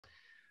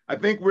I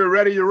think we're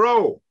ready to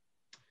roll.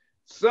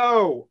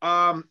 So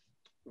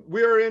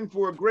we're in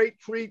for a great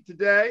treat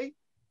today.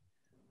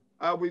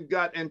 We've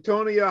got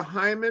Antonia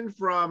Hyman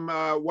from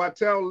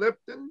Waddell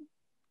Lipton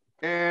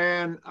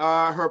and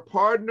her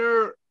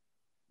partner,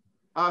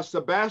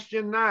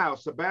 Sebastian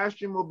Niles.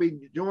 Sebastian will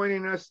be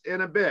joining us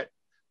in a bit.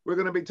 We're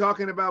going to be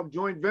talking about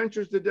joint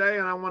ventures today,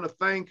 and I want to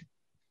thank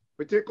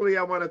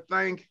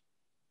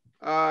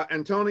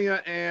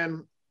Antonia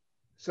and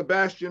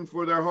Sebastian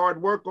for their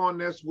hard work on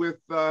this with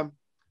our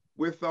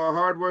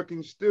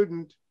hardworking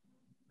student,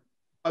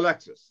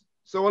 Alexis.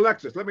 So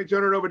Alexis, let me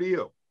turn it over to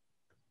you.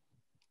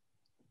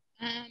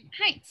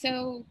 Hi,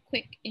 so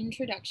quick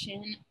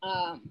introduction.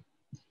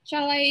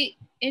 Shall I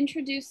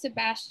introduce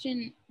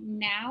Sebastian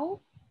now?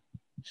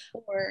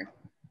 Or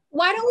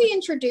why don't we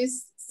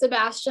introduce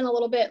Sebastian a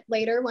little bit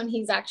later when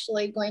he's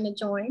actually going to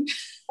join?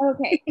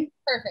 Okay,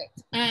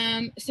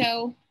 perfect.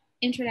 So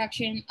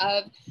introduction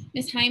of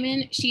Ms.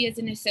 Hyman. She is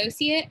an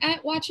associate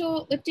at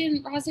Waddell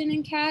Lipton,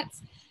 Rosen &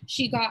 Katz.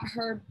 She got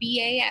her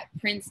BA at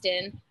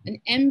Princeton, an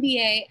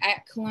MBA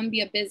at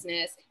Columbia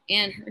Business,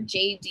 and her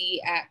JD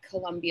at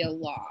Columbia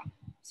Law.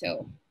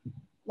 So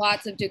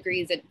lots of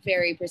degrees at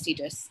very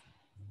prestigious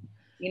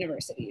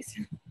universities.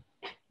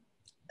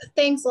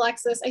 Thanks,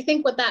 Alexis. I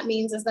think what that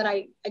means is that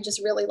I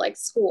just really like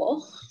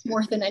school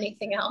more than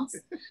anything else.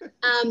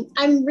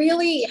 I'm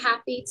really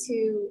happy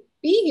to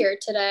be here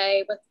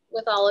today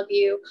with all of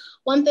you.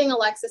 One thing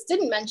Alexis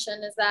didn't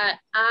mention is that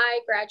I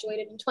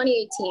graduated in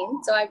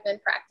 2018, so I've been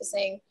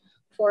practicing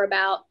for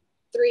about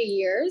 3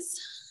 years.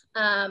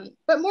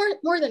 But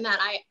more than that,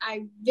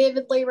 I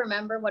vividly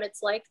remember what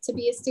it's like to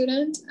be a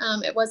student.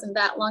 It wasn't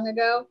that long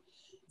ago.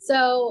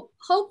 So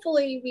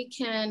hopefully we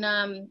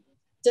can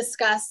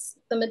discuss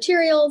the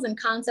materials and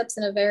concepts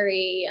in a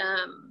very,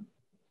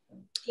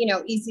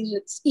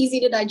 easy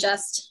to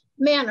digest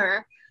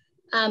manner.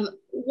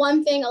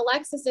 One thing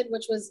Alexis did,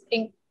 which was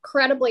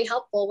incredibly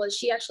helpful, was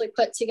she actually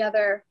put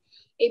together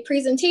a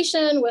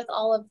presentation with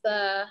all of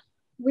the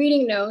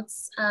reading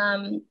notes,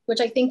 which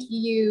I think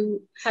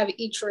you have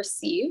each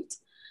received.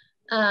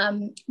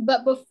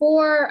 But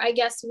before, I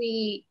guess,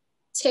 we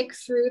tick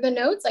through the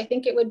notes, I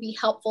think it would be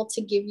helpful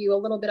to give you a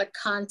little bit of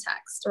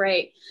context,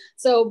 right?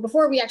 So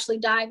before we actually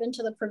dive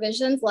into the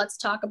provisions, let's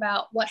talk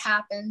about what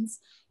happens,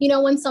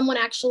 when someone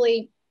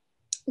actually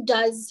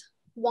does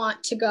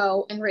want to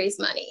go and raise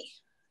money.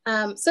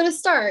 So to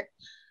start,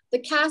 the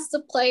cast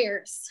of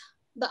players,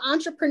 the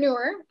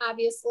entrepreneur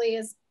obviously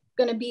is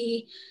going to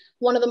be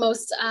one of the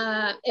most,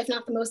 if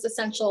not the most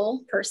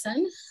essential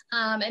person.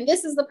 And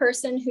this is the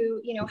person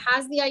who,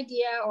 has the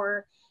idea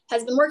or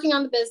has been working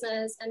on the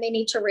business and they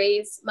need to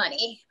raise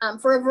money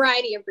for a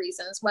variety of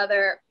reasons,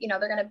 whether, they're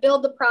going to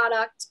build the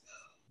product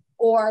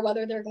or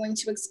whether they're going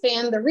to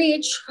expand the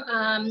reach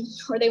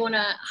or they want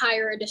to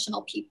hire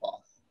additional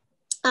people.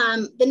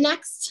 The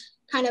next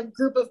kind of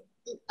group of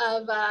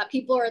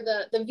people are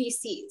the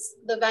VCs,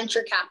 the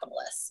venture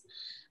capitalists.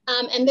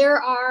 And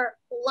there are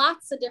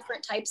lots of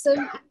different types of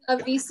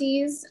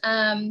VCs.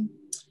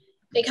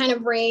 They kind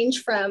of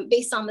range from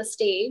based on the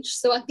stage.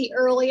 So at the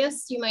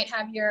earliest, you might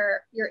have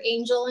your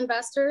angel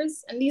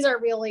investors, and these are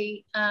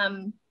really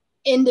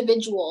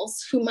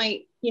individuals who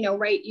might,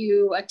 write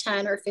you a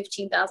 $10,000 or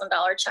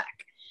 $15,000 check.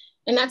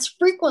 And that's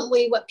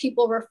frequently what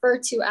people refer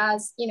to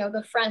as,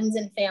 the friends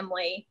and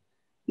family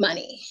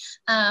money.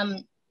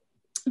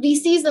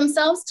 VCs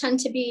themselves tend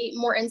to be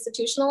more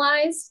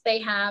institutionalized. They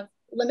have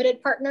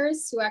limited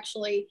partners who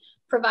actually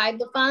provide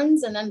the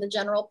funds, and then the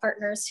general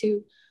partners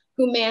who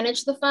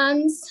manage the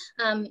funds.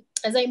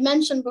 As I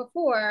mentioned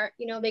before,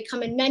 they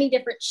come in many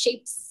different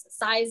shapes,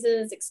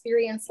 sizes,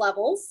 experience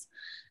levels,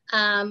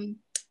 and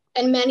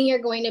many are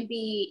going to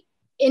be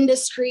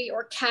industry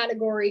or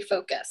category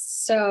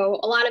focused. So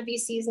a lot of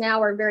VCs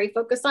now are very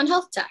focused on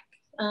health tech,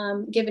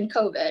 given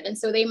COVID. And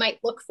so they might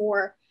look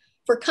for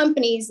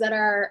companies that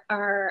are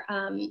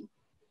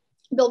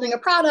building a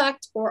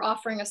product or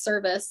offering a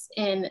service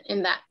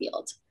in that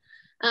field.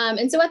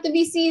 And so at the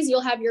VCs,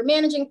 you'll have your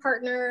managing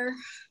partner,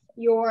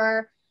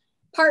 your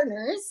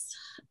partners,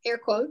 air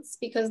quotes,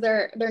 because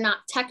they're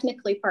not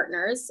technically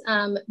partners.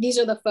 These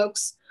are the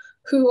folks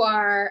who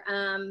are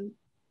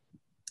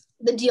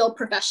the deal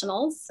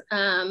professionals.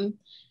 And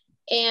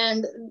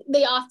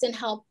they often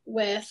help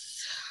with,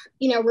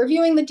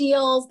 reviewing the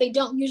deals. They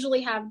don't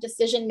usually have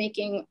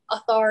decision-making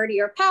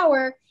authority or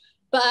power,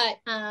 but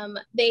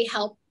they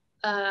help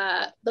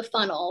the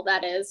funnel.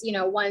 That is,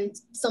 when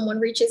someone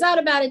reaches out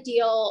about a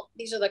deal,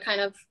 these are the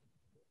kind of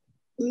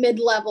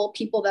mid-level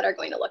people that are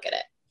going to look at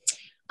it.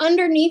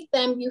 Underneath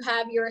them, you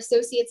have your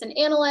associates and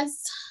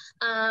analysts.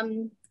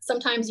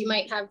 Sometimes you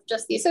might have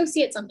just the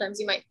associate, sometimes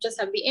you might just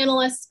have the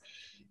analysts.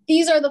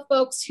 These are the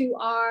folks who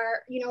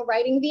are,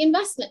 writing the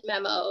investment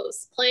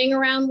memos, playing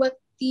around with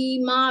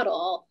the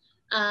model.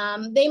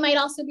 They might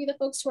also be the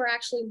folks who are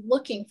actually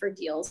looking for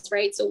deals,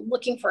 right? So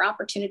looking for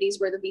opportunities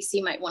where the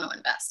VC might want to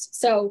invest.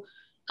 So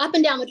up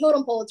and down the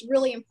totem pole, it's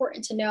really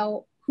important to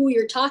know who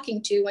you're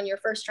talking to when you're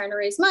first trying to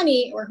raise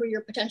money or who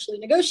you're potentially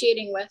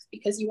negotiating with,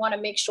 because you want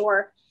to make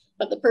sure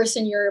that the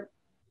person you're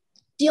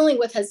dealing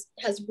with has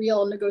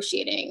real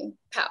negotiating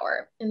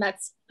power. And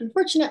that's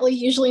unfortunately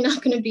usually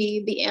not going to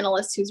be the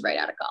analyst who's right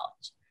out of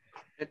college.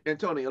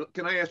 Antonia,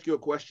 can I ask you a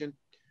question?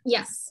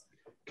 Yes.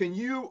 Can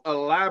you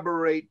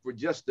elaborate for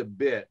just a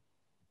bit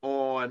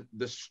on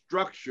the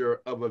structure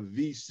of a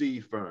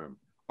VC firm?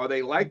 Are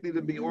they likely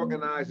to be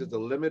organized as a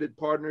limited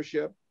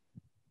partnership?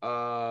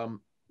 And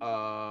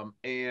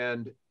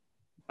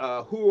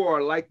who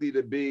are likely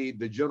to be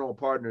the general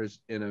partners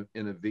in a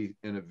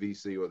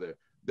VC, or the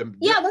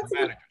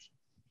managers?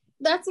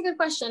 That's a good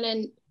question.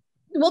 And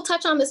we'll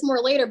touch on this more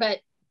later,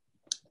 but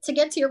to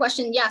get to your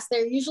question, yes,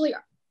 they're usually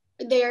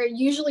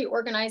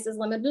organized as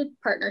limited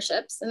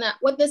partnerships. And that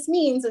what this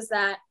means is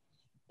that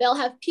they'll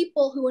have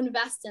people who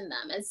invest in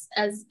them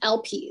as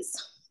LPs,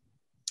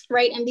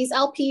 right? And these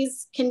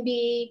LPs can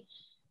be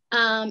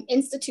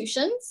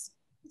institutions,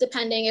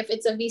 depending if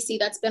it's a VC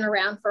that's been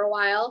around for a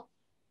while.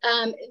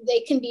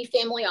 They can be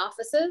family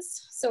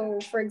offices. So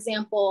for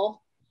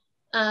example,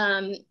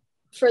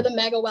 for the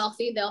mega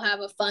wealthy, they'll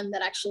have a fund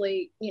that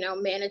actually,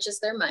 manages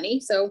their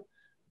money. So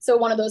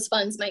one of those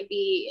funds might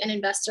be an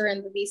investor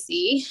in the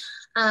VC.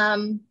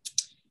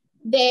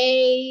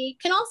 They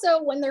can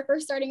also, when they're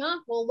first starting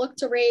off, will look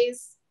to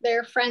raise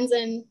their friends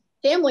and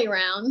family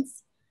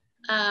rounds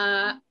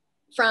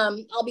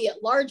from,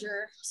 albeit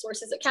larger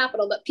sources of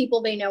capital, but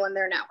people they know in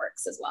their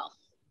networks as well.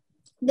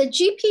 The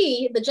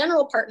GP, the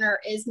general partner,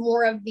 is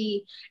more of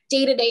the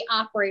day-to-day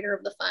operator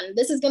of the fund.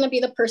 This is going to be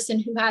the person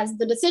who has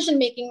the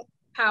decision-making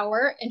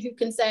power and who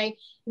can say,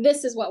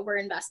 this is what we're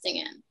investing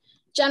in.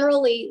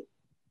 Generally,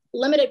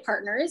 limited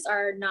partners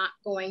are not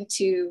going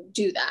to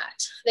do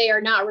that. They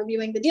are not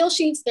reviewing the deal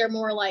sheets. They're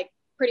more like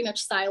pretty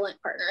much silent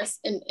partners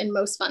in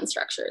most fund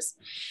structures.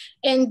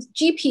 And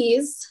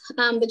GPs,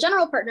 the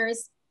general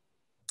partners,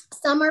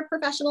 some are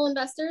professional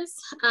investors.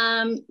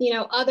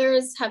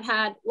 Others have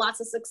had lots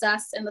of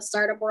success in the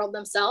startup world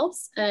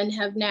themselves and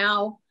have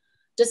now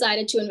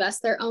decided to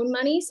invest their own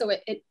money. So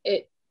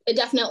it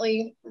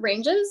definitely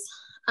ranges.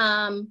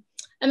 And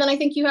then I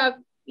think you have,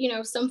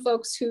 some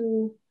folks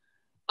who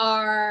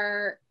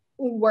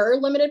were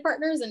limited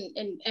partners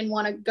and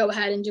want to go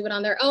ahead and do it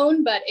on their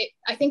own. But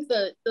I think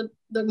the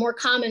more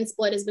common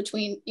split is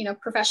between,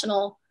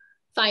 professional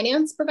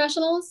finance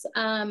professionals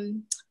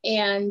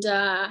and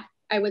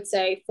I would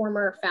say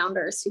former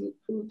founders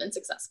who've been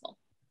successful.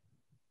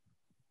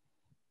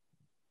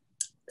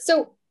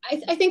 So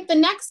I think the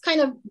next kind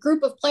of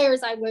group of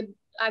players I would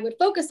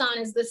focus on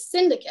is the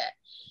syndicate.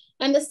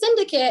 And the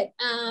syndicate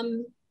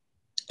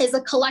is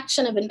a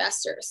collection of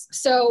investors.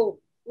 So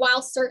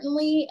while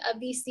certainly a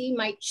VC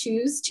might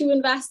choose to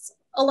invest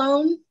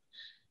alone,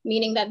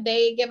 meaning that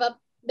they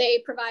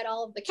provide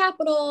all of the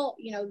capital,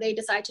 they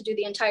decide to do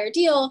the entire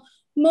deal,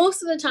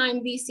 most of the time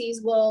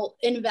VCs will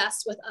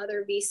invest with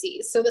other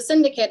VCs. So the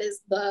syndicate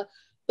is the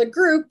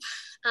group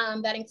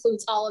that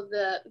includes all of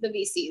the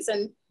VCs.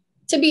 And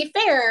to be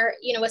fair,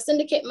 a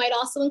syndicate might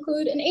also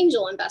include an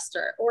angel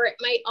investor, or it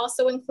might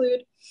also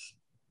include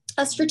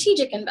a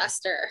strategic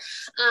investor,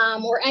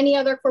 or any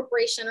other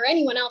corporation or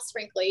anyone else,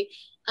 frankly,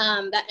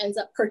 that ends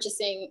up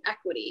purchasing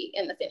equity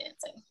in the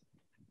financing.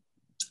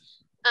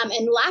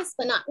 And last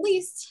but not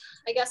least,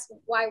 I guess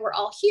why we're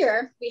all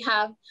here, we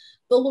have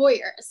the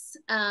lawyers.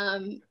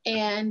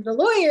 And the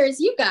lawyers,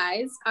 you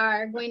guys,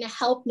 are going to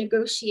help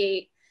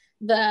negotiate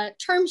the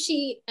term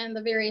sheet and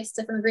the various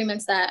different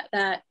agreements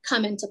that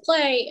come into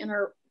play and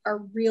are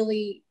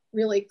really,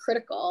 really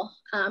critical,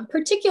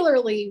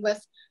 particularly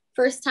with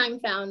first-time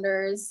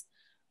founders,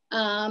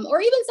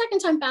 or even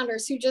second-time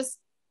founders who just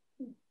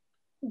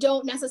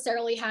don't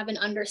necessarily have an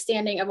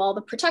understanding of all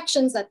the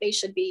protections that they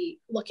should be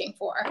looking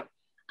for,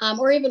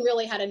 or even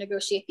really how to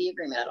negotiate the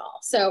agreement at all.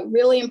 So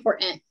really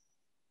important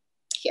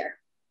here.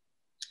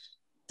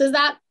 Does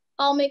that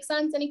all make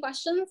sense? Any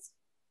questions?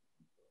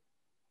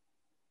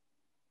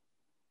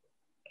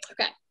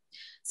 Okay.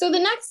 So the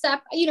next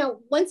step,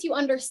 once you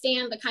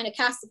understand the kind of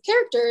cast of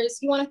characters,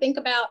 you want to think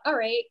about, all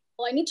right,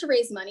 well, I need to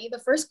raise money. The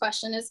first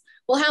question is,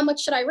 well, how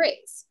much should I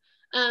raise?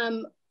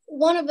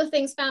 One of the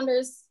things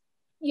founders,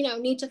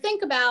 need to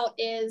think about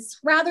is,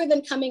 rather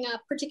than coming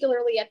up,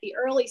 particularly at the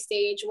early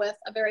stage, with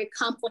a very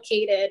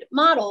complicated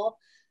model,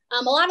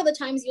 a lot of the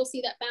times you'll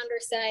see that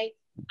founders say,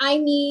 I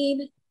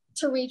need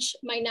to reach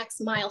my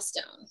next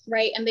milestone,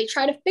 right? And they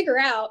try to figure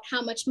out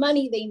how much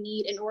money they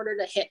need in order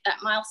to hit that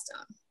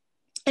milestone.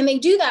 And they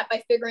do that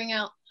by figuring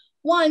out,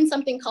 one,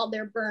 something called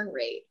their burn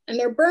rate. And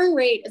their burn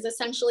rate is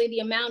essentially the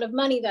amount of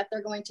money that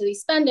they're going to be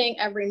spending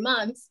every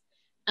month,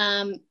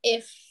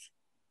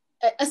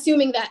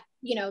 assuming that,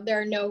 there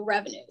are no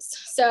revenues.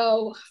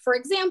 So for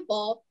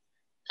example,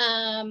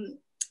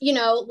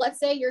 let's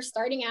say you're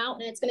starting out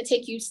and it's going to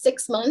take you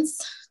 6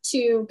 months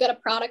to get a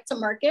product to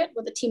market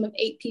with a team of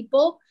 8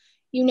 people.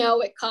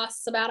 It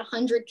costs about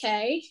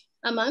 $100K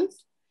a month.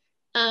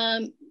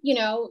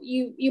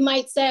 You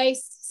might say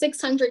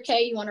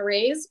 $600K you want to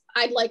raise.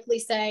 I'd likely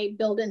say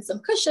build in some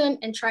cushion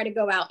and try to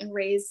go out and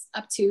raise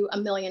up to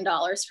 $1 million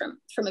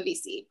from a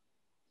VC.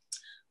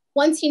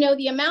 Once you know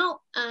the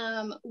amount,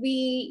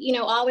 we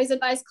always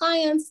advise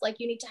clients, like,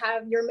 you need to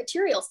have your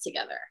materials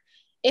together.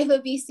 If a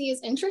VC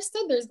is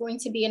interested, there's going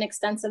to be an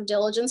extensive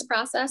diligence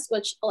process,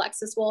 which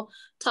Alexis will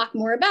talk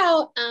more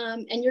about.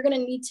 And you're going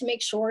to need to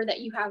make sure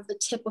that you have the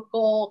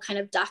typical kind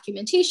of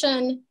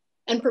documentation,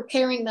 and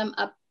preparing them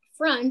up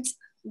front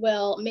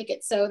will make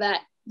it so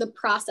that the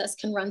process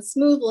can run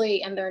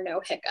smoothly and there are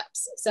no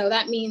hiccups. So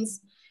that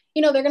means,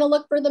 you know, they're going to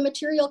look for the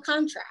material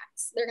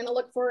contracts. They're going to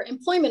look for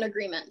employment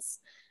agreements.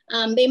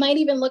 They might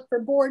even look for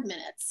board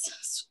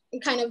minutes,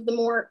 kind of the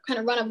more kind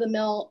of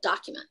run-of-the-mill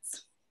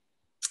documents.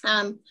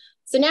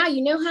 So now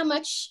you know how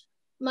much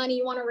money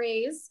you want to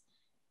raise.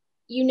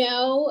 You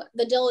know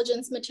the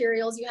diligence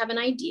materials, you have an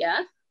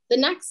idea. The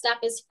next step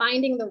is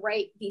finding the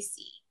right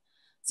VC.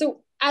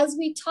 So as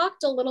we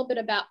talked a little bit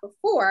about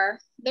before,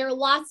 there are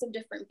lots of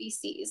different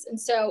VCs.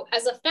 And so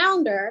as a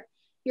founder,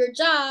 your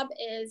job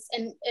is,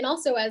 and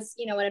also as,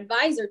 you know, an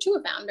advisor to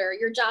a founder,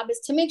 your job is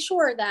to make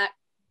sure that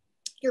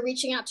you're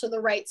reaching out to the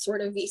right sort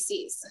of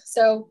VCs.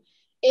 So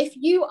if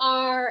you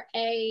are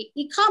a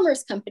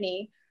e-commerce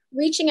company,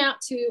 reaching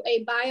out to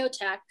a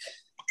biotech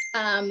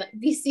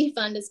VC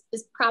fund is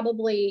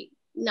probably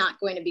not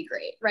going to be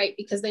great, right?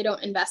 Because they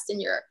don't invest in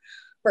your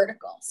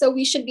vertical. So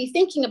we should be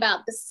thinking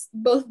about this,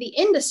 both the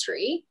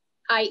industry,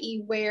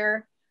 i.e.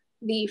 where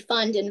the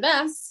fund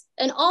invests,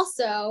 and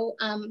also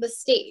the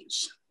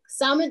stage.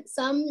 Some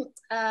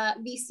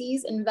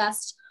VCs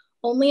invest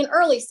only in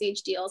early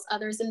stage deals.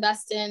 Others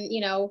invest in,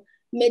 you know,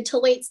 mid to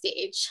late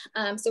stage.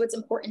 So it's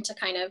important to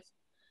kind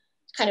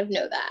of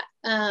know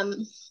that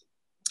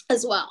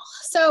as well.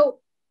 So,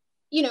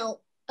 you know,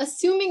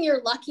 assuming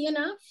you're lucky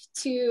enough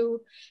to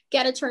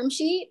get a term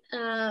sheet,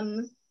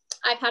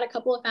 I've had a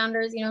couple of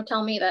founders, you know,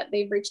 tell me that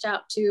they've reached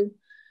out to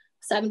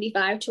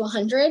 75 to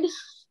 100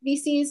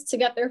 VCs to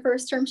get their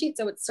first term sheet.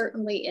 So it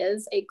certainly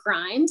is a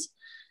grind.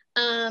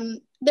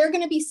 There are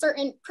going to be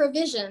certain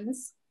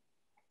provisions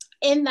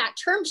in that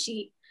term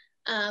sheet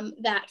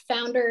that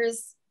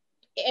founders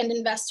and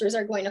investors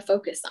are going to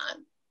focus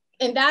on.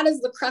 And that is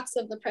the crux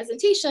of the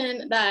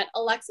presentation that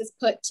Alexis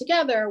put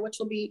together, which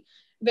will be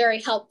very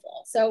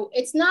helpful. So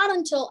it's not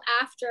until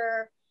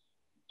after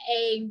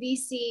a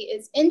VC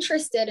is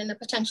interested in a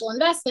potential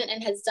investment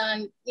and has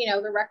done, you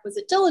know, the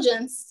requisite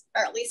diligence,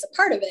 or at least a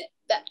part of it,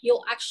 that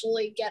you'll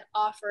actually get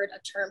offered a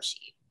term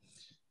sheet.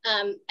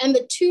 And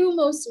the two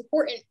most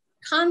important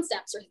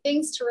concepts or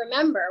things to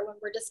remember when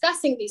we're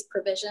discussing these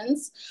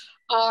provisions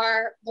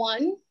are,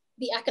 one,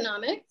 the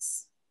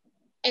economics,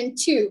 and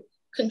two,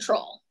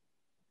 control.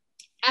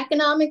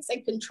 Economics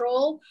and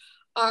control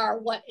are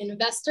what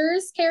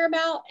investors care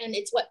about, and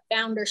it's what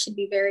founders should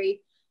be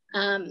very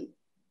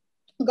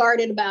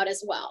guarded about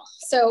as well.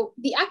 So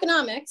the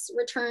economics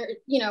return,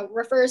 you know,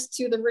 refers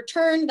to the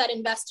return that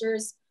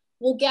investors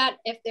will get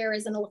if there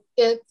is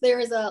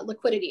a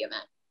liquidity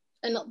event.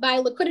 And by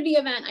liquidity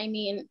event, I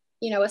mean,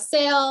 you know, a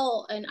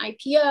sale, an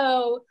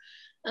IPO,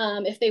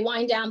 if they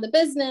wind down the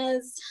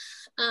business,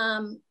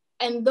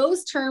 and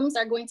those terms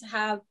are going to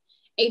have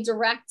a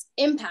direct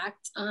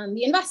impact on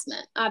the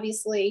investment.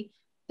 Obviously,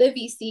 the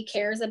VC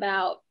cares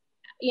about,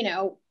 you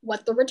know,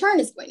 what the return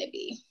is going to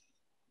be.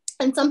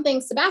 And something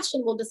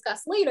Sebastian will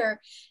discuss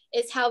later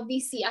is how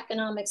VC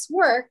economics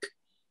work.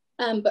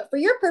 But for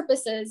your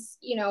purposes,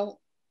 you know,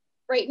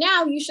 right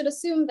now you should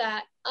assume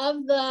that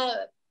of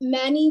the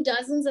many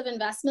dozens of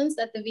investments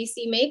that the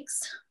VC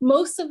makes,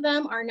 most of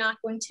them are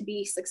not going to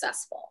be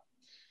successful.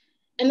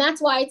 And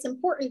that's why it's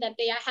important that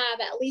they have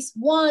at least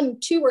 1,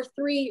 2, or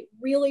 3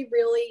 really,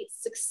 really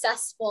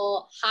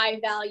successful high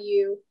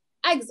value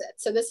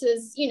exits. So this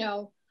is, you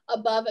know,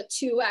 above a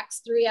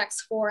 2x,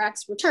 3x,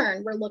 4x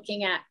return. We're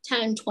looking at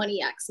 10,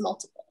 20x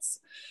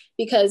multiples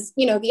because,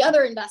 you know, the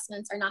other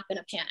investments are not going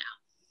to pan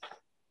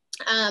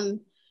out.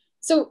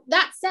 So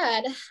that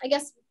said, I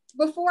guess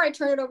before I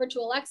turn it over to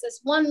Alexis,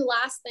 one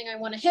last thing I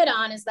want to hit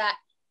on is that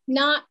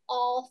not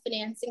all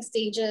financing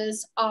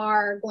stages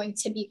are going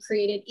to be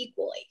created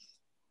equally.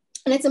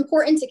 And it's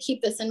important to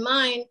keep this in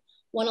mind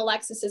when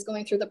Alexis is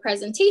going through the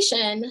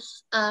presentation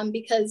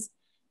because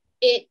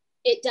it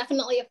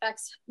definitely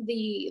affects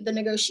the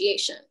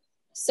negotiation.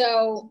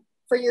 So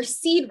for your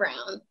seed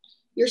round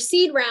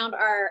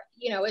are,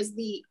 you know, is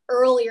the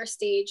earlier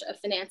stage of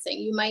financing.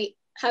 You might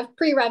have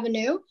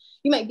pre-revenue,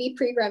 you might be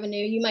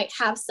pre-revenue, you might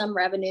have some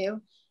revenue,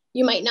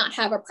 you might not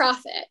have a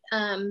profit.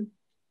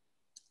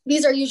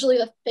 These are usually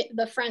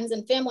the friends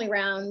and family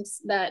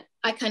rounds that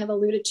I kind of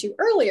alluded to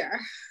earlier.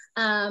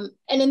 And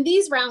in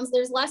these rounds,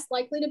 there's less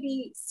likely to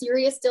be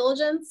serious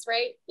diligence,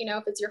 right? You know,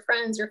 if it's your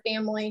friends, your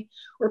family,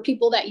 or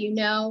people that you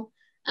know,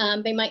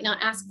 they might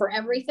not ask for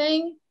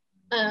everything.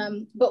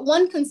 But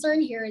one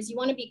concern here is you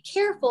want to be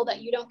careful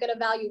that you don't get a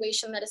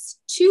valuation that is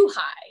too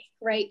high,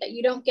 right? That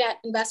you don't get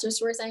investors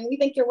who are saying, we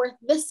think you're worth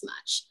this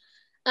much.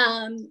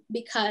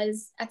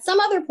 Because at some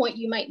other point,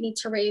 you might need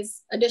to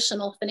raise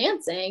additional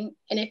financing.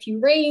 And if you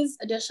raise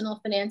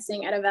additional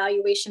financing at a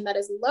valuation that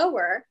is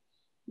lower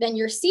than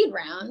your seed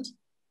round,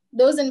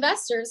 those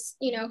investors,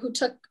 you know, who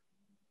took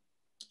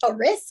a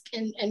risk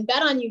and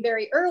bet on you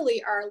very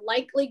early are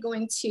likely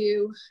going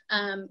to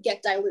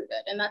get diluted.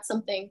 And that's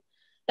something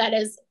that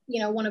is,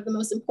 you know, one of the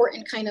most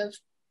important kind of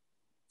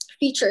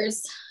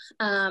features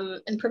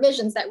and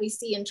provisions that we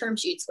see in term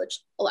sheets, which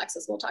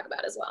Alexis will talk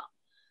about as well.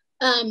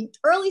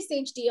 Early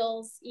stage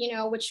deals,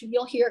 which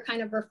you'll hear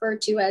kind of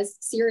referred to as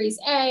Series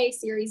A,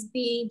 Series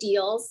B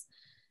deals.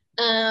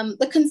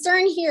 The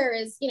concern here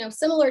is,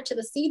 similar to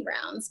the seed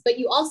rounds, but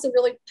you also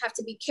really have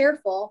to be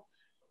careful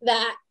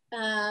that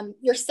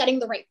you're setting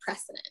the right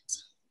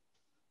precedent,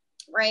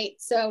 right?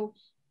 So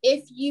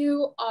if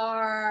you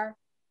are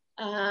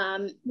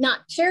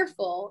not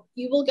careful,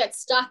 you will get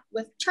stuck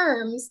with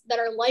terms that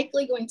are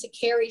likely going to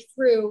carry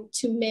through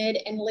to mid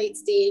and late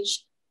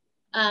stage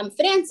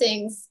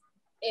financings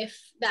if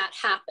that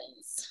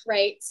happens,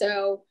 right?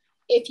 So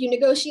if you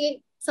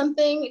negotiate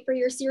something for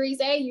your Series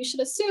A, you should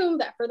assume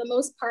that for the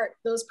most part,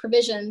 those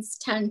provisions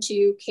tend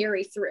to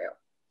carry through.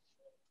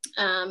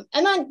 And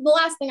then the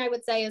last thing I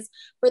would say is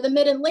for the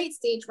mid and late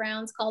stage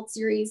rounds called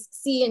Series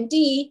C and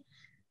D,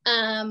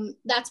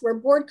 that's where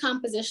board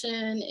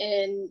composition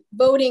and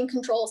voting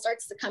control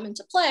starts to come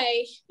into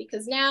play,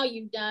 because now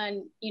you've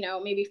done,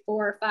 maybe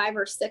 4 or 5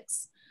 or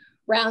 6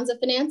 rounds of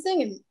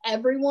financing and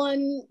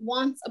everyone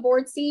wants a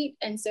board seat.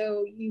 And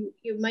so you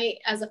might,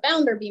 as a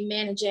founder, be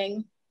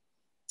managing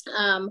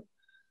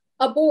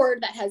a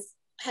board that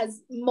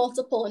has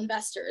multiple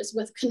investors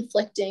with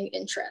conflicting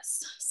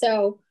interests.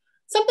 So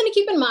something to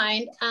keep in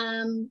mind.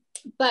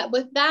 But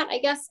with that, I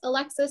guess,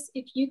 Alexis,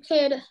 if you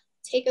could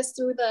take us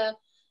through the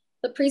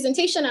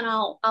presentation, and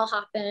I'll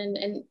hop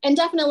in, and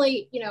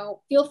definitely,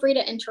 feel free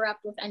to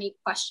interrupt with any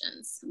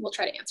questions. We'll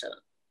try to answer them.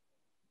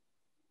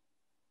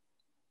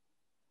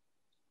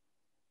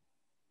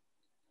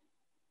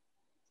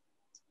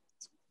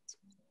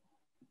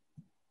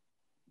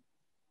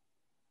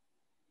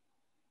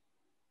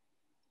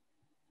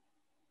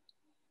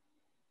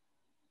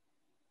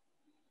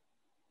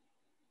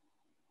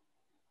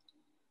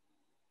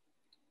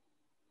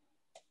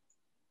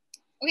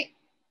 Okay.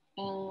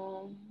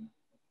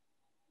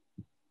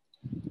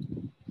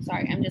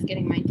 Sorry, I'm just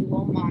getting my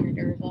dual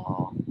monitors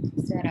all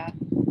set up.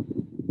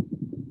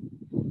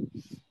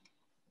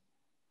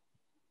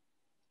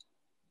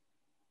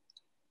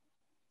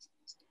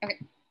 Okay,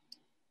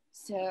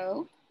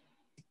 so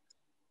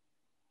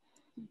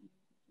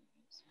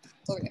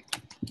over there.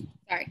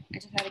 Sorry, I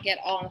just had to get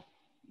all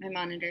my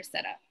monitors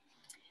set up.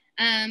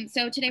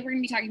 So today we're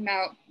going to be talking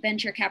about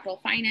venture capital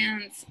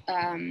finance,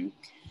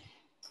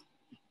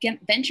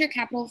 venture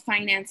capital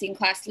financing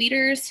class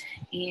leaders,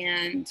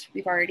 and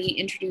we've already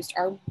introduced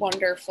our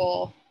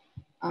wonderful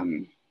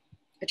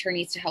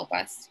attorneys to help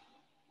us.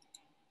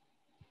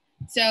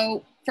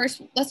 So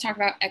first, let's talk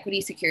about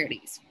equity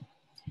securities.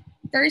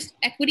 First,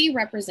 equity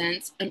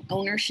represents an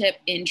ownership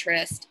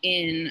interest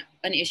in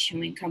an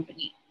issuing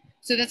company.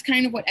 So that's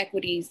kind of what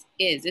equities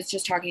is. It's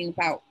just talking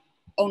about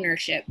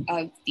ownership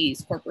of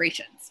these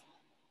corporations.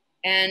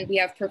 And we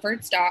have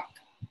preferred stock.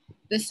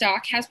 The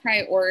stock has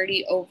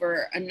priority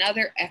over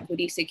another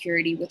equity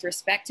security with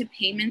respect to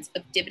payments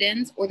of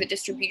dividends or the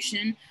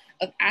distribution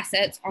of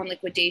assets on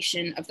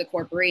liquidation of the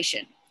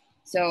corporation.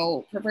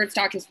 So preferred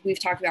stock, as we've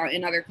talked about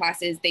in other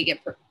classes, they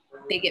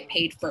get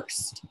paid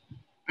first.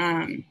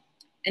 And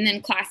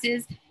then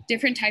classes,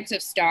 different types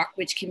of stock,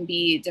 which can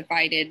be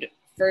divided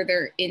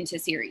further into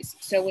series.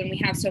 So when we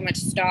have so much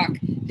stock,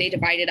 they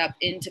divide it up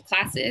into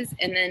classes,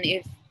 and then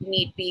if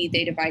need be,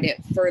 they divide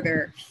it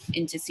further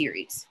into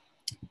series.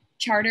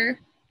 Charter,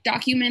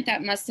 document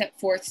that must set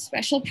forth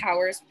special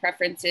powers,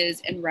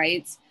 preferences, and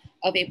rights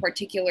of a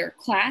particular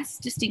class,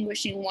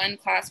 distinguishing one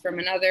class from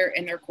another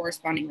and their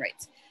corresponding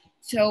rights.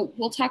 So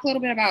we'll talk a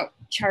little bit about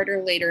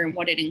charter later and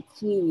what it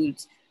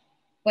includes,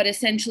 but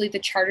essentially the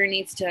charter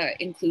needs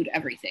to include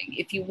everything.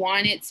 If you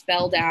want it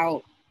spelled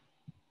out,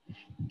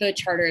 the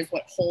charter is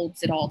what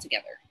holds it all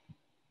together.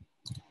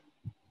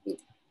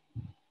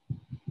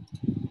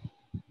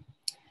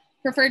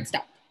 Preferred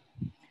stock.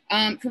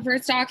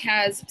 Preferred stock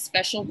has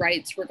special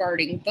rights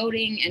regarding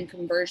voting and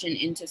conversion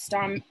into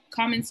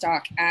common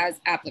stock as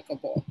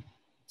applicable.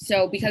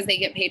 So because they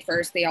get paid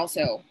first, they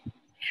also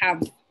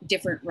have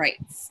different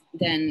rights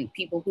than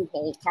people who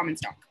hold common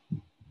stock.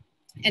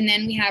 And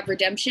then we have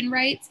redemption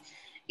rights.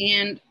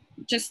 And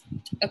just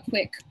a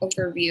quick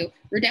overview,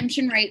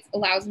 redemption rights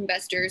allows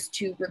investors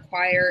to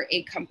require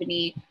a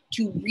company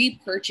to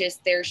repurchase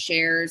their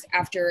shares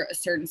after a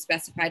certain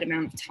specified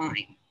amount of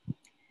time.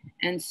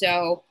 And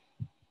so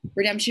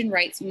redemption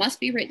rights must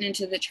be written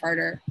into the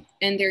charter,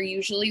 and they're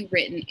usually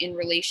written in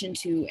relation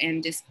to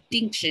and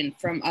distinction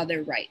from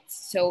other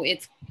rights. So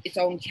it's its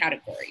own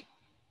category.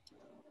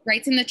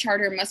 Rights in the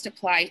charter must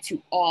apply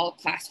to all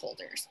class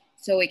holders.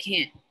 So it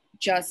can't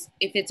just,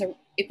 if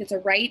it's a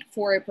right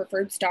for a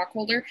preferred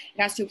stockholder,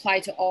 it has to apply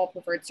to all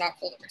preferred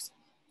stockholders.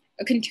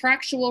 A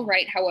contractual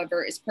right,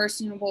 however, is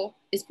personal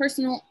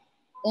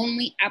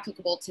only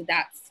applicable to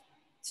that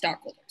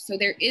stockholder. So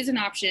there is an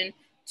option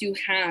to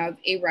have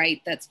a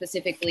right that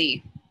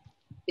specifically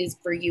is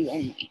for you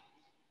only.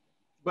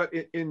 But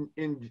let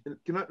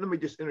me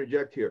just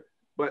interject here.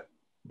 But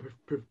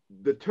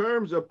the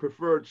terms of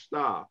preferred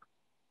stock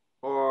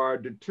are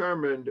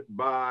determined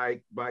by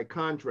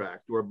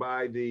contract or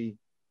by the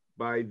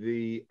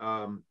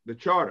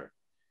charter.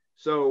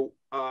 So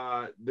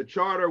the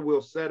charter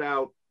will set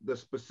out the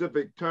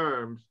specific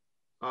terms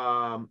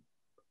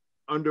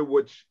under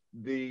which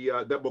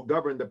that will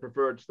govern the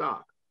preferred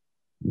stock.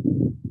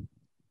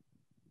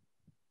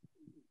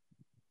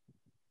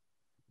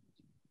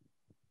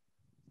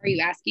 Are you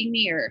asking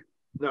me or?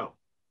 No,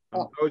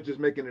 Oh. I was just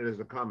making it as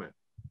a comment.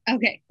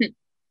 Okay.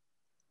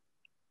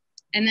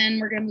 And then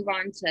we're going to move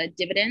on to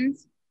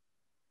dividends.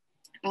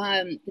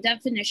 The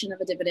definition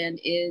of a dividend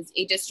is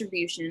a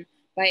distribution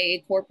by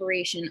a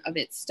corporation of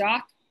its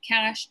stock,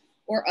 cash,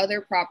 or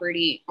other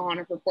property on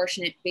a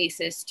proportionate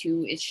basis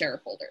to its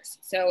shareholders.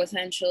 So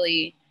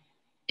essentially,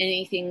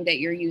 anything that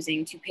you're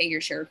using to pay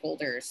your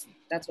shareholders,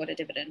 that's what a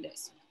dividend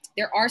is.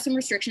 There are some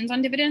restrictions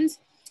on dividends.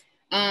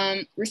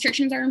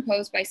 Restrictions are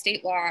imposed by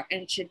state law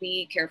and should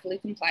be carefully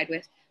complied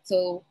with.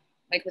 So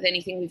like with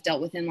anything we've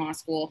dealt with in law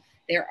school,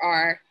 there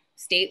are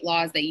state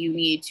laws that you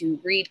need to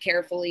read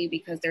carefully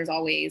because there's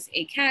always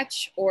a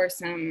catch or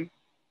some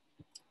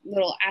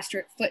little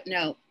asterisk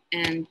footnote,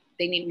 and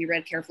they need to be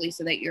read carefully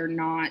so that you're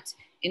not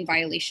in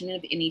violation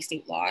of any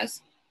state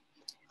laws.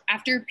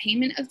 After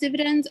payment of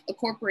dividends, a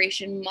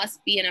corporation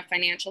must be in a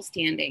financial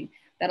standing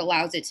that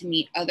allows it to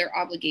meet other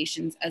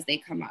obligations as they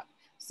come up.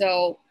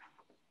 So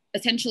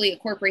essentially, a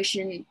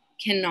corporation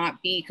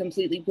cannot be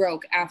completely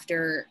broke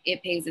after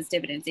it pays its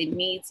dividends. It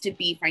needs to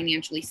be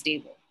financially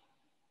stable.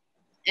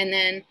 And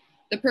then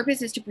the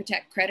purpose is to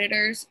protect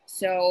creditors.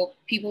 So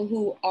people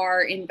who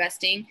are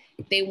investing,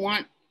 they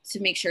want to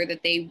make sure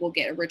that they will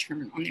get a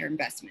return on their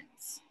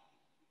investments.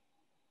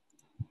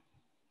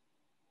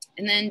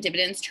 And then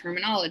dividends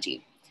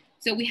terminology.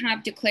 So we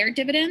have declared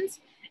dividends,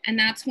 and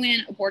that's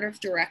when a board of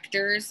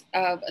directors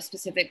of a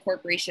specific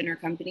corporation or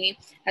company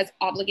has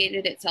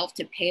obligated itself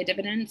to pay a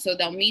dividend. So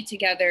they'll meet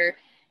together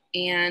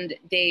and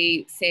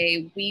they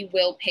say, we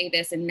will pay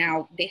this, and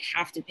now they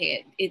have to pay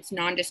it. It's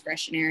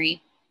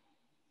non-discretionary.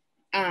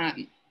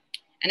 And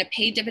a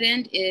paid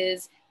dividend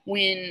is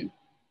when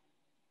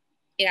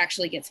it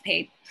actually gets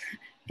paid.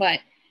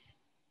 But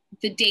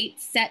the date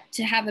set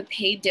to have a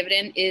paid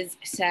dividend is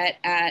set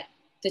at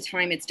the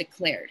time it's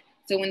declared.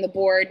 So when the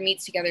board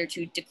meets together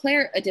to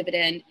declare a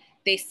dividend,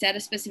 they set a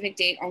specific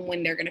date on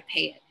when they're going to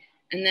pay it.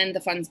 And then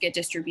the funds get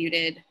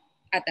distributed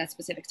at that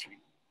specific time.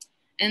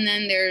 And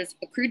then there's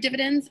accrued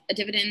dividends, a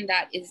dividend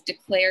that is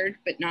declared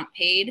but not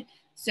paid.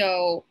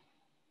 So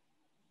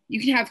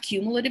you can have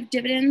cumulative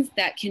dividends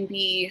that can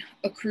be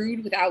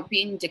accrued without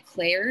being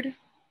declared.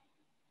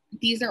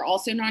 These are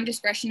also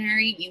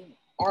non-discretionary. You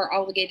are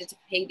obligated to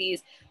pay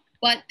these,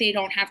 but they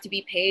don't have to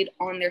be paid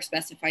on their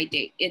specified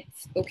date.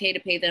 It's okay to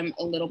pay them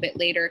a little bit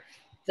later.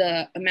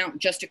 The amount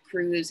just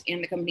accrues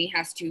and the company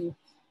has to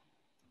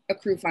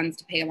accrue funds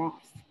to pay them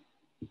off.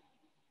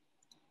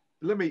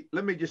 Let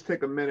me just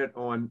take a minute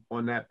on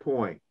that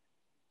point.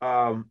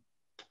 Can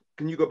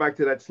you go back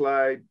to that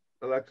slide,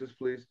 Alexis,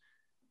 please?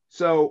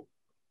 So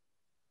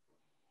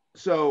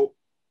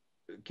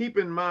keep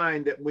in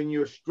mind that when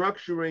you're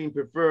structuring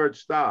preferred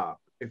stock,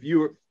 if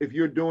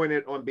you're doing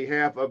it on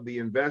behalf of the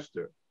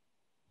investor,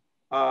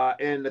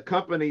 and the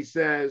company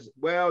says,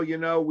 well, you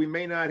know, we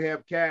may not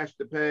have cash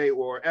to pay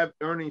or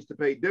earnings to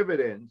pay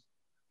dividends,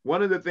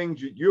 one of the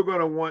things you're going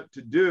to want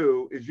to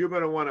do is you're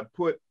going to want to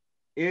put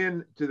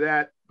into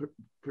that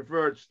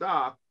preferred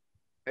stock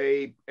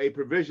a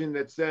provision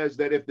that says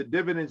that if the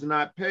dividend's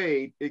not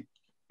paid,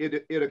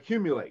 it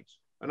accumulates.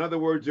 In other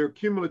words, they're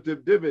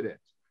cumulative dividends.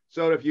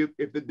 So if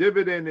the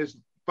dividend is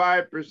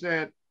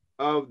 5%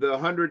 of the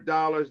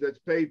 $100 that's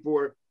paid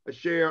for a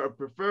share of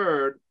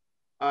preferred,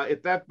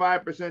 if that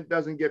 5%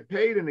 doesn't get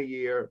paid in a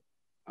year,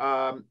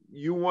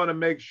 you want to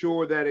make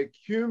sure that it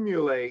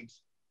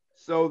accumulates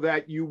so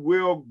that you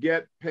will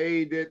get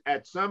paid it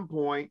at some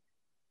point,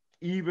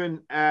 even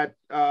at,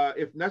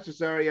 if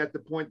necessary, at the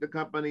point the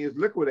company is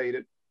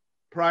liquidated,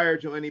 prior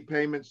to any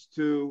payments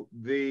to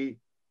the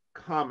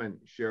common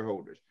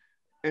shareholders.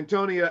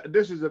 Antonia,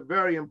 this is a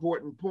very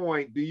important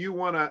point. Do you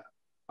want to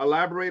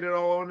elaborate at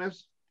all on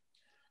this?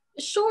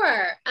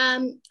 Sure.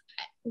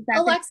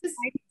 Alexis,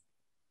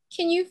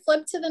 can you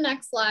flip to the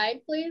next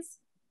slide, please?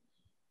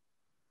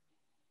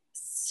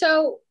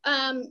 So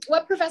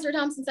what Professor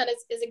Thompson said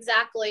is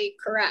exactly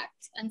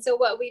correct. And so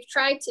what we've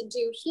tried to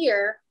do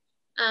here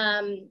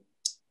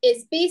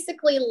is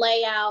basically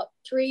lay out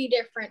 3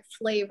 different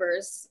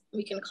flavors,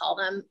 we can call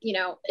them, you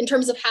know, in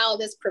terms of how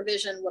this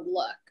provision would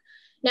look.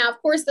 Now,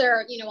 of course, there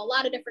are, you know, a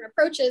lot of different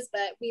approaches,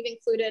 but we've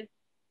included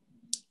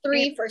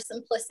 3 for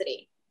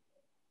simplicity.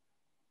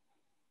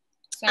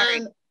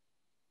 Sorry,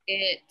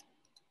 it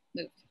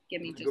moved.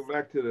 Give me just go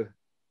back to the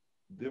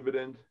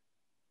dividend.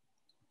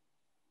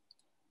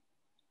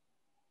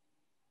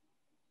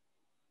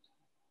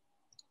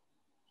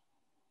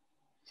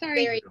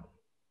 Sorry.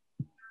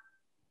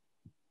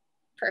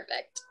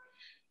 Perfect.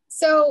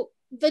 So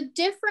the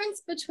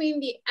difference between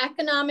the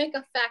economic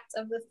effect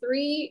of the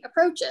 3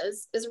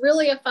 approaches is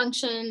really a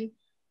function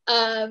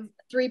of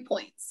 3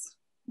 points.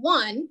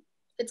 1,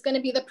 it's going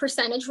to be the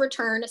percentage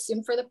return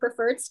assumed for the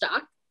preferred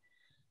stock.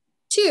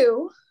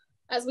 2,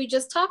 as we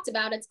just talked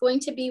about, it's going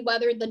to be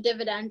whether the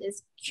dividend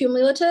is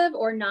cumulative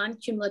or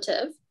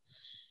non-cumulative.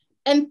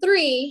 And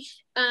three,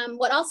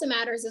 what also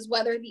matters is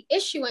whether the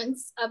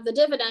issuance of the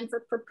dividend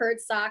for preferred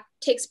stock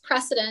takes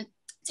preference,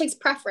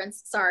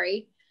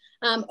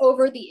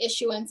 over the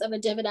issuance of a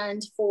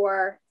dividend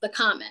for the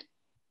common.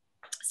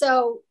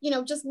 So,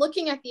 just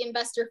looking at the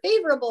investor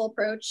favorable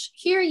approach,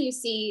 here you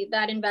see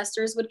that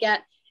investors would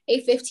get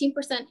a 15%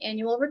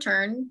 annual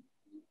return.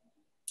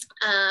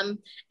 And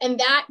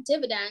that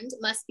dividend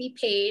must be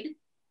paid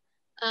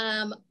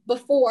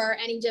before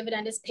any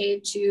dividend is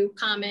paid to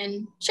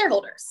common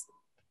shareholders.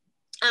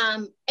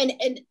 And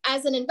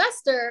as an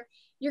investor,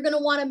 you're going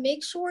to want to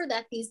make sure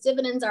that these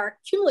dividends are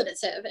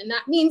cumulative. And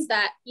that means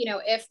that,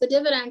 if the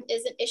dividend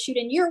isn't issued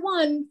in year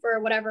one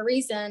for whatever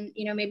reason,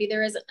 maybe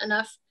there isn't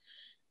enough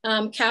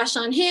cash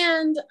on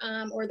hand,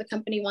 or the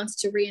company wants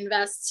to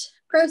reinvest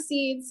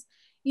proceeds,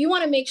 you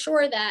want to make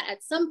sure that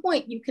at some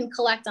point you can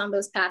collect on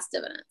those past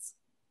dividends.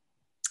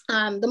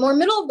 The more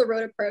middle of the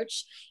road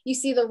approach, you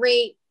see the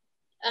rate,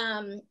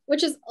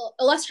 which is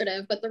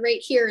illustrative, but the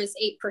rate here is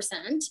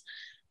 8%.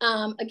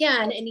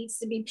 Again, it needs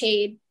to be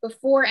paid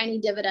before any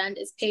dividend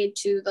is paid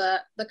to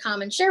the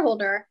common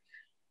shareholder.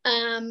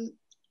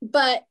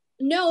 But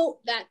note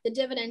that the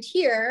dividend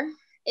here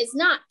is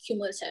not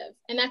cumulative.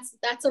 And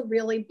that's a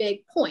really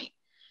big point.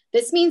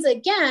 This means,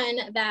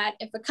 again, that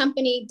if a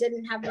company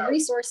didn't have the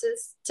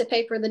resources to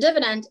pay for the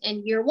dividend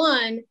in year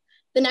one,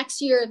 the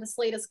next year the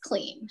slate is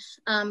clean.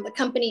 The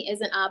company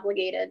isn't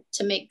obligated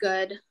to make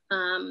good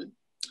on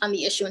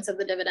the issuance of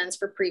the dividends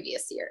for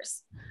previous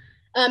years.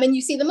 And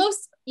you see the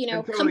most,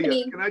 Antonia,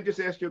 company. Can I just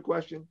ask you a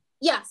question?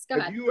 Yes, go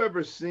ahead. Have you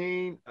ever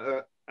seen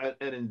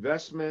an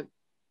investment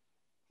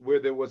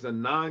where there was a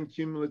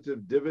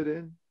non-cumulative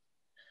dividend?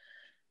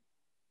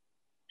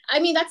 I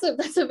mean,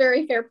 that's a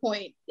very fair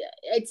point.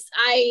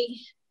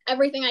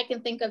 Everything I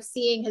can think of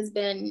seeing has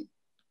been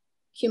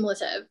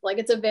cumulative. Like,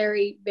 it's a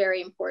very,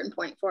 very important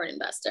point for an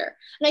investor.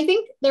 And I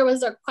think there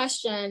was a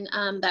question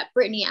that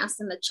Brittany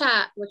asked in the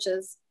chat, which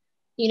is,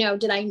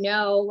 did I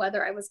know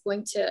whether I was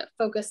going to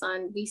focus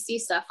on VC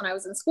stuff when I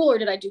was in school, or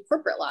did I do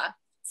corporate law?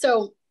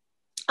 So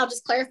I'll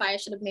just clarify, I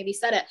should have maybe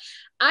said it.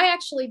 I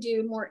actually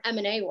do more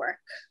M&A work.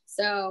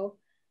 So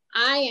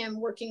I am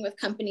working with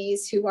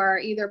companies who are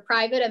either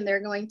private and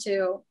they're going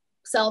to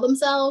sell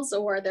themselves,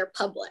 or they're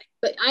public,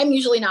 but I'm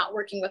usually not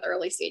working with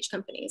early stage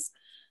companies.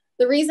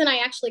 The reason I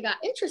actually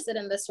got interested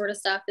in this sort of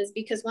stuff is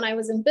because when I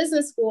was in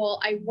business school,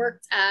 I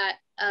worked at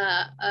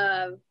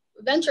a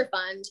venture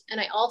fund, and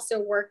I also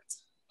worked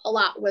a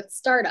lot with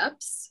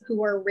startups who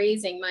were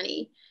raising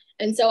money.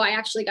 And so I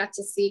actually got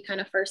to see kind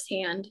of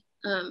firsthand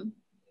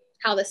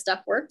how this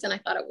stuff worked. And I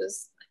thought it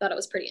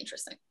was pretty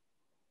interesting.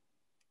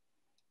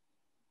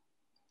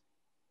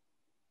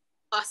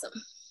 Awesome.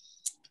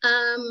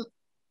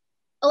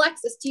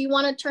 Alexis, do you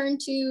want to turn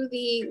to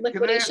the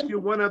liquidation? Can I ask you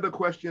one other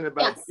question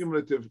about Yes.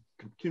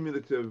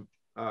 cumulative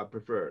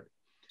preferred?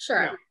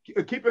 Sure.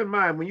 Now, keep in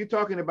mind, when you're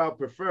talking about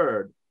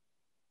preferred,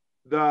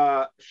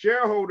 the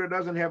shareholder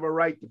doesn't have a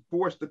right to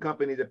force the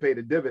company to pay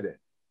the dividend,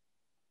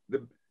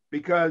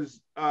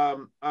 because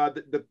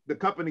the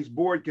company's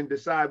board can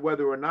decide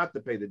whether or not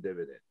to pay the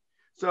dividend.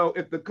 So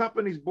if the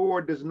company's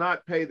board does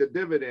not pay the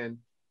dividend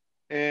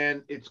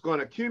and it's going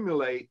to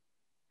accumulate,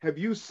 have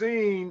you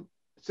seen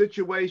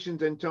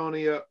situations,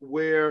 Antonia,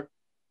 where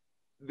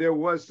there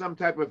was some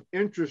type of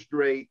interest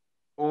rate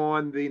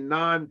on the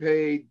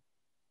non-paid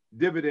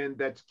dividend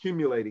that's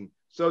accumulating,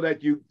 so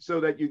that you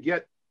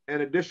get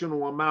an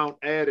additional amount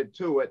added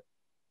to it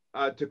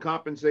to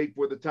compensate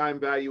for the time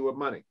value of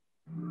money?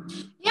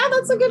 Yeah,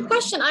 that's a good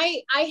question.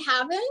 I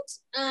haven't,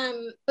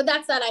 but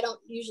that said, I don't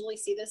usually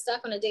see this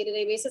stuff on a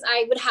day-to-day basis.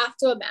 I would have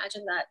to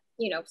imagine that,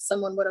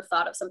 someone would have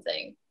thought of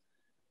something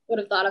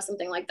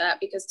like that,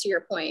 because to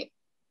your point,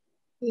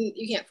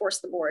 you can't force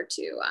the board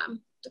to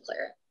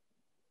declare it.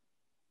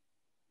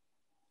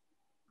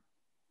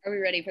 Are we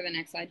ready for the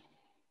next slide?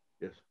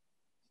 Yes.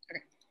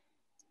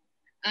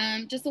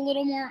 Okay. Just a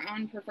little more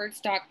on preferred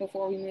stock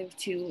before we move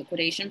to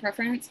liquidation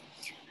preference.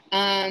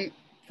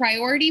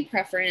 Priority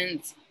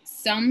preference,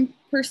 some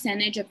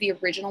percentage of the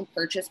original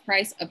purchase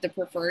price of the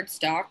preferred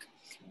stock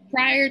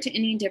prior to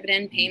any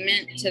dividend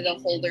payment to the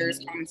holder's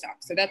common stock.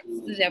 So that's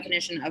the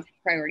definition of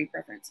priority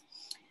preference.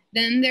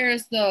 Then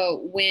there's the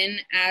when,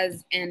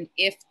 as, and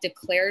if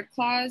declared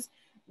clause,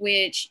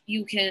 which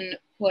you can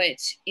put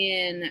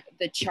in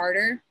the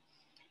charter.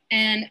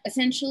 And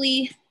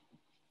essentially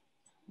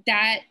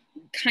that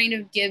kind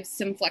of gives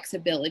some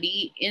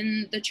flexibility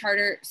in the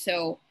charter.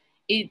 So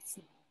it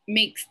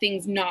makes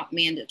things not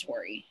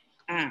mandatory.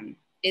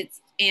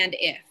 It's and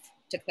if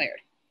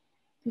declared.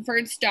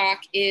 Preferred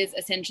stock is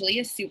essentially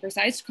a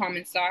supersized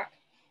common stock.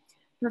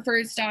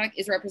 Preferred stock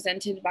is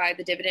represented by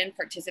the dividend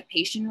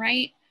participation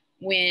right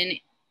when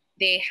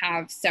they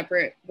have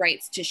separate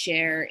rights to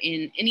share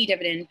in any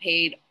dividend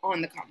paid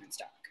on the common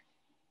stock.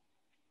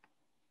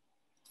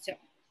 So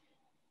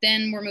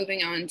then we're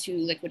moving on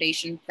to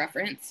liquidation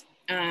preference.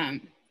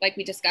 Like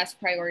we discussed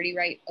priority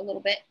right a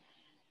little bit.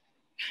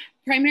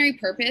 Primary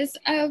purpose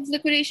of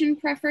liquidation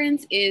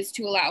preference is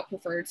to allow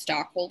preferred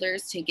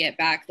stockholders to get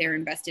back their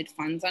invested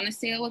funds on a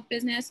sale of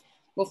business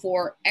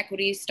before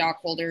equity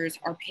stockholders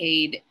are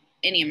paid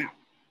any amount.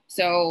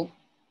 So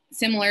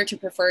similar to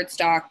preferred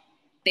stock,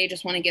 they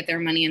just want to get their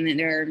money and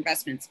their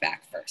investments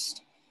back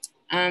first.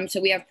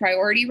 So we have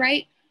priority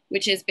right,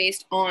 which is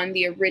based on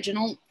the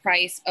original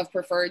price of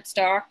preferred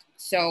stock,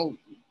 so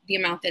the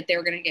amount that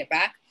they're going to get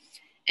back,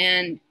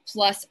 and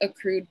plus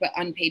accrued but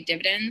unpaid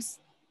dividends.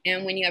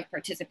 And when you have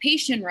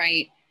participation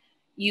right,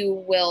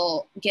 you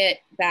will get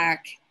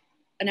back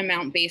an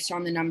amount based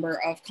on the number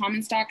of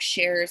common stock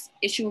shares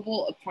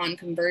issuable upon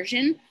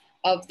conversion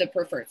of the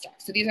preferred stock.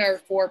 So these are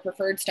for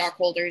preferred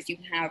stockholders. You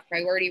can have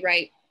priority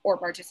right or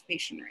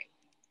participation right.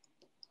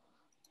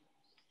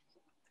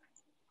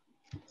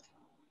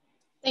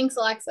 Thanks,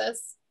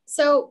 Alexis.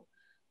 So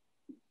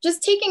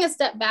just taking a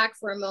step back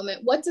for a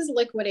moment, what does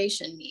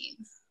liquidation mean?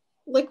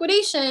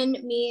 Liquidation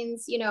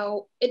means,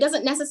 it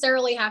doesn't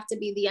necessarily have to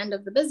be the end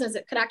of the business.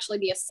 It could actually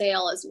be a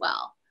sale as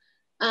well.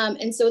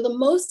 And so the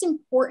most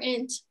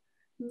important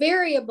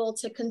variable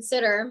to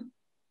consider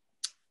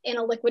in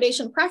a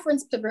liquidation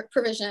preference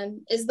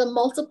provision is the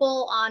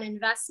multiple on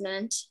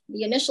investment,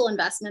 the initial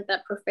investment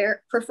that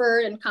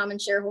preferred and common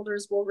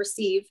shareholders will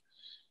receive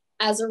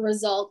as a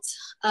result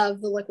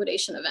of the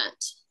liquidation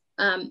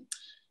event.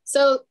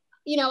 So,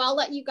 I'll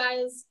let you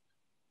guys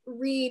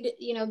read,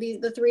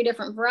 the three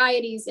different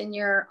varieties in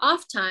your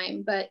off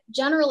time, but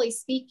generally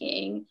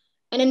speaking,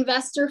 an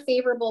investor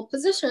favorable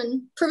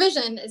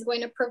provision is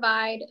going to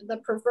provide the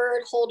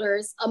preferred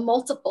holders a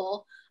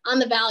multiple on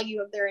the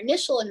value of their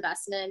initial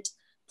investment,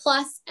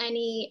 plus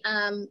any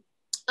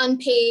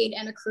unpaid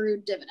and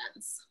accrued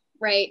dividends,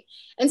 right?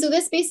 And so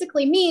this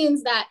basically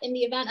means that in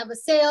the event of a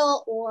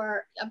sale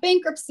or a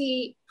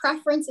bankruptcy,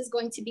 preference is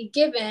going to be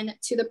given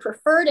to the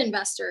preferred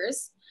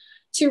investors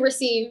to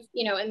receive,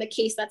 in the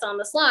case that's on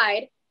the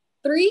slide,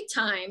 3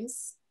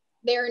 times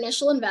their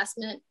initial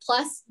investment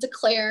plus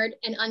declared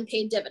and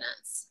unpaid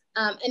dividends.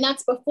 And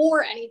that's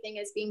before anything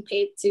is being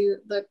paid to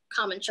the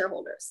common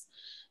shareholders.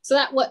 So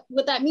that what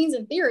that means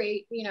in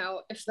theory,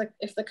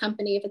 if the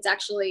company, if it's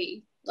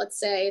actually, let's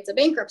say it's a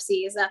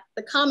bankruptcy, is that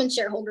the common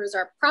shareholders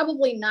are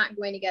probably not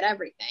going to get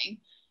everything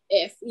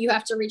if you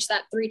have to reach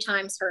that 3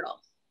 times hurdle.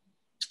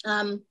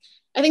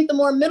 I think the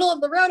more middle of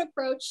the road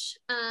approach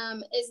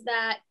is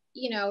that,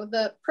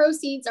 the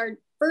proceeds are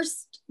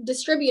first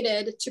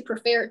distributed to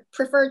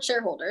preferred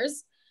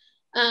shareholders,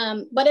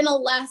 but in a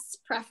less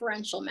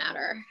preferential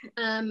manner.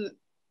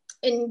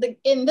 In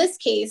this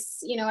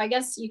case, I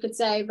guess you could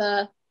say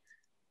the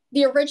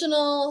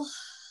original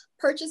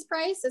purchase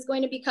price is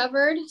going to be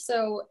covered.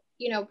 So,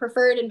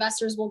 preferred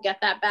investors will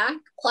get that back,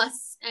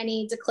 plus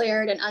any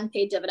declared and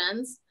unpaid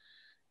dividends.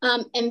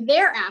 And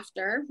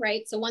thereafter,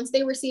 right, so once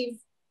they receive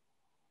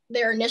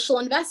their initial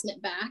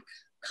investment back,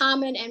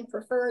 common and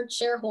preferred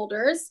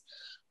shareholders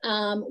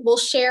will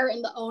share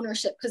in the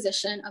ownership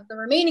position of the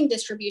remaining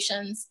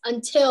distributions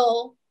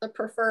until the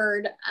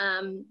preferred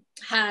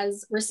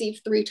has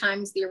received 3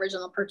 times the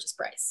original purchase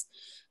price.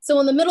 So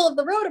in the middle of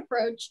the road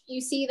approach,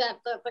 you see that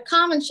the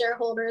common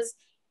shareholders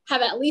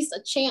have at least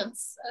a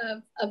chance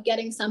of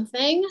getting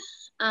something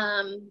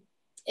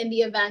in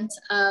the event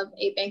of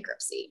a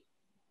bankruptcy.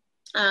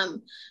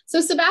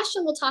 So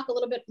Sebastian will talk a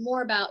little bit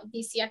more about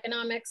VC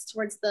economics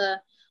towards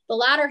the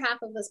latter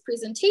half of this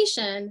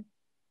presentation.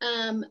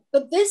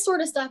 But this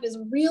sort of stuff is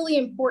really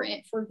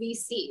important for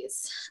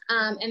VCs.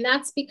 And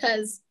that's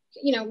because,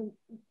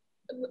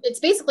 it's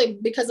basically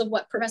because of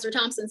what Professor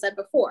Thompson said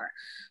before,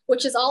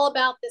 which is all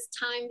about this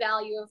time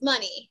value of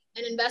money.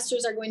 And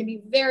investors are going to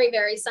be very,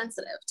 very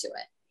sensitive to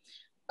it.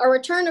 A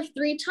return of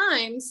 3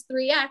 times,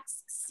 3x,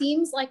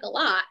 seems like a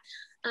lot.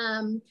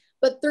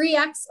 But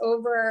 3x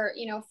over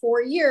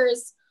 4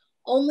 years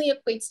only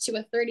equates to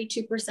a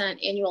 32%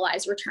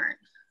 annualized return.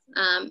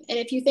 And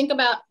if you think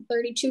about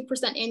 32%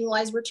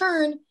 annualized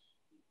return,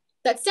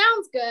 that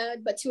sounds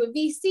good, but to a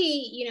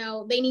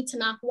VC, they need to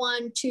knock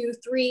 1, 2,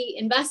 3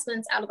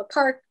 investments out of the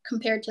park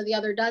compared to the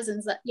other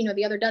dozens that,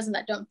 the other dozen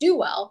that don't do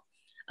well.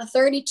 A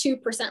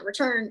 32%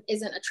 return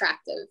isn't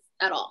attractive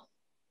at all.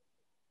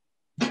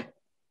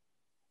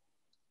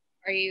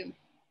 Am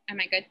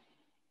I good?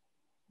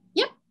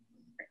 Yep.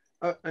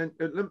 And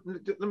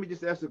let me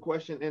just ask a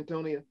question,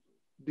 Antonia.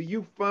 Do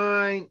you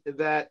find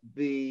that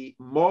the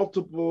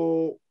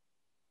multiple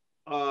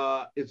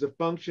is a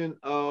function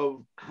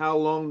of how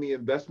long the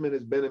investment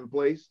has been in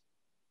place?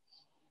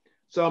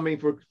 So, I mean,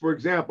 for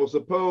example,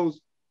 suppose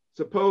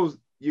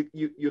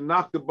you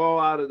knock the ball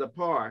out of the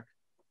park,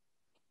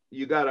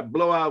 you got a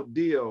blowout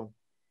deal.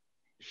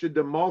 Should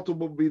the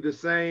multiple be the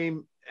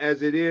same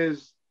as it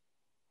is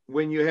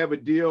when you have a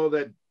deal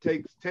that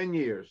takes 10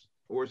 years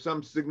or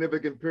some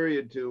significant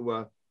period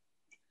to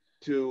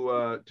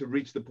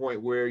reach the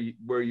point where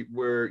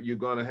you're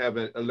going to have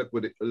a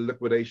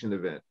liquidation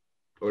event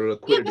or a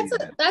liquidity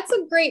event? That's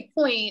a great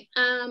point.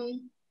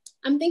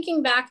 I'm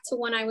thinking back to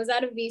when I was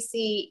at a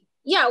VC.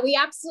 Yeah, we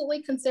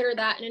absolutely consider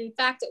that, and in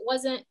fact, it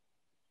was,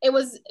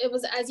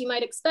 as you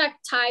might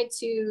expect, tied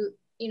to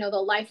the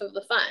life of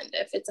the fund.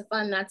 If it's a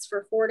fund that's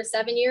for 4 to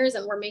 7 years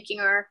and we're making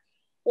our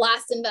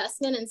last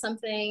investment in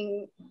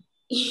something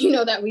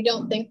that we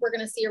don't think we're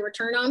going to see a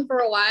return on for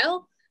a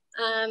while,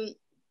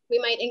 we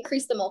might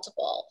increase the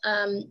multiple.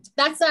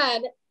 That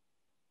said,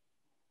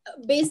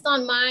 based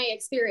on my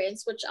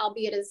experience, which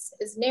albeit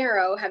is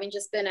narrow, having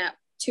just been at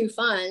 2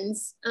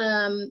 funds,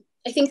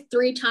 I think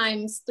 3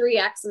 times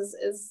 3x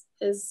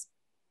is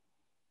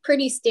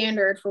pretty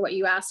standard for what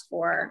you ask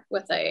for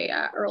with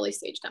a early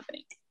stage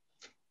company.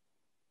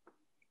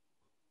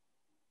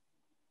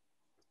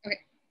 Okay,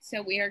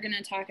 so we are going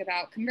to talk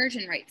about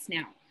conversion rates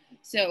now.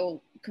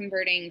 So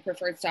converting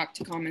preferred stock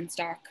to common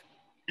stock.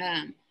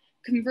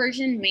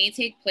 Conversion may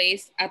take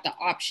place at the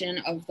option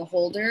of the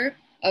holder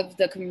of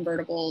the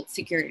convertible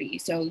security,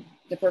 so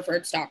the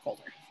preferred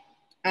stockholder.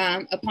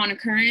 Upon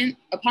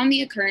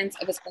the occurrence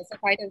of a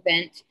specified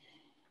event,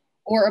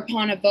 or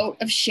upon a vote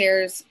of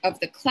shares of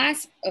the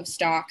class of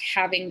stock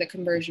having the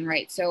conversion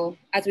right. So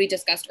as we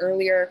discussed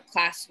earlier,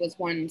 class was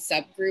one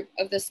subgroup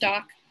of the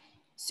stock.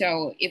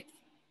 So if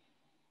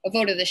a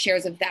vote of the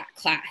shares of that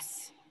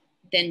class,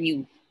 then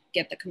you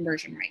get the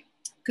conversion right.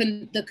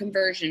 The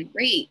conversion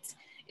rate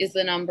is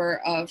the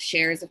number of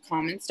shares of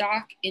common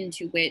stock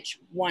into which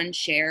 1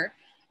 share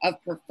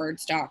of preferred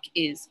stock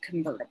is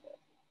convertible.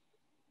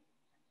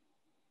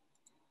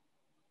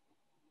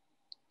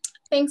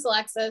 Thanks,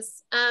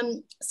 Alexis.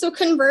 So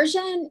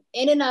conversion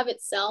in and of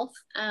itself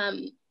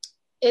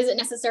isn't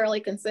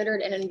necessarily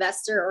considered an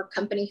investor or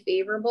company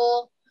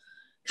favorable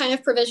kind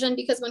of provision,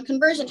 because when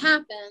conversion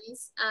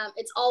happens,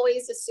 it's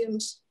always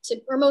assumed to,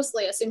 or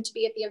mostly assumed to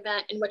be at the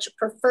event in which a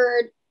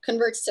preferred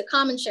converts to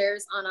common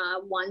shares on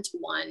a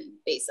 1-to-1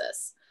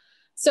 basis.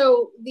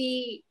 So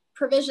the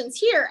provisions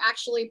here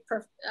actually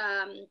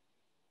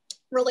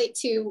relate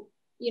to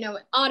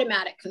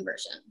automatic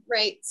conversion,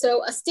 right?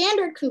 So a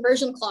standard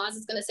conversion clause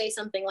is going to say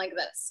something like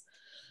this.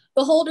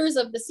 The holders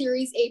of the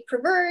Series A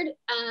preferred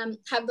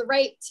have the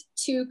right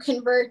to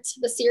convert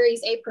the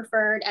Series A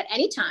preferred at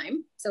any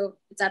time, so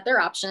it's at their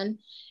option,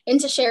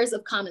 into shares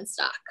of common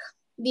stock.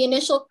 The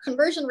initial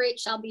conversion rate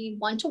shall be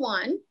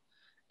 1-to-1,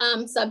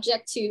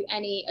 subject to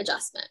any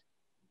adjustment.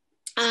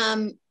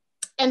 And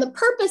the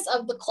purpose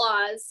of the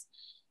clause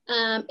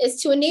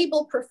is to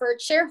enable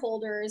preferred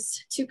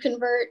shareholders to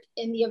convert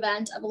in the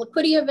event of a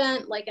liquidity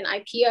event like an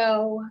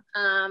IPO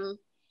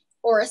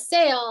or a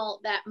sale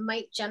that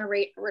might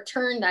generate a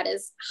return that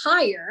is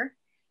higher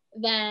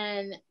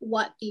than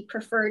what the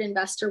preferred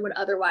investor would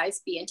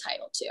otherwise be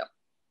entitled to.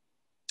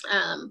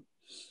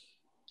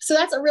 So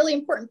that's a really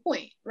important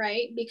point,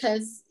 right?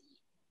 Because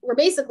we're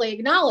basically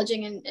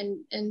acknowledging,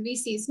 and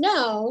VCs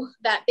know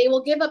that they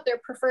will give up their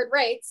preferred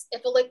rights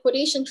if a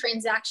liquidation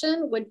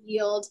transaction would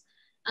yield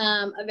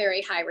a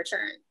very high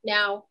return.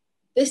 Now,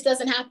 this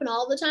doesn't happen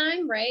all the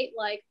time, right?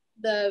 Like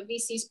the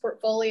VC's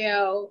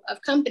portfolio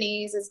of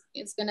companies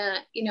is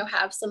gonna,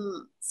 have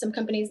some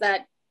companies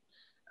that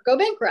go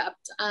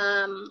bankrupt,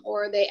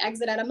 or they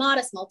exit at a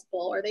modest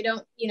multiple, or they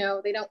don't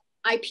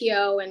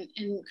IPO and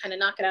kind of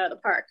knock it out of the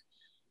park.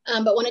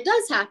 But when it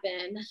does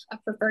happen, a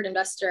preferred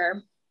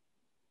investor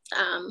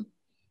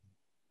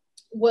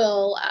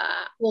will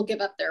give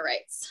up their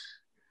rights.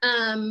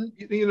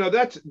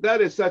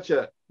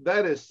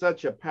 That is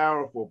such a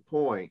powerful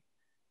point,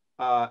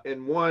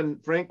 and one,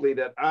 frankly,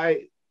 that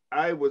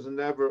I was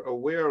never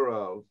aware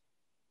of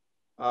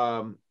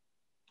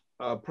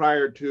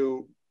prior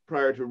to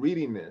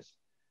reading this.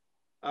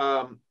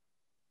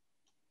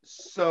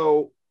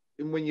 So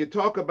when you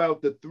talk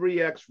about the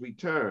 3x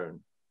return,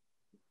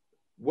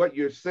 what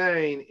you're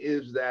saying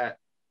is that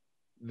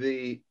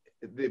the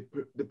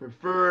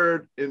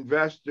preferred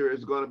investor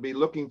is going to be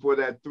looking for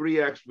that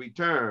 3x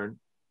return,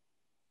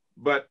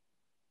 but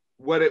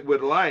what it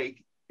would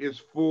like is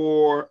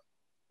for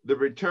the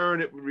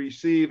return it would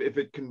receive if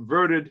it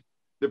converted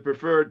the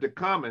preferred to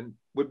common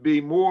would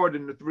be more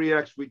than the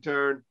 3x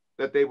return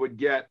that they would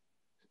get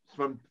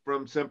from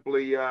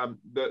simply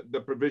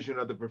the provision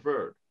of the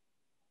preferred.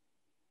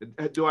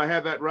 Do I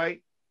have that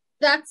right?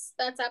 That's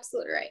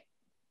absolutely right.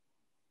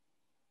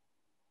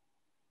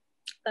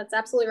 That's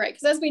absolutely right.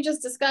 Because as we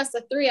just discussed,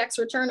 a 3x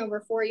return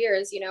over 4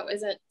 years,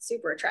 isn't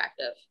super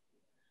attractive.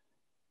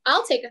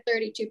 I'll take a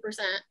 32%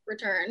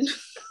 return,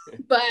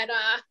 but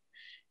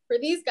for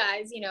these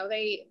guys,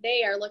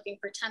 they are looking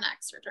for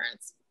 10x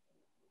returns.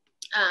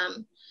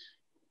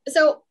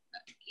 So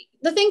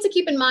the thing to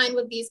keep in mind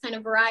with these kind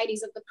of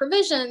varieties of the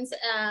provisions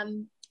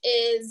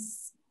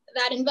is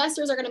that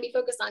investors are going to be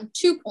focused on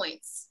 2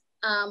 points.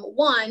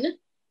 One,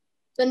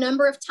 the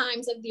number of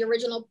times of the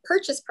original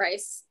purchase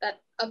price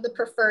of the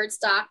preferred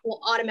stock will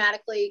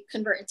automatically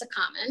convert into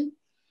common.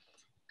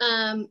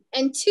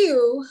 And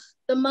 2,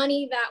 the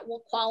money that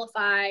will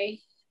qualify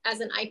as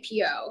an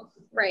IPO,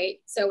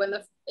 right? So in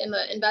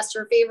the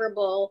investor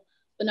favorable,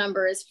 the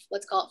number is,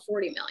 let's call it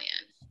 40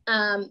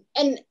 million.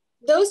 And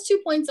those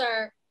 2 points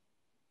are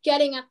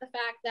getting at the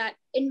fact that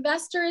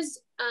investors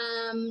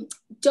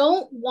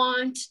don't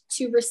want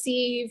to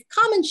receive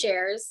common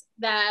shares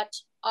that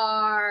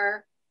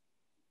are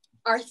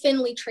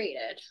thinly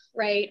traded,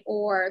 right?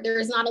 Or there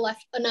is not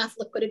enough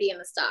liquidity in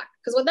the stock.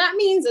 Because what that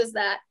means is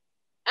that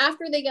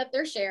after they get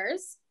their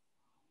shares,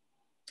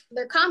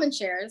 their common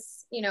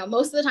shares,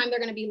 most of the time they're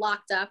going to be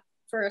locked up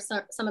for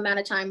some amount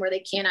of time where they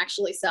can't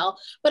actually sell.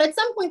 But at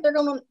some point, they're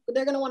going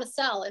to want to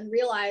sell and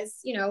realize,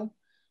 you know,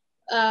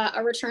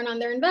 a return on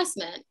their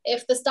investment.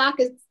 If the stock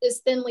is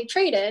thinly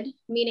traded,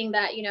 meaning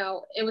that, you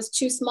know, it was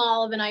too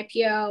small of an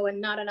IPO and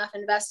not enough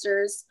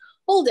investors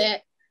hold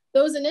it,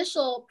 those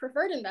initial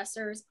preferred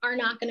investors are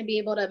not going to be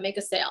able to make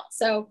a sale.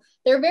 So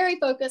they're very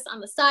focused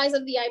on the size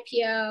of the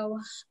IPO.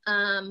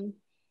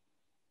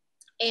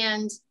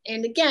 And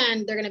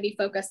again, they're going to be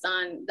focused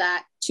on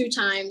that 2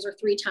 times or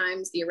 3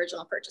 times the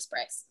original purchase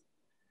price.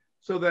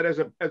 So that as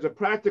a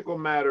practical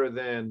matter,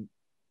 then,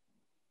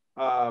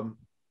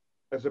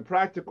 as a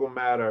practical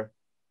matter,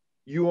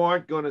 you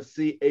aren't going to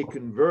see a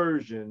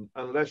conversion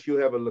unless you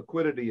have a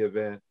liquidity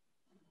event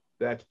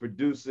that's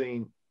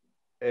producing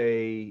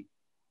a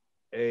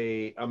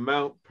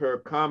amount per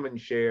common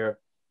share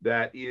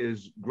that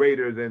is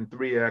greater than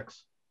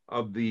 3x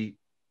of the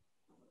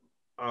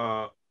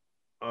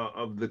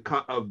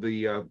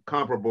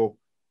comparable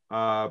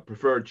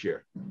preferred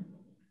share,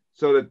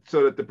 so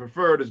that the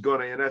preferred is going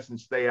to, in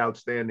essence, stay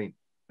outstanding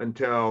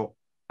until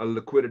a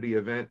liquidity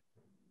event.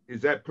 Is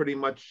that pretty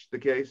much the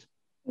case?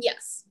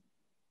 Yes.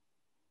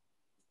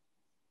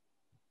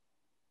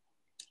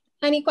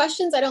 Any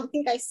questions? I don't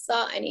think I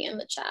saw any in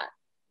the chat.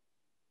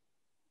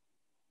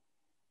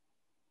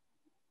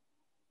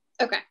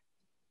 Okay.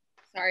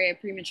 Sorry, I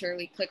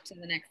prematurely clicked to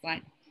the next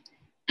slide.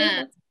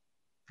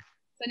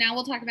 So now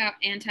we'll talk about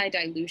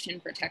anti-dilution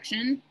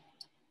protection.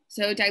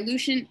 So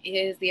dilution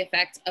is the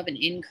effect of an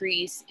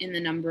increase in the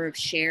number of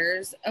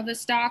shares of a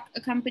stock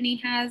a company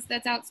has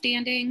that's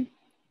outstanding.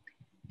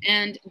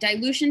 And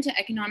dilution to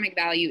economic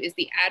value is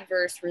the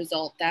adverse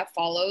result that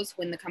follows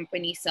when the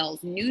company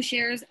sells new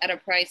shares at a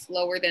price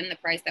lower than the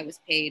price that was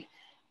paid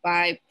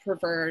by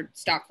preferred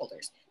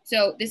stockholders.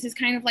 So this is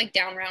kind of like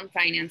down round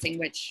financing,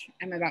 which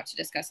I'm about to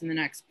discuss in the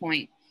next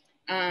point.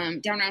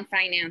 Down round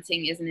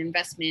financing is an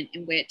investment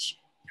in which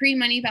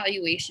pre-money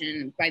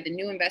valuation by the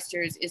new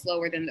investors is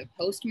lower than the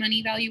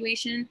post-money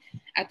valuation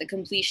at the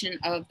completion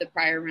of the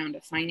prior round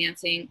of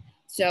financing.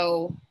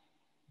 So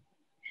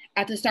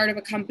at the start of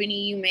a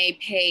company, you may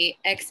pay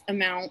X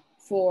amount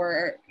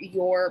for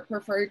your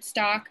preferred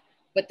stock,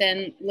 but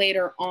then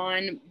later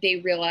on, they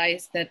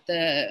realize that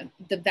the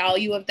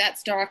value of that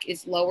stock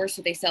is lower,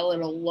 so they sell at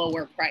a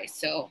lower price.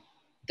 So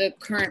the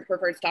current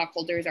preferred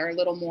stockholders are a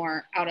little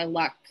more out of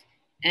luck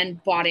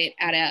and bought it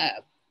at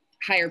a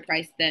higher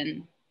price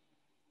than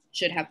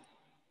should have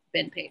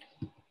been paid.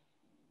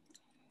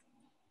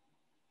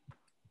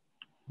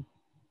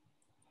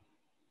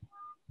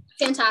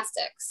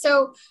 Fantastic.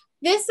 So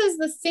this is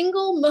the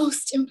single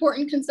most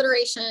important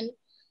consideration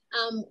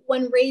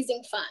when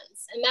raising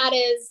funds. And that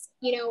is,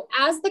 you know,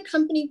 as the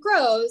company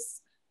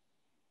grows,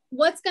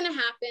 what's going to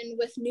happen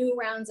with new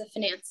rounds of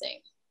financing?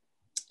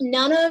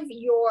 None of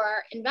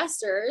your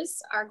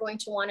investors are going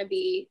to want to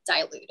be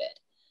diluted.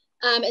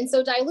 And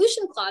so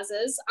dilution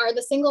clauses are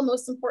the single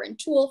most important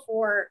tool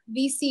for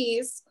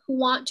VCs who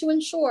want to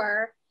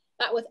ensure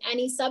that with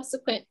any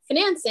subsequent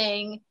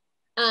financing,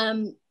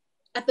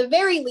 at the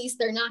very least,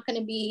 they're not going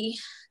to be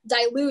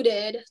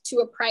diluted to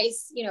a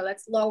price, you know,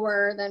 that's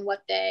lower than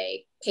what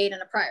they paid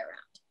in a prior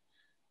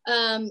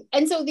round.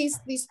 And so these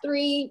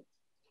 3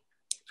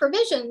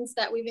 provisions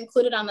that we've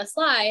included on the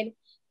slide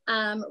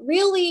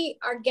really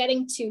are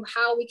getting to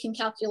how we can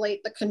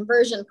calculate the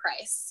conversion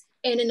price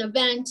in an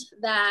event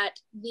that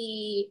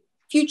the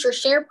future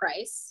share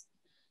price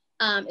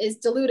is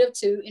dilutive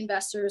to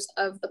investors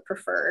of the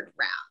preferred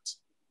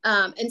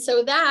round. And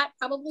so that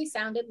probably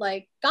sounded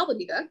like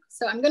gobbledygook.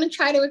 So I'm going to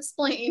try to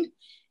explain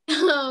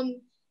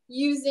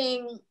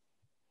using,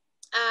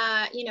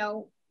 you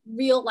know,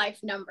 real life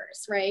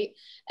numbers, right?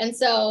 And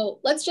so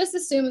let's just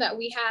assume that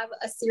we have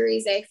a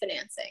Series A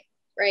financing,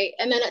 right?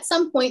 And then at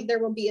some point there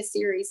will be a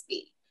Series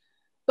B.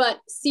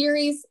 But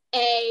Series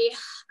A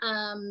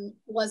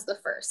was the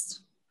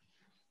first.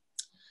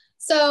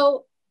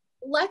 So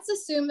let's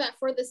assume that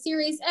for the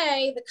Series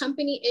A, the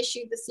company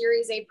issued the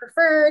Series A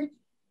preferred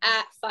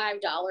at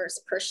 $5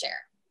 per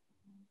share.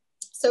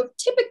 So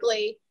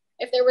typically,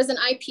 if there was an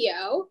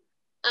IPO,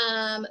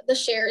 the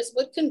shares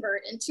would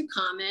convert into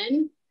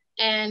common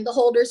and the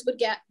holders would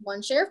get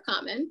 1 share of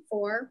common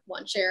for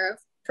 1 share of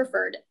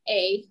preferred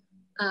A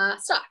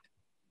stock.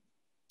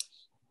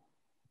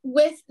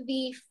 With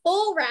the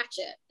full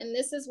ratchet, and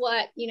this is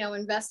what, you know,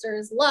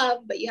 investors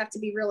love, but you have to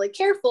be really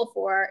careful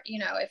for, you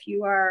know, if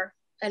you are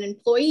an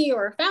employee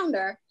or a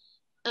founder,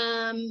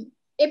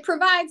 it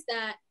provides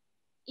that,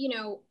 you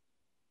know,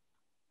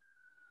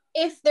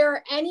 if there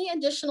are any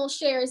additional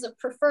shares of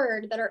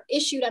preferred that are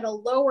issued at a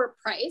lower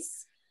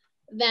price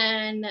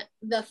than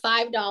the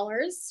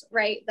 $5,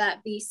 right, that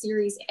the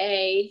Series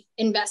A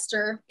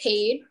investor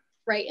paid,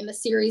 right, in the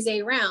Series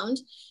A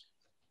round,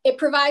 it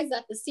provides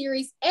that the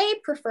Series A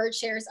preferred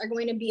shares are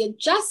going to be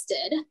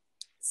adjusted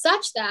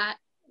such that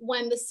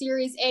when the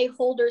Series A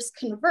holders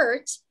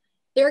convert,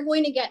 they're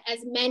going to get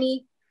as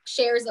many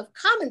shares of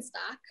common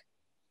stock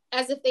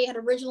as if they had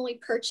originally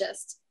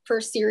purchased for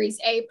Series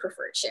A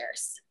preferred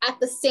shares at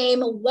the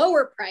same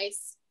lower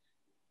price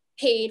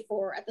paid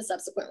for at the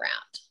subsequent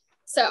round.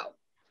 So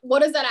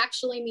what does that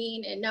actually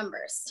mean in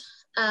numbers?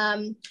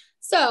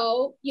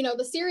 So,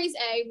 the Series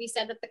A, we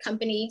said that the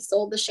company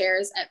sold the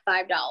shares at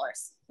 $5,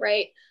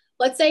 right?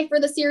 Let's say for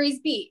the Series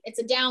B, it's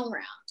a down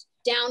round.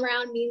 Down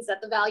round means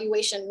that the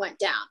valuation went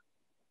down.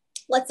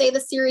 Let's say the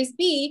Series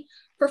B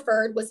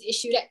preferred was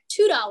issued at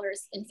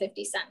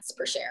 $2.50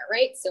 per share,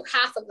 right? So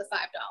half of the $5.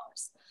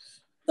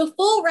 The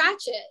full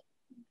ratchet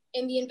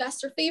in the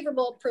investor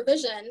favorable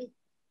provision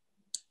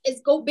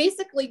is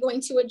basically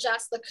going to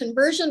adjust the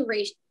conversion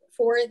rate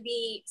for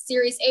the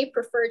Series A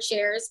preferred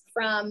shares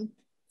from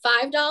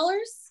 $5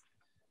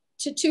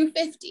 to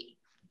 $2.50.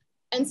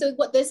 And so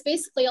what this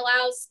basically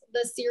allows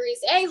the Series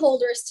A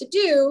holders to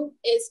do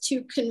is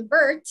to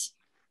convert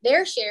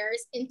their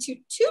shares into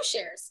 2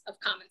 shares of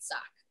common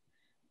stock.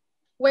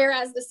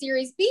 Whereas the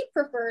Series B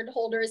preferred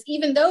holders,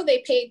 even though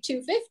they paid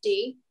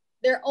 $2.50,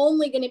 they're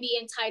only going to be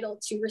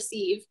entitled to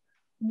receive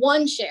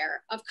 1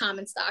 share of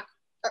common stock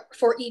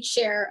for each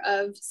share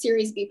of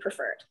Series B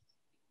preferred.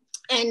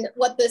 And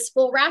what this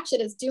full ratchet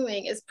is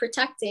doing is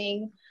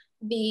protecting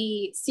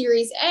the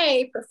Series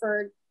A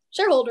preferred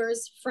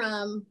shareholders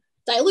from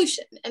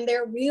dilution. And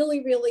they're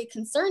really, really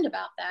concerned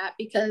about that,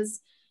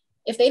 because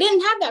if they didn't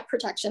have that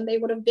protection, they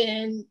would have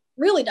been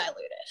really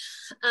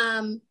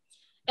diluted.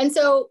 And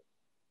so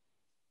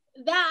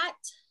that,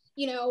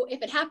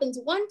 if it happens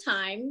one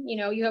time,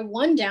 you have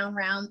one down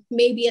round,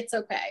 maybe it's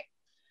okay.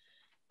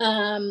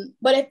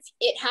 But if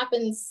it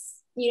happens,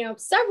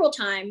 several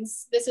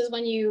times, this is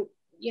when you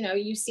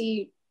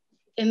see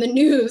in the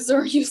news,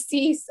 or you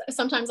see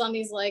sometimes on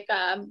these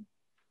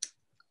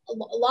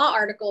law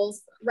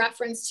articles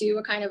reference to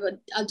a kind of a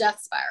death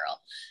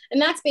spiral.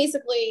 And that's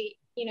basically,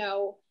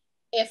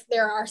 if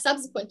there are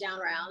subsequent down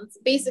rounds,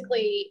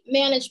 basically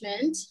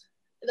management,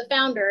 the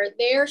founder,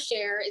 their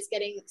share is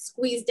getting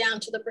squeezed down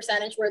to the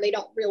percentage where they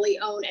don't really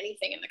own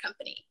anything in the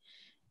company.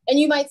 And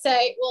you might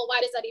say, well, why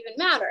does that even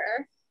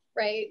matter?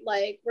 Right?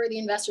 Like, we're the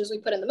investors, we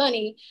put in the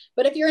money.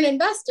 But if you're an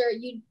investor,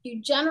 you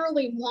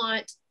generally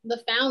want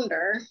the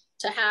founder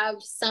to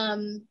have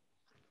some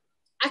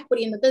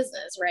equity in the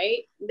business,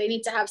 right? They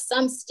need to have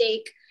some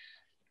stake.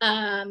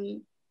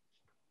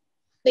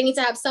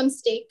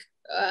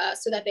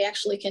 So that they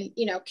actually can,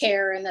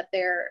 care, and that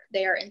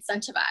they are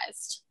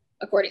incentivized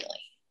accordingly.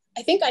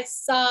 I think I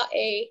saw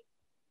a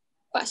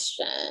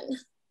question.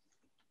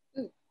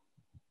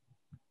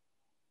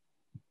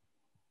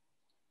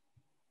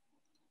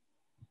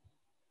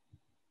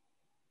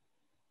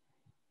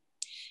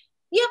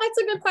 Yeah, that's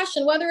a good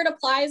question. Whether it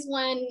applies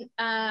when,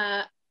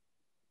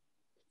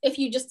 if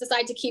you just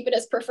decide to keep it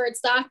as preferred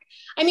stock.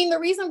 I mean, the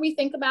reason we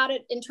think about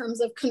it in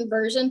terms of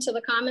conversion to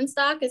the common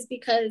stock is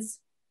because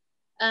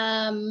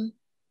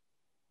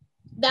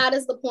that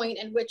is the point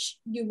in which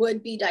you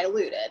would be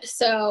diluted.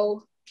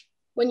 So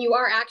when you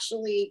are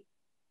actually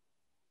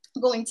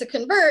going to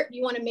convert,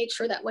 you want to make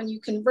sure that when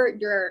you convert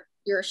your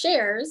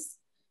shares,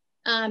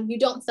 you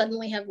don't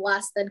suddenly have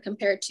less than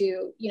compared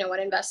to, an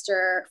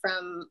investor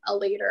from a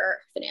later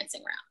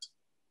financing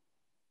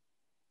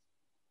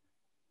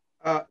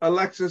round.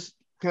 Alexis,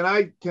 can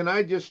I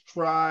just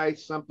try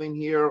something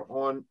here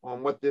on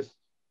what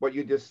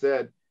you just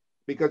said,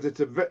 because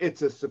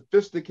it's a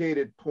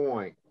sophisticated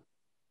point.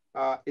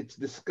 It's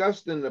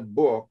discussed in the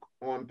book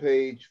on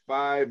page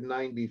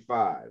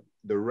 595,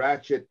 the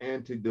ratchet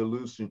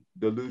anti-dilution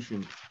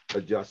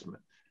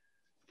adjustment.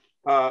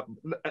 I'm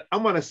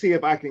going to see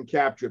if I can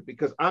capture it,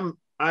 because I'm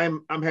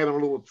having a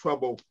little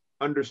trouble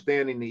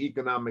understanding the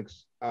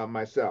economics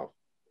myself.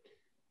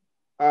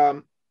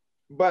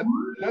 But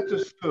let's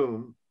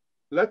assume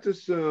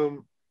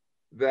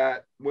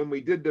that when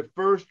we did the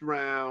first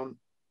round,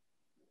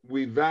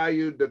 we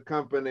valued the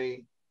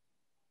company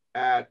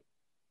at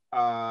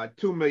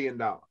 $2 million.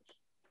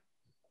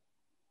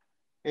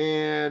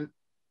 And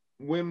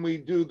when we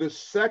do the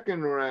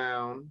second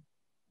round,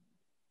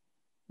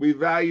 we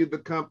valued the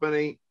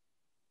company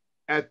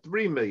at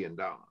 $3 million.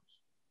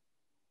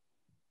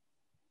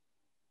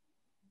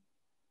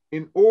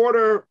 In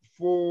order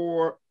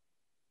for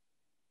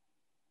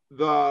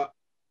the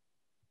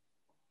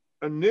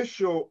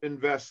initial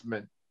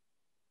investment,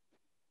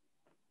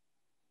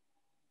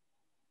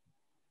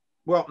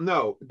 well,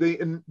 no,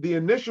 the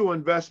initial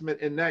investment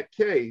in that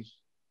case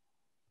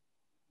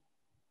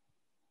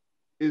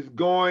is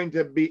going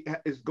to be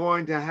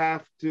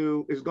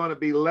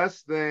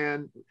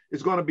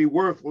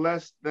worth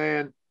less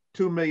than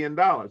 $2 million.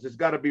 It's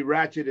got to be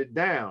ratcheted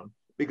down,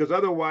 because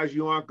otherwise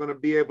you aren't going to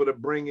be able to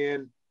bring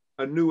in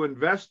a new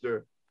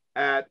investor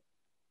at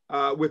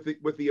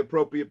with the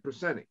appropriate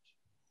percentage.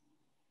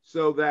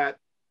 So that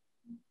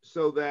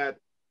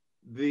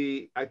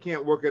I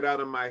can't work it out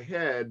in my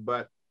head,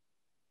 but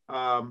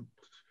well,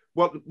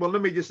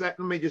 let me just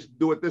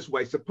do it this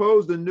way.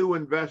 Suppose the new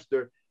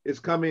investor is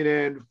coming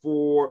in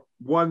for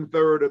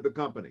 1/3 of the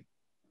company,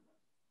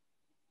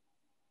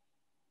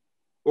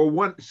 or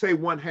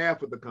one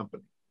half of the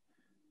company.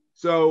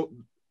 So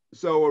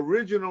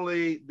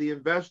originally the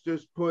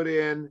investors put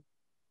in,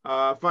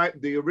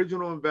 the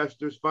original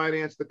investors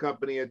financed the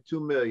company at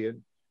 $2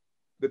 million.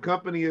 The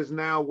company is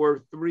now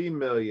worth $3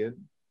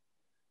 million.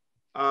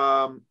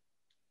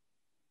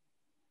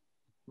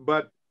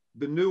 but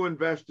the new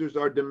investors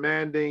are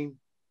demanding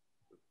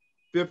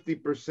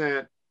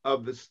 50%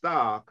 of the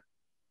stock.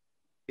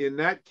 In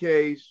that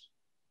case,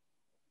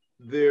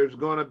 there's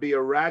going to be a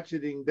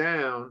ratcheting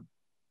down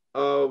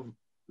of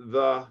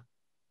the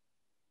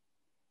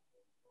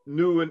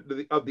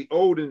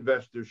old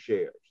investor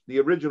shares, the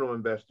original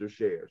investor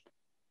shares,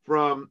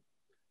 from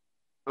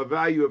a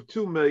value of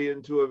 2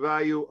 million to a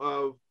value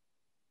of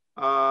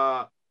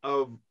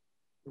 1.5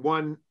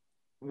 million.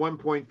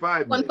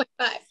 1.5.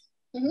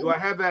 Mm-hmm. Do I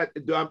have that?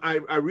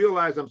 I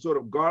realize I'm sort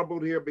of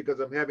garbled here because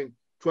I'm having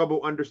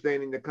trouble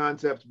understanding the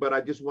concepts, but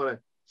I just want to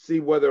see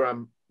whether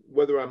I'm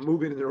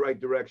moving in the right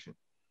direction.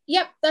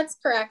 Yep, that's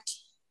correct.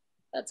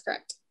 That's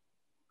correct.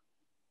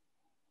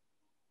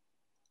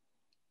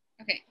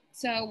 Okay,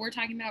 so we're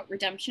talking about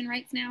redemption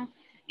rights now.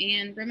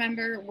 And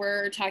remember,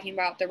 we're talking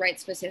about the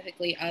rights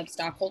specifically of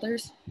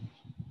stockholders.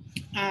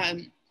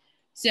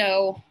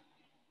 So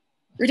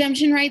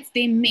redemption rights,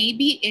 they may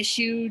be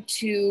issued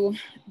to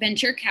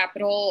venture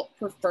capital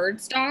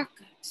preferred stock.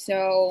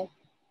 So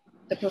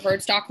the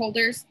preferred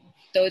stockholders,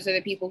 those are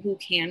the people who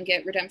can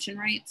get redemption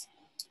rights.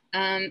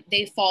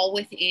 They fall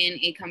within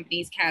a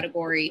company's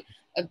category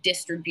of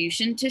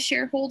distribution to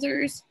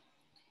shareholders,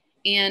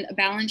 and a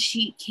balance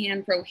sheet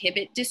can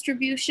prohibit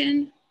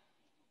distribution.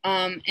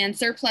 And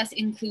surplus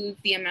includes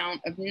the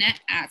amount of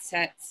net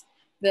assets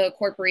the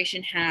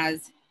corporation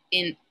has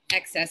in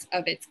excess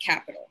of its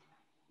capital.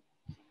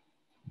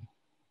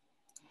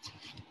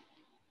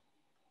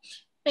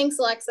 Thanks,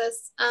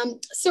 Alexis.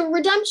 So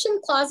redemption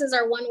clauses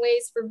are one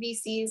ways for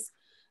VCs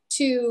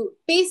to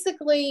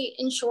basically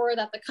ensure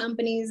that the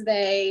companies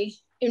they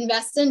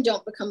invest in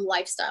don't become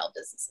lifestyle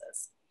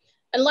businesses.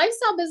 And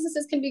lifestyle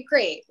businesses can be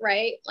great,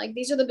 right? Like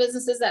these are the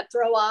businesses that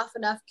throw off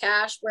enough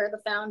cash where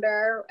the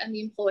founder and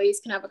the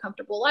employees can have a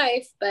comfortable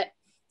life. But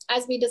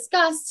as we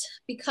discussed,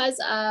 because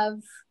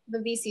of the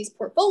VC's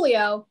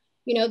portfolio,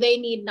 they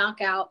need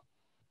knockout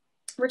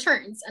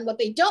returns. And what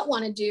they don't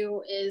want to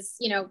do is,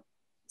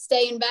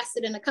 stay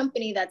invested in a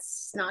company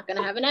that's not going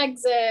to have an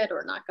exit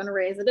or not going to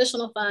raise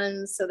additional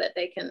funds so that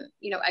they can,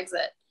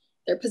 exit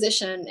their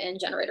position and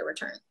generate a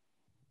return.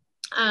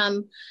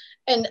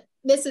 And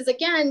this is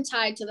again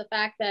tied to the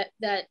fact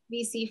that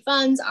VC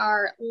funds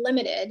are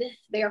limited.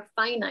 They are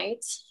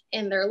finite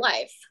in their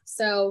life.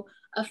 So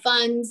a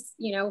fund's,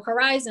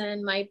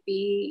 horizon might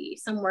be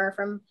somewhere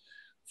from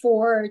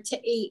 4 to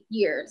 8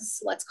 years,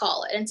 let's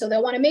call it. And so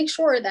they'll want to make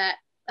sure that,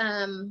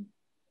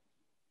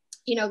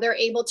 they're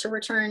able to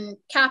return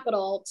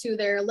capital to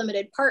their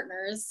limited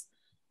partners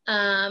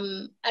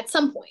at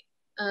some point.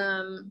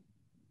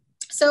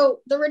 So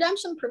the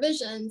redemption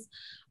provisions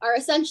are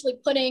essentially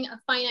putting a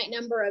finite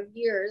number of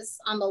years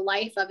on the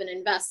life of an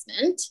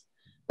investment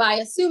by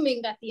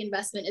assuming that the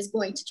investment is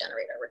going to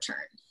generate a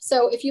return.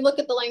 So if you look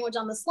at the language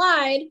on the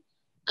slide,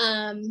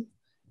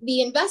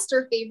 the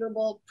investor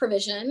favorable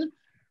provision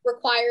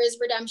requires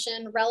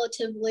redemption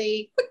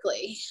relatively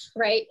quickly,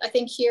 right? I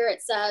think here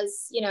it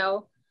says,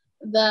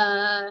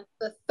 the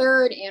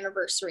third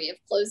anniversary of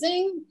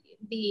closing,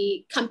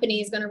 the company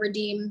is going to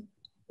redeem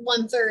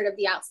 1/3 of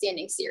the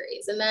outstanding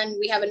series. And then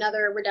we have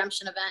another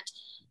redemption event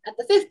at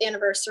the 5th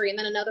anniversary, and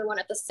then another one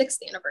at the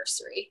 6th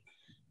anniversary.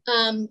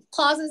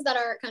 Clauses that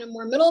are kind of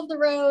more middle of the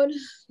road,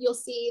 you'll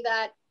see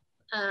that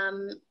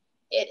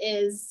it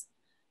is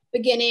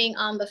beginning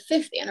on the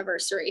 5th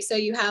anniversary. So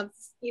you have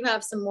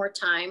some more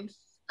time.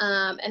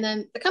 And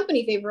then the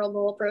company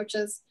favorable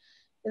approaches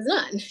is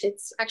none.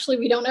 It's actually,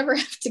 we don't ever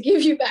have to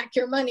give you back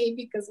your money,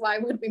 because why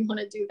would we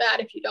want to do that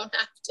if you don't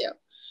have to?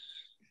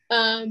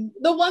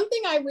 The one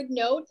thing I would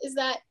note is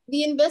that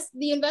the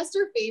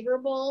investor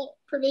favorable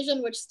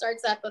provision, which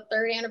starts at the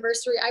 3rd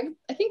anniversary,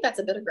 I think that's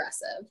a bit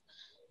aggressive.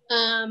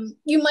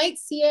 You might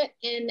see it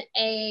in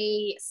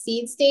a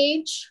seed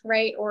stage,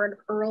 right? Or an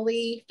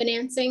early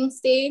financing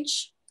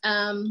stage.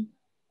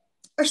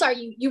 Or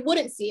sorry, you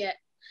wouldn't see it.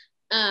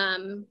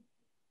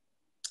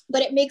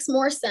 But it makes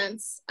more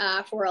sense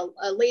for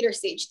a later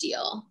stage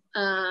deal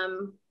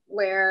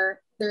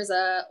where there's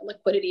a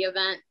liquidity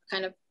event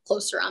kind of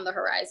closer on the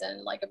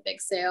horizon, like a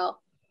big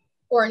sale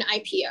or an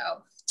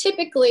IPO.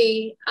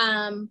 Typically,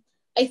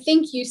 I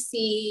think you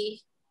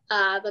see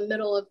the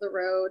middle of the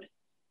road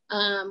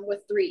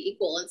with 3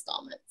 equal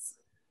installments.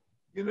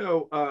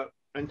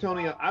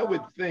 Antonia, I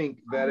would think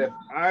that if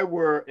I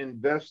were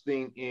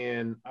investing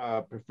in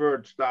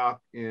preferred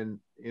stock in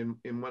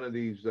one of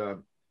these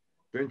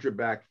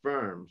venture-backed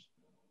firms,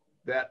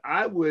 that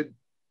I would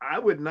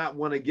not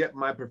want to get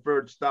my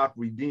preferred stock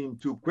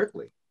redeemed too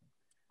quickly,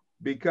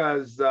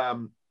 because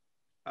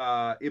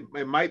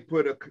it might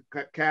put a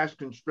cash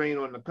constraint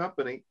on the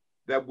company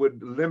that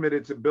would limit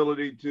its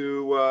ability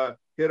to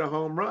hit a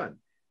home run.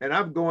 And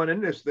I'm going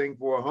in this thing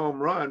for a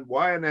home run.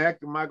 Why in the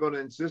heck am I going to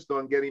insist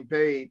on getting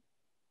paid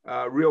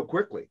real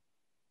quickly,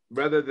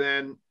 rather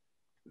than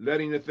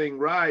letting the thing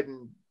ride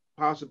and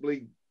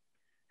possibly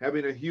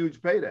having a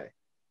huge payday?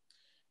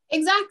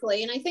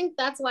 Exactly. And I think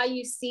that's why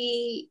you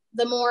see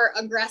the more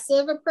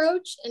aggressive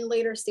approach in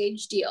later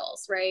stage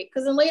deals, right?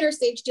 Because in later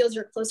stage deals,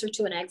 you're closer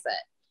to an exit.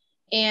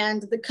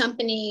 and the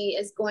company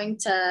is going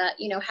to,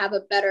 have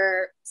a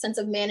better sense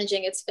of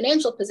managing its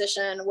financial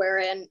position,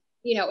 wherein,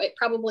 it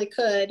probably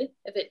could,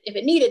 if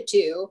it needed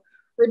to,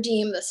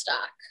 redeem the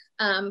stock.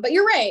 But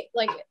you're right,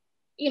 like,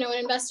 an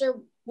investor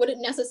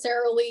wouldn't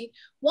necessarily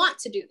want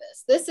to do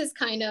this. This is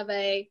kind of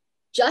a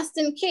just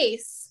in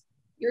case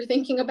you're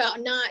thinking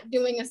about not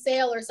doing a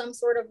sale or some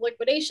sort of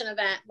liquidation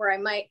event where I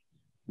might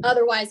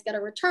otherwise get a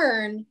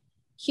return.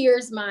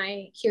 Here's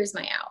my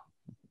out.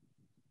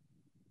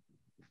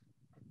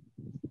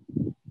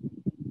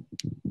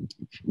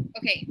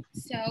 Okay,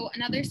 so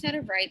another set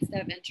of rights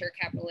that venture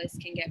capitalists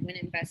can get when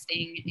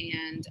investing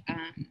and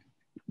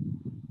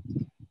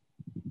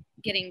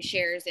getting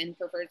shares in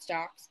preferred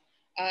stocks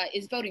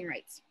is voting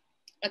rights.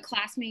 A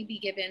class may be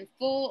given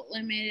full,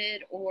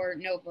 limited, or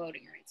no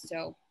voting rights.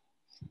 So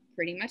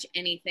pretty much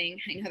anything.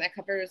 I know that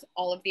covers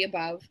all of the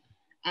above.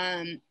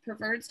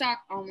 Preferred stock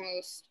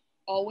almost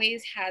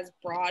always has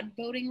broad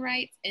voting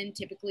rights and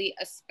typically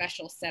a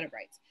special set of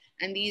rights.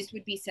 And these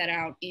would be set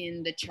out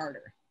in the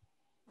charter.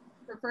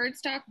 Preferred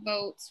stock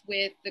votes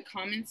with the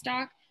common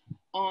stock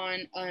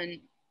on an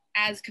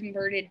as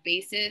converted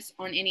basis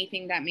on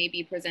anything that may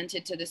be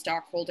presented to the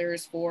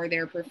stockholders for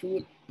their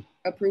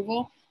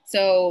approval.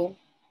 So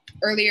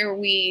earlier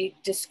we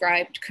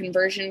described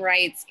conversion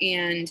rights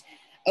and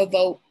a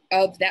vote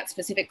of that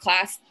specific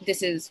class.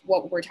 This is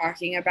what we're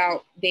talking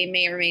about. They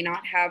may or may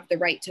not have the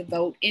right to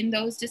vote in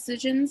those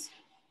decisions.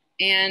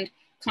 And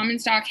common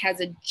stock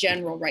has a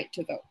general right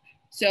to vote.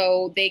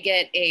 So they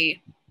get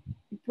a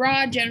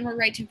broad general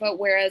right to vote,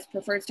 whereas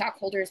preferred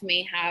stockholders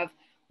may have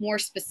more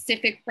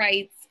specific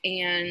rights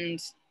and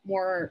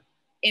more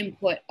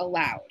input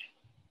allowed.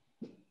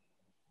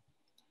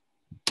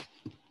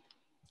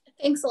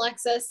 Thanks,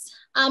 Alexis.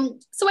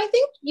 So I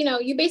think,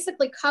 you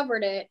basically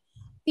covered it.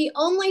 The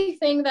only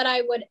thing that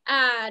I would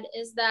add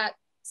is that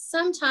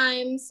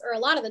sometimes, or a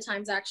lot of the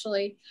times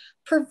actually,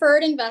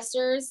 preferred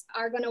investors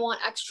are going to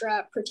want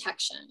extra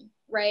protection,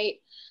 right?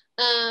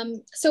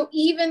 So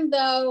even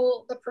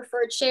though the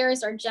preferred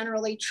shares are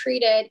generally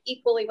treated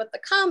equally with the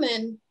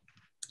common,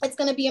 it's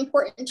going to be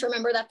important to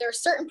remember that there are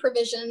certain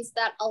provisions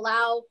that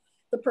allow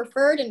the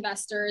preferred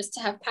investors to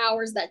have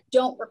powers that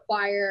don't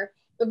require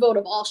the vote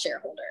of all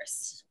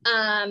shareholders.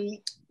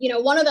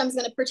 One of them is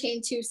going to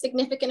pertain to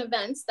significant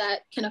events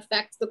that can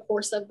affect the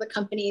course of the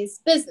company's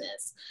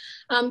business.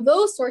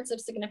 Those sorts of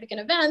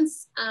significant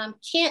events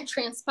can't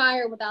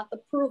transpire without the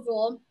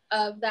approval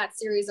of that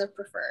series of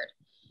preferred.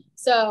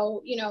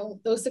 So,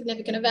 those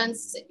significant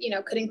events,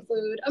 could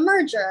include a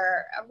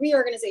merger, a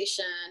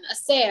reorganization, a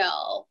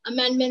sale,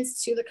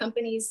 amendments to the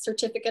company's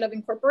certificate of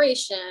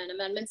incorporation,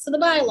 amendments to the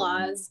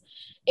bylaws,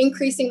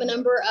 increasing the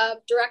number of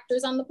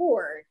directors on the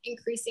board,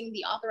 increasing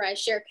the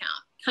authorized share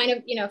count. Kind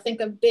of, think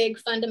of big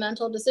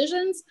fundamental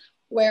decisions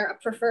where a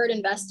preferred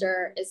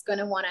investor is going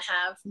to want to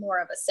have more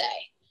of a say.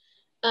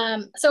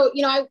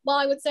 While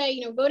I would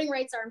say, voting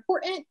rights are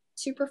important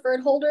to preferred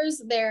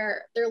holders,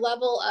 their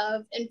level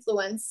of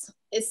influence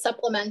is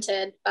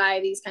supplemented by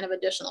these kind of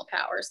additional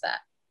powers that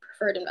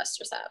preferred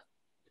investors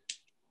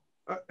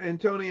have.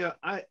 Antonia,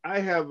 I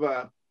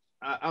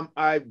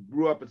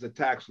grew up as a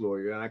tax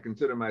lawyer, and I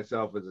consider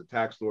myself as a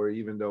tax lawyer,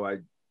 even though I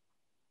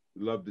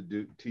love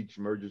to teach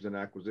mergers and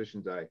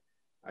acquisitions. I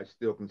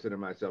still consider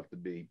myself to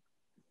be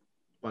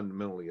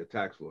fundamentally a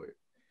tax lawyer.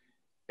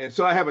 And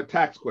so I have a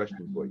tax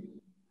question for you.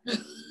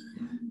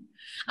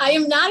 I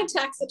am not a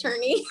tax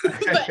attorney,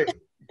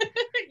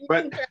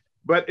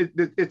 but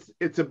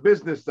it's a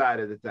business side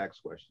of the tax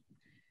question.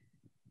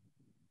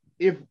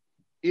 If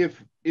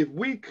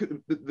we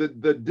could,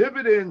 the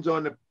dividends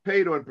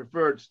paid on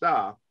preferred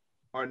stock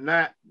are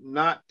not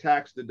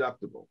tax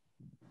deductible.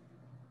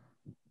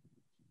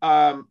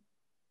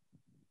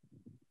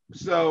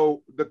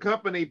 So the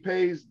company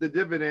pays the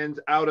dividends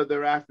out of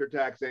their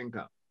after-tax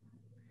income.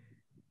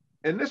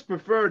 And this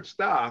preferred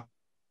stock,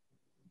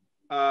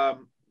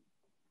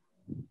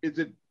 is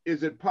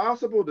it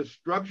possible to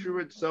structure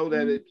it so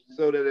that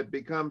it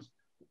becomes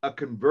a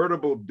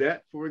convertible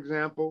debt, for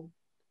example,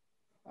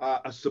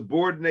 a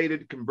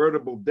subordinated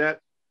convertible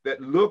debt that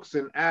looks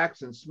and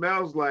acts and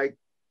smells like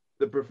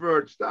the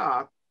preferred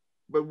stock,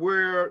 but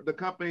where the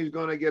company is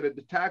going to get a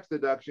tax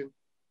deduction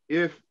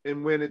if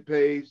and when it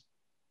pays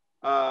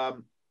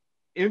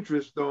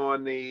interest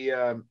on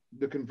the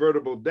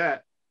convertible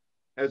debt,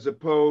 as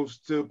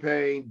opposed to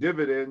paying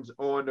dividends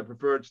on the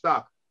preferred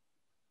stock.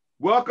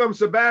 Welcome,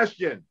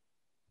 Sebastian.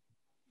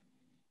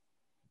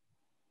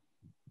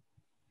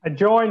 I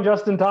joined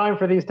just in time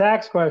for these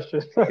tax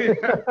questions.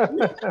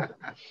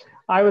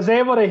 I was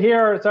able to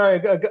hear,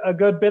 a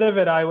good bit of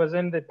it. I was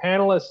in the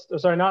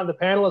not in the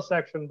panelist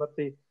section, but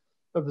the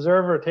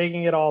observer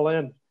taking it all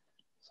in.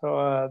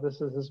 So this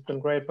has been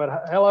great.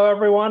 But hello,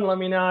 everyone. Let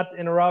me not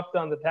interrupt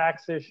on the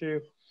tax issue.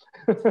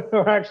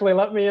 Or actually,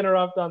 let me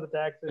interrupt on the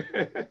tax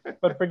issue.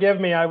 But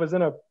forgive me, I was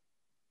in a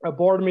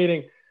board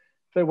meeting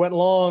that went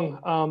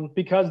long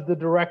because the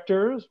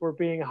directors were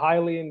being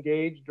highly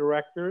engaged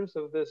directors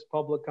of this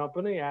public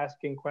company,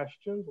 asking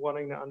questions,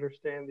 wanting to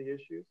understand the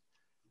issues.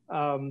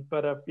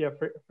 Yeah,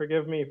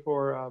 forgive me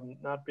for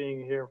not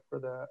being here for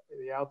the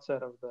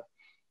outset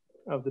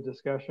of the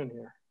discussion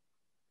here.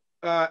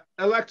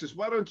 Alexis,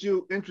 why don't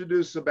you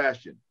introduce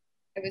Sebastian?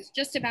 I was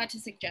just about to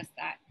suggest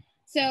that.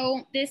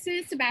 So this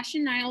is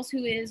Sebastian Niles,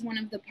 who is one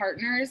of the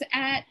partners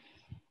at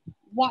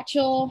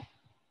Watchell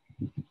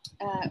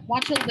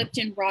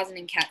Lipton Rosin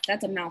and Katz.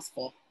 That's a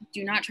mouthful.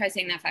 Do not try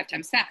saying that 5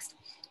 times fast.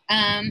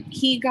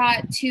 He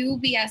got 2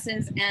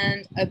 BSs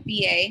and a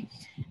BA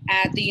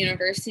at the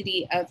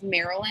University of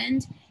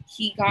Maryland.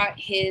 He got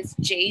his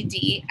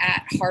JD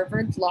at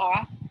Harvard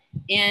Law,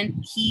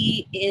 and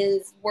he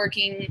is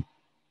working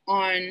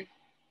on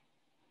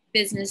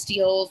business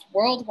deals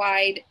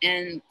worldwide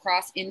and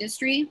cross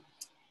industry.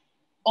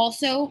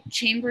 Also,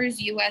 Chambers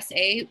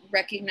USA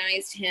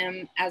recognized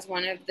him as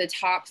one of the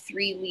top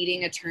 3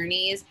 leading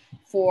attorneys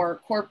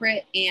for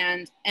corporate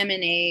and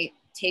M&A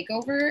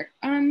takeover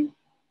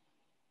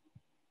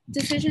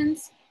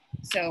decisions.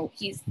 So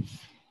he's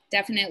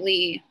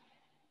definitely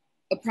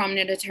a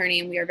prominent attorney,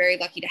 and we are very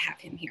lucky to have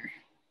him here.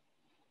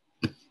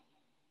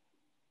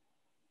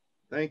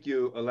 Thank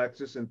you,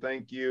 Alexis, and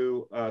thank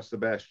you,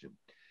 Sebastian.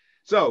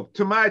 So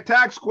to my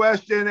tax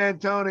question,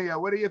 Antonia,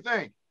 what do you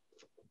think?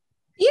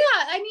 Yeah,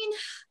 I mean,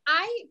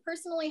 I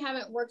personally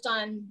haven't worked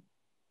on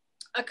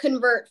a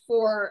convert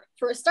for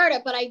a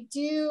startup, but I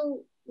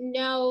do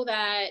know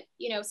that,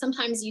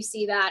 sometimes you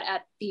see that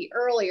at the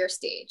earlier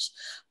stage.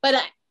 But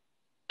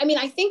I mean,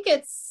 I think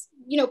it's,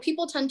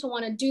 people tend to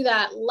want to do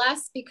that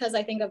less because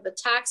I think of the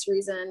tax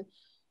reason,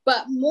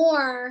 but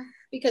more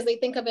because they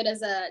think of it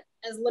as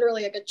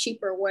literally like a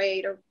cheaper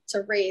way to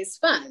raise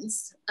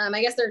funds.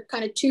 I guess there are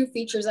kind of 2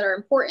 features that are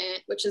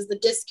important, which is the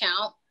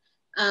discount.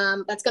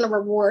 That's going to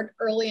reward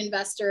early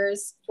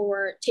investors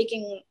for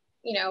taking,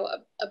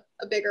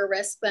 a bigger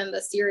risk than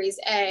the Series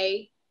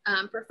A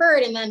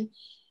preferred. And then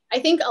I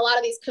think a lot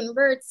of these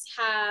converts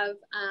have,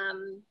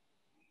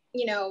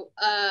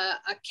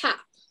 a cap,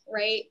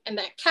 right? And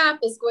that cap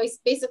is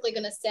basically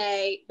going to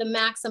say the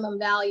maximum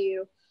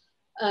value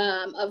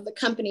of the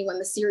company when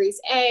the Series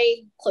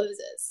A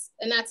closes.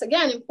 And that's,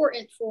 again,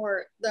 important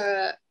for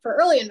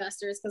early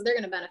investors because they're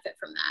going to benefit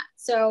from that.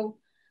 So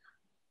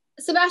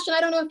Sebastian, I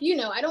don't know if you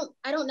know, I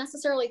don't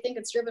necessarily think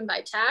it's driven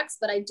by tax,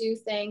 but I do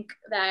think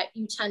that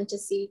you tend to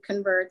see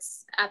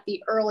converts at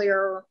the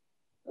earlier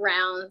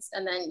rounds,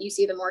 and then you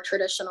see the more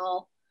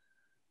traditional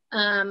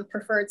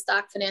preferred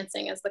stock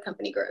financing as the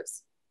company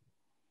grows.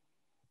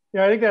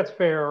 Yeah, I think that's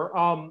fair.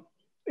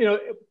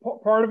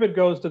 Part of it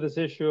goes to this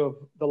issue of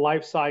the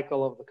life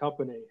cycle of the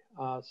company.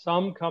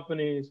 Some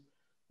companies,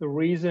 the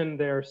reason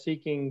they're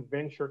seeking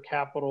venture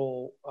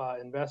capital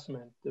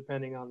investment,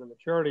 depending on the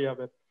maturity of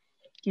it,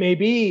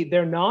 maybe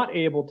they're not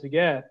able to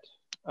get,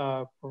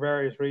 for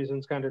various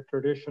reasons, kind of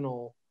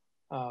traditional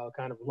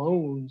kind of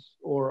loans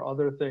or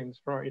other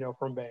things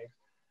from banks.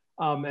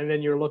 And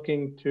then you're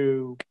looking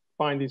to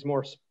find these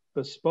more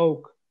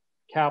bespoke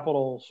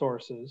capital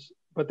sources.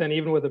 But then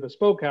even with a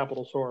bespoke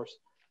capital source,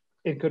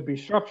 it could be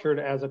structured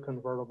as a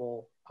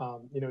convertible,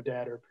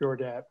 debt or pure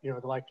debt.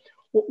 Like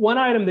one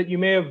item that you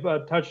may have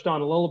touched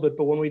on a little bit,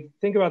 but when we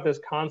think about this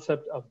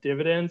concept of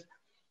dividends,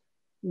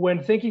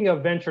 when thinking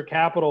of venture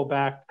capital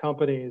backed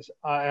companies,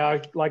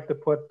 I like to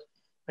put,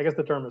 I guess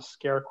the term is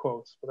scare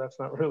quotes, but that's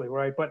not really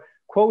right, but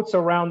quotes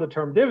around the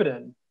term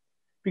dividend,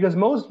 because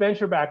most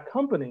venture backed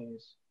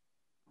companies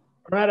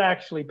are not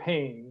actually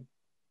paying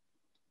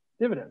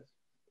dividends.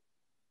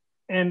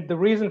 And the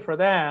reason for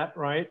that,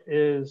 right,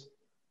 is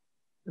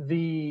to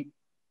the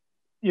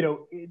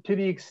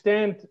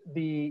extent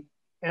the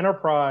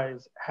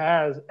enterprise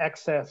has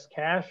excess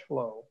cash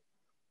flow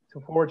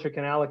for which it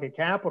can allocate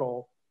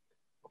capital,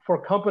 for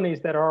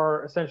companies that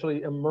are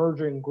essentially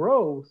emerging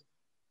growth,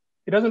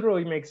 it doesn't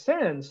really make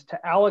sense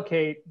to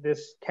allocate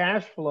this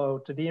cash flow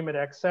to deem it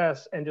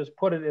excess and just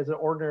put it as an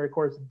ordinary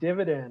course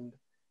dividend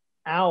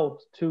out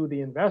to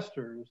the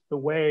investors the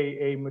way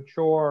a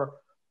mature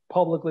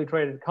publicly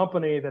traded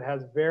company that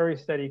has very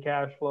steady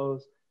cash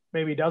flows,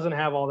 maybe doesn't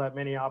have all that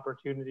many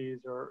opportunities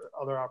or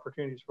other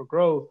opportunities for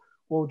growth,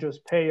 will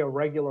just pay a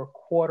regular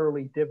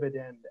quarterly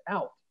dividend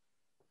out.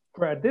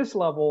 For at this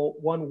level,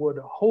 one would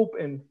hope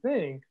and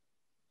think,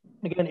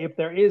 again, if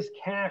there is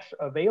cash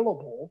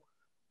available,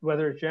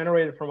 whether it's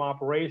generated from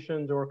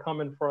operations or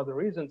coming for other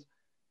reasons,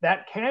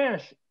 that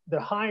cash, the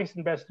highest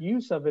and best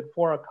use of it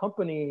for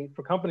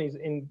companies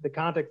in the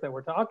context that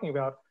we're talking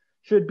about,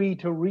 should be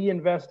to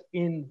reinvest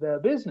in the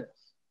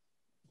business,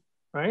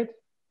 right?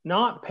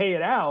 Not pay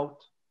it out,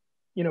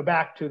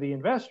 back to the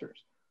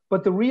investors.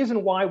 But the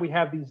reason why we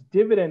have these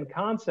dividend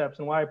concepts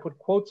and why I put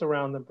quotes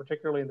around them,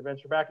 particularly in the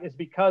venture back, is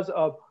because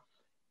of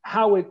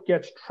how it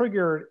gets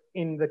triggered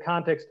in the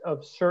context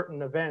of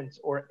certain events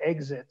or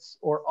exits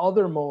or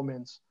other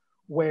moments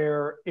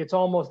where it's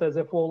almost as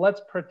if, well,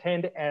 let's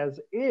pretend as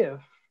if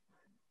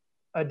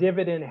a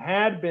dividend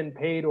had been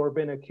paid or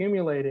been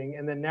accumulating.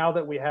 And then now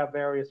that we have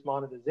various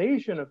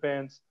monetization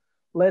events,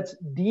 let's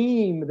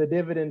deem the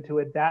dividend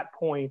to at that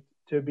point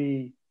to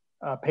be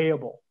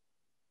payable,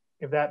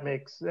 if that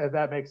makes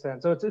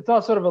sense. So it's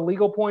all sort of a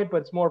legal point, but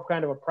it's more of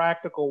kind of a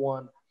practical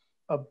one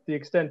of the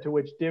extent to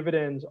which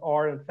dividends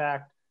are in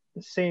fact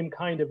the same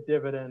kind of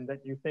dividend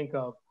that you think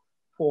of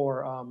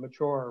for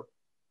mature,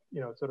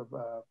 sort of,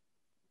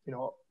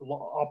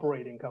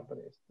 operating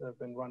companies that have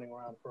been running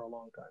around for a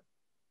long time.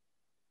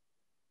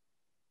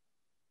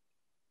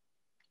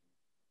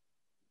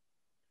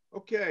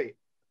 Okay.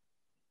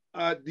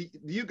 Do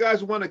you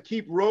guys want to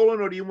keep rolling,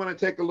 or do you want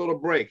to take a little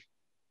break?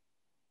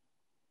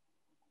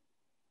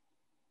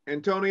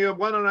 Antonio,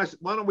 why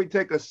don't we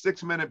take a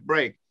 6-minute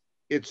break?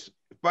 It's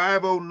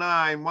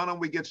 5:09. Why don't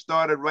we get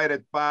started right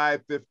at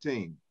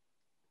 5:15?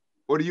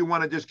 Or do you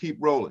want to just keep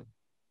rolling?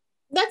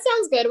 That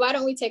sounds good. Why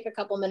don't we take a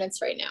couple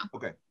minutes right now?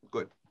 Okay,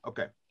 good.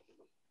 Okay.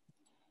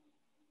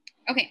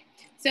 Okay,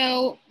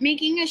 so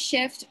making a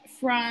shift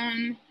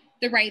from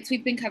the rights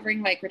we've been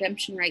covering, like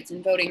redemption rights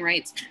and voting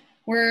rights,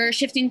 we're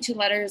shifting to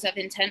letters of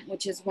intent,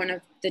 which is one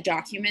of the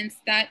documents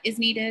that is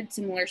needed,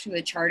 similar to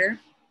the charter.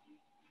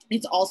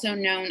 It's also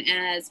known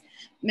as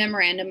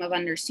memorandum of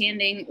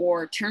understanding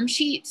or term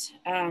sheet.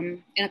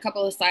 In a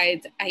couple of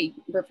slides, I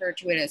refer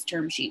to it as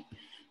term sheet.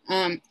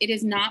 It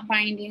is not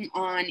binding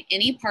on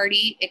any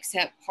party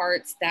except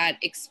parts that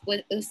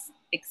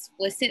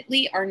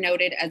explicitly are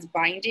noted as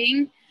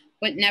binding,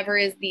 but never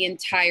is the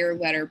entire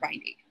letter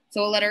binding.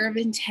 So a letter of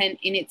intent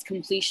in its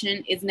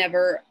completion is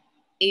never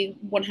a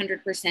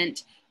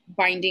 100%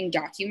 binding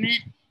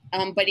document,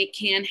 but it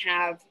can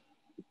have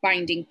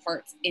binding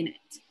parts in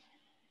it.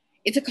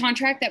 It's a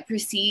contract that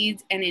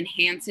precedes and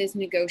enhances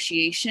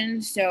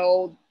negotiation.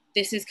 So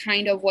this is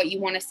kind of what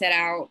you want to set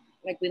out,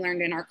 like we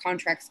learned in our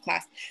contracts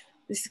class.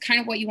 This is kind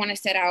of what you want to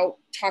set out,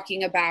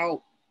 talking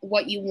about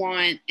what you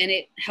want, and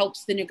it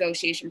helps the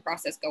negotiation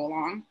process go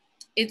along.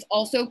 It's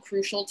also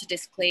crucial to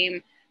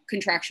disclaim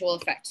contractual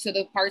effect. So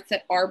the parts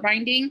that are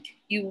binding,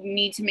 you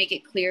need to make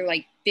it clear,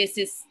 like this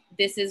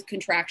is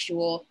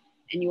contractual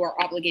and you are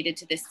obligated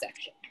to this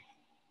section.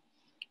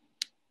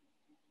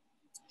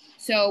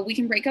 So we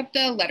can break up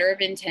the letter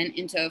of intent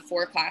into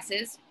 4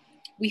 classes.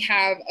 We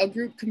have a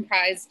group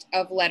comprised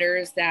of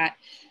letters that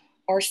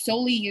are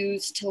solely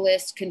used to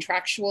list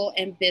contractual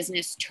and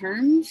business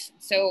terms.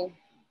 So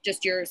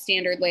just your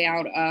standard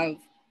layout of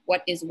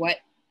what is what.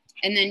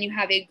 And then you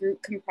have a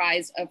group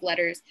comprised of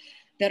letters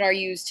that are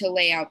used to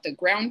lay out the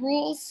ground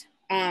rules.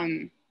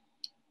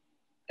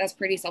 That's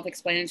pretty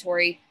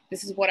self-explanatory.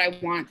 This is what I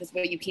want, this is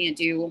what you can't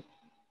do.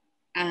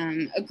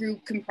 A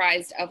group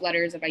comprised of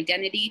letters of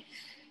identity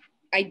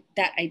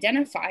that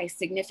identify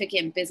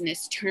significant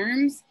business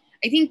terms.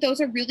 I think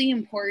those are really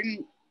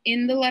important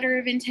in the letter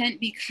of intent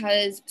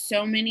because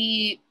so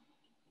many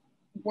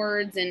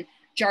words and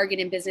jargon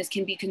in business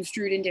can be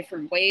construed in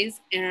different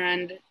ways,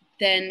 and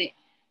then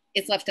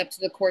it's left up to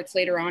the courts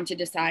later on to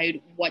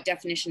decide what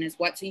definition is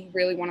what. So you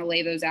really want to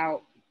lay those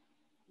out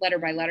letter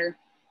by letter.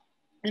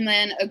 And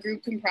then a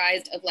group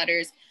comprised of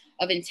letters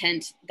of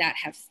intent that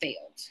have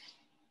failed.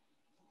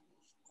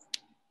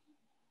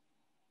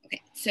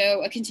 Okay,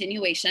 so a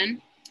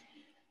continuation.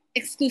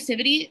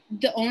 Exclusivity,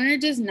 the owner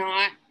does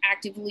not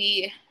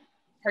actively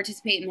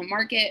participate in the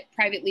market,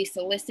 privately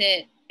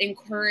solicit,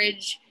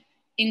 encourage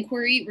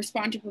inquiry,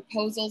 respond to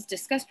proposals,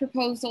 discuss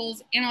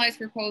proposals, analyze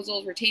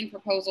proposals, retain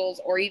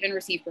proposals, or even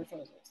receive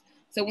proposals.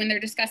 So when they're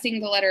discussing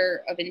the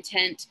letter of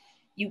intent,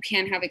 you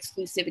can have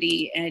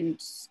exclusivity,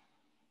 and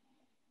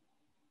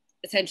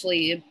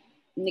essentially it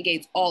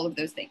negates all of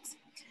those things.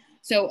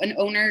 So an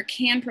owner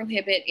can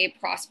prohibit a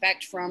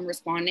prospect from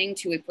responding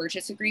to a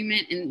purchase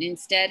agreement and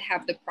instead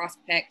have the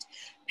prospect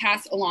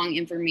pass along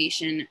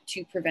information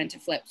to prevent a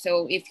flip.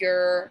 So if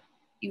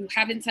you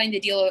haven't signed the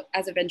deal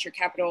as a venture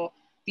capital,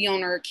 the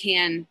owner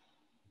can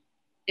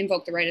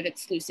invoke the right of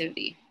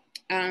exclusivity.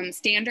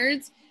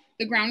 Standards,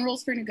 the ground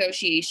rules for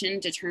negotiation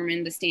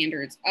determine the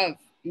standards of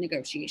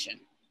negotiation.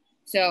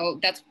 So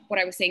that's what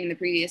I was saying in the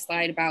previous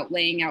slide about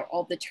laying out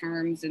all the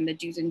terms and the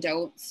do's and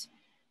don'ts.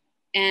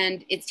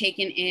 And it's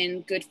taken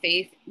in good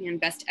faith and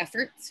best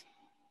efforts.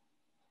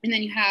 And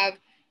then you have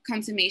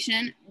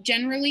consummation.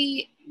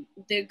 Generally,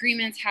 the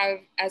agreements have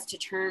as to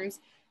terms,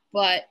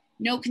 but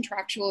no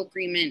contractual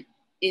agreement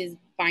is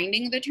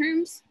binding the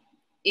terms.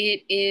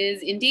 It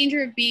is in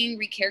danger of being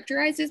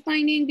recharacterized as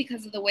binding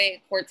because of the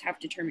way courts have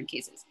determined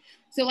cases.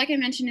 So like I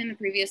mentioned in the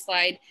previous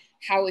slide,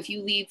 how if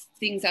you leave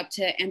things up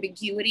to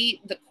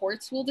ambiguity, the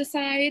courts will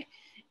decide.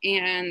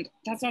 And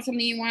that's not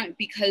something you want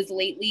because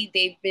lately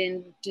they've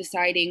been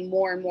deciding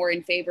more and more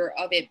in favor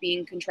of it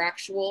being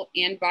contractual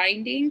and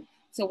binding.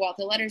 So while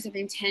the letters of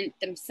intent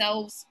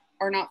themselves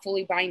are not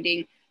fully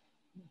binding,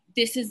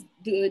 this is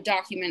the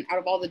document out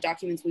of all the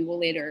documents we will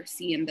later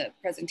see in the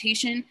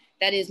presentation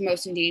that is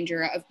most in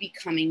danger of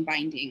becoming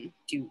binding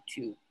due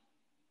to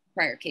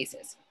prior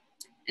cases.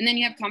 And then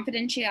you have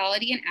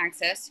confidentiality and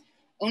access.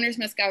 Owners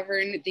must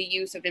govern the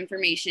use of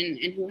information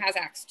and who has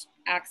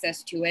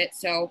access to it.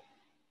 So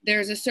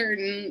there's a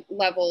certain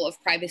level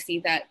of privacy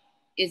that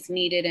is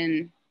needed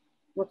and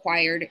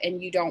required,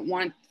 and you don't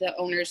want the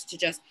owners to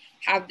just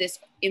have this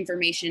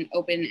information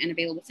open and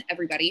available to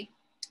everybody.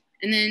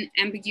 And then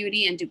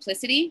ambiguity and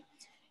duplicity.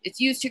 It's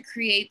used to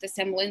create the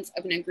semblance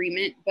of an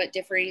agreement, but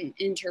differing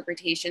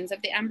interpretations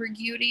of the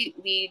ambiguity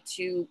lead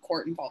to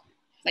court involvement.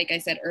 like I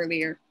said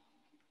earlier,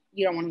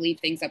 you don't want to leave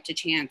things up to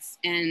chance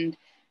and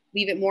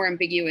leave it more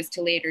ambiguous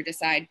to later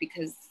decide,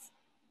 because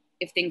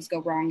if things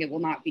go wrong, it will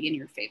not be in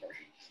your favor.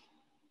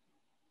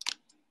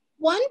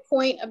 One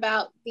point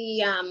about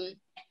the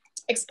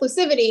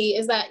exclusivity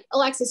is that,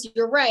 Alexis,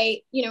 you're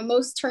right. You know,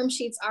 most term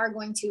sheets are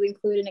going to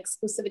include an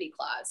exclusivity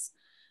clause.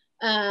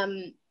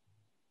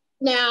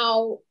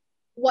 Now,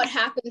 what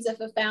happens if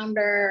a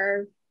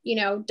founder, you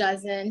know,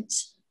 doesn't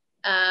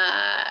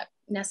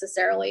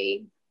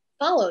necessarily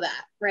follow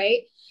that,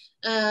 right?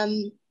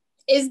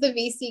 Is the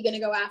VC going to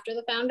go after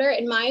the founder?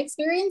 In my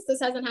experience, this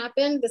hasn't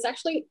happened. This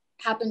actually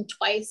happened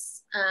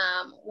twice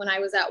when I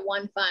was at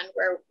one fund,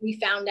 where we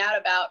found out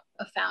about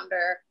a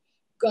founder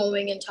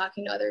going and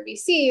talking to other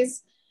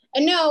VCs.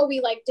 And no, we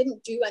like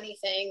didn't do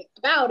anything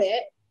about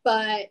it,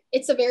 but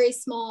it's a very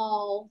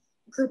small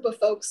group of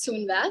folks to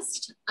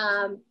invest.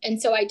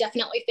 And so I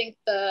definitely think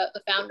the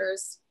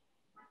founder's,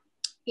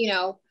 you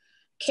know,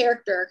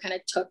 character kind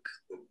of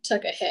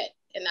took a hit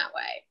in that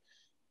way.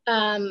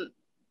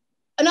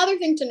 Another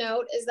thing to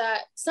note is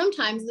that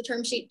sometimes the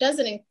term sheet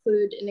doesn't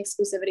include an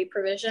exclusivity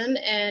provision,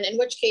 and in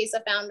which case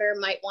a founder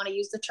might want to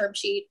use the term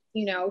sheet,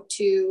 you know,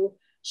 to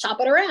shop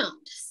it around,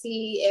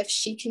 see if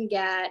she can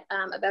get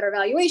a better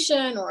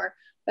valuation or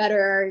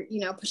better,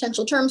 you know,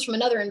 potential terms from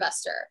another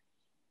investor.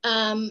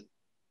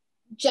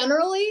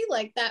 Generally,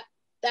 like that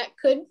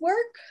could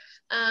work.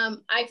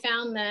 I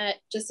found that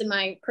just in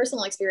my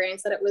personal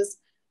experience that it was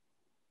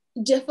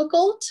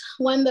difficult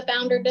when the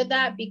founder did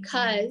that,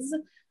 because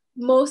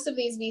most of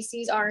these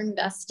VCs are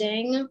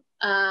investing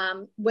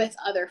with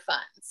other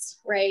funds,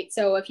 right?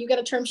 So if you get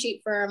a term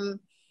sheet from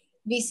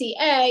VC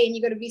A and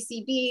you go to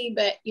VC B,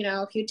 but you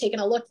know, if you've taken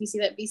a look, you see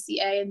that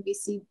VC A and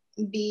VC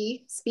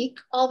B speak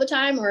all the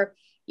time, or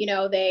you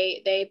know,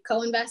 they've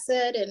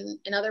co-invested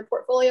in other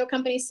portfolio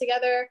companies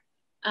together.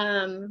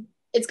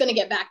 It's going to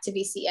get back to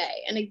VC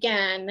A. And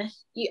again,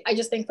 I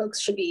just think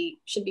folks should be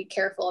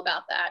careful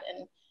about that.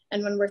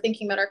 And when we're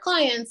thinking about our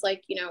clients,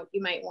 like, you know,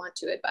 you might want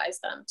to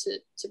advise them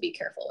to be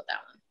careful with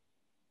that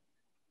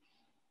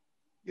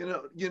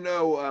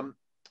one.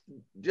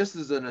 Just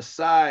as an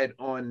aside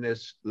on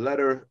this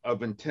letter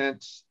of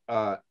intent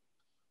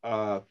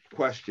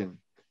question,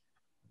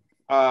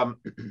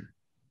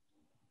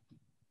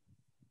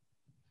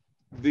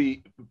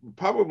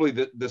 probably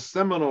the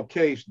seminal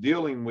case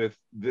dealing with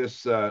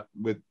this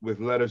with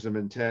letters of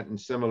intent and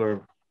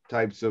similar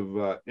types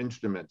of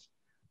instruments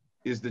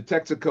is the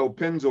Texaco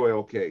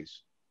Pennzoil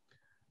case,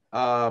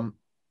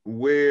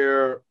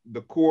 where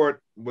the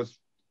court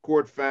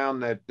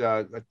found that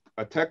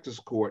a Texas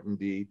court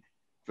indeed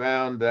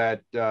found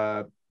that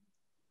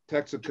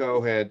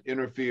Texaco had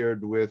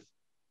interfered with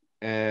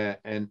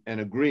an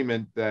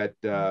agreement that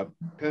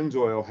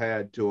Pennzoil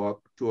had to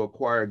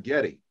acquire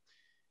Getty.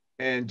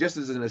 And just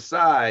as an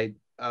aside,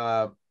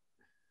 the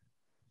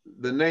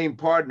named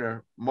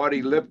partner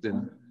Marty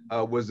Lipton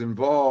was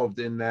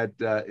involved in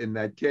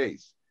that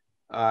case.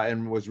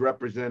 And was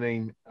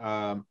representing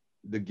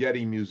the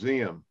Getty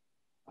Museum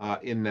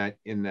in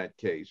that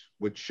case,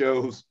 which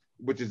is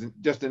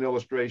just an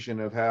illustration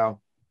of how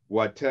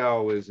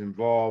Wachtell is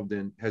involved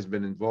and has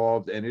been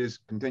involved and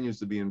continues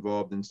to be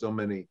involved in so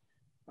many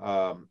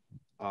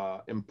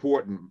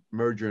important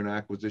merger and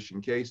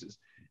acquisition cases.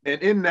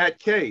 And in that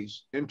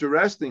case,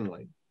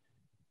 interestingly,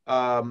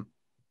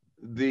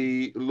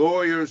 the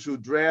lawyers who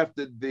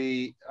drafted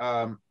the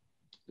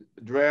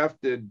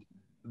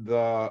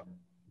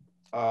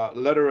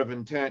letter of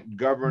intent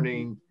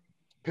governing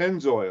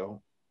Pennzoil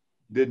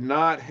did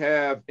not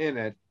have in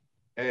it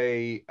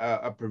a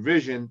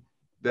provision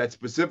that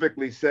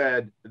specifically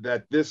said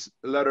that this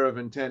letter of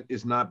intent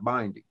is not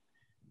binding.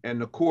 And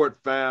the court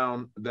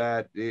found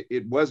that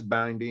it was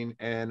binding,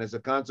 and as a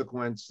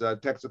consequence,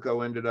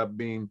 Texaco ended up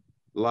being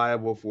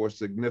liable for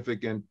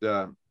significant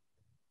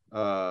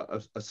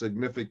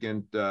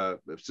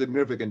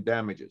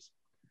damages.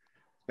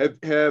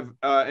 Have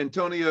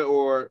Antonia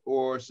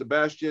or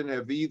Sebastian,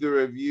 have either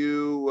of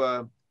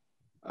you,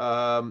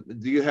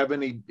 do you have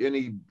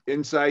any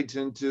insights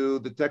into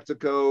the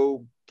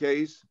Texaco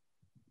case?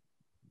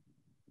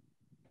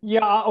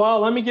 Yeah,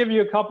 well, let me give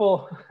you a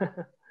couple.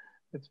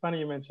 It's funny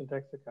you mentioned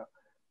Texaco.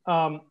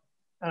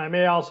 And I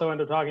may also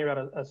end up talking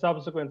about a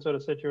subsequent sort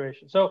of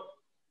situation. So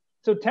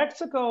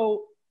Texaco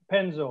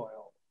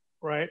Pennzoil,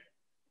 right?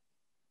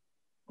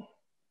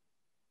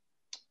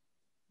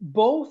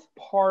 Both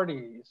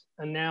parties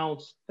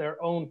announced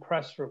their own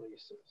press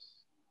releases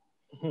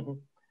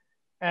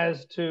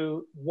as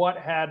to what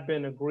had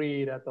been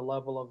agreed at the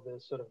level of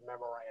this sort of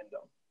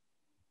memorandum,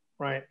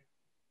 right?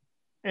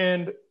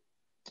 And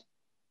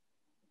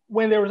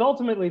when there was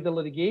ultimately the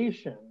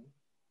litigation,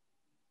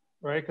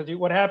 right? Because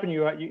what happened?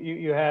 You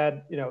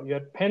had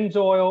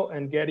Pennzoil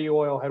and Getty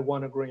Oil had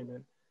one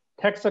agreement.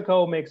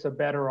 Texaco makes a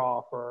better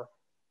offer.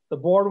 The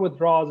board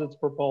withdraws its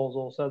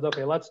proposal, says,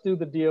 okay, let's do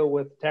the deal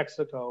with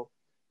Texaco.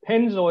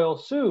 Pennzoil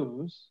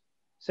sues,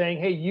 saying,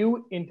 hey,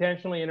 you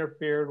intentionally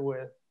interfered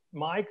with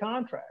my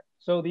contract.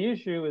 So the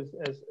issue is,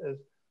 as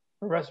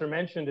Professor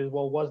mentioned, is,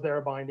 well, was there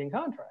a binding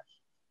contract,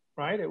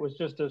 right? It was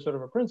just a sort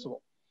of a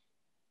principle.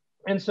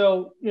 And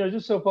so,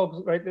 just so folks,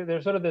 right,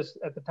 there's sort of this,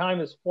 at the time,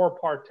 this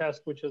 4-part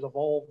test, which has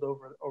evolved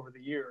over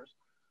the years.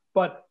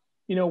 But,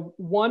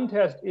 one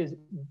test is,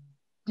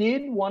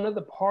 did one of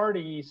the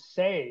parties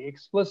say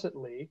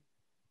explicitly,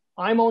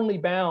 I'm only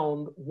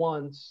bound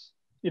once,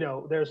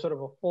 there's sort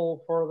of a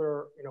full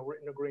further,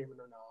 written agreement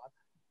or not?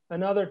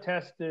 Another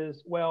test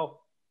is,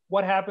 well,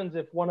 what happens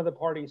if one of the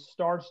parties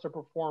starts to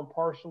perform,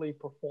 partially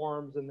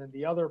performs, and then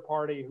the other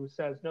party who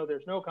says, no,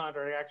 there's no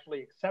contract,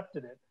 actually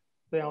accepted it?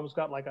 They almost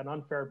got like an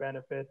unfair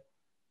benefit.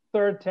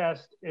 Third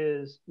test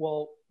is,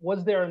 well,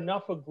 was there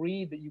enough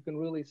agreed that you can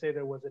really say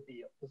there was a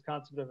deal? This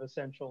concept of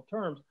essential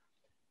terms.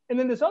 And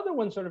then this other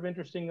one sort of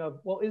interesting of,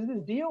 well, is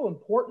this deal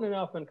important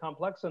enough and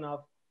complex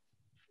enough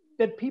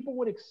that people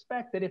would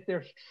expect that if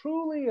there's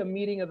truly a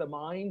meeting of the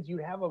minds,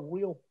 you'd have a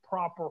real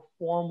proper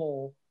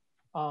formal,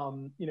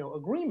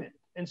 agreement?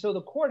 And so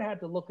the court had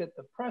to look at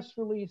the press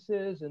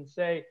releases and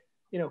say,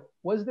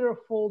 was there a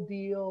full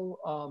deal,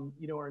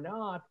 or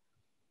not?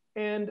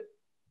 And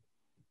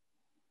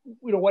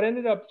what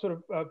ended up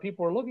sort of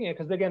people were looking at,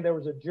 because again, there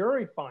was a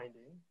jury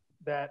finding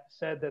that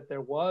said that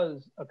there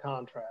was a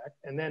contract,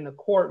 and then the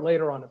court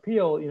later on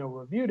appeal,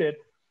 reviewed it,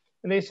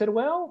 and they said,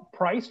 well,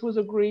 price was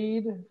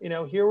agreed.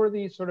 Here were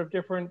these sort of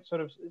different sort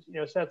of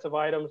sets of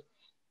items,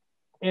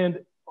 and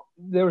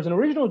there was an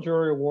original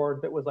jury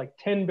award that was like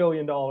 $10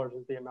 billion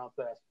is the amount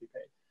that has to be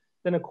paid.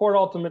 Then the court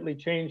ultimately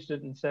changed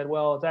it and said,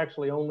 well, it's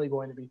actually only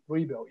going to be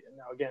 $3 billion.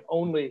 Now again,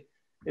 only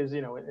is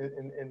in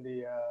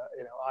the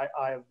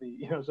eye of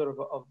the sort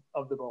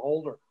of the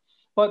beholder.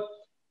 But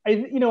I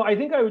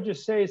think I would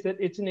just say is that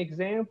it's an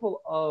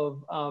example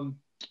of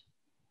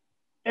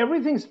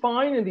everything's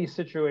fine in these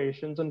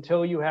situations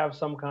until you have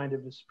some kind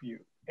of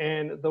dispute.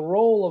 And the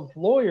role of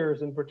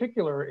lawyers in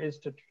particular is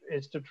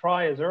to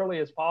try as early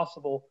as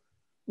possible,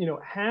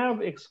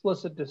 have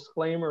explicit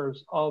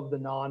disclaimers of the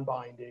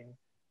non-binding,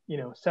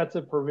 sets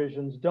of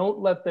provisions. Don't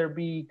let there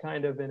be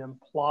kind of an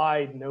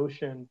implied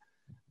notion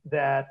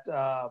that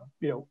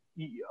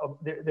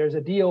there's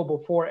a deal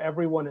before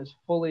everyone is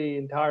fully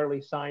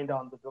entirely signed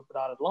on the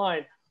dotted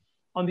line.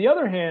 On the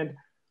other hand,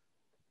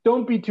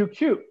 don't be too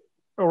cute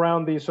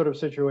around these sort of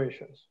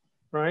situations,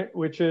 right?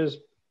 Which is,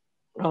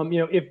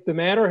 if the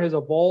matter has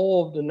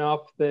evolved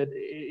enough that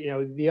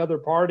the other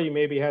party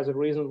maybe has a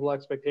reasonable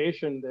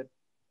expectation that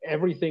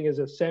everything is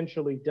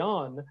essentially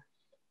done,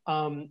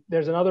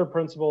 there's another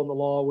principle in the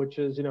law, which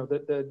is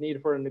the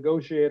need for a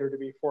negotiator to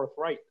be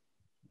forthright.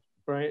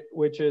 Right,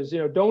 which is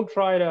don't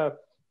try to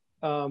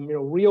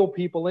reel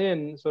people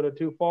in sort of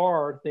too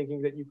far,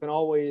 thinking that you can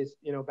always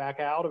back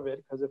out of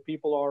it, because if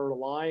people are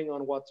relying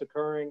on what's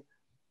occurring,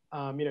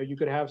 you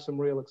could have some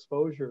real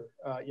exposure.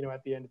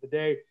 At the end of the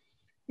day,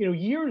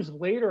 years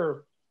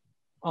later,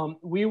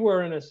 we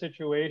were in a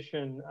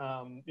situation.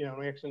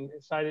 We actually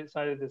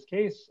cited this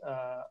case,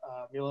 a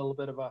little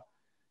bit of a,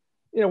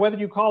 whether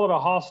you call it a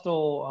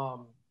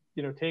hostile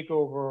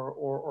takeover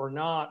or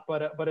not,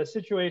 but a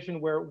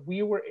situation where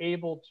we were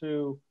able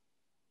to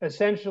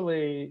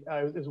essentially,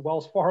 as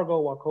Wells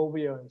Fargo,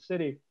 Wachovia, and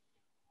Citi,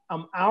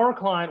 our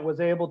client was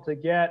able to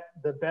get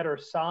the better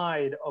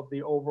side of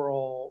the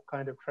overall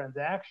kind of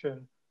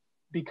transaction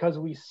because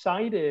we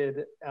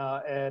cited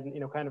an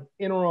kind of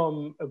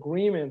interim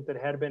agreement that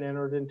had been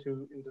entered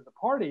into the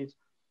parties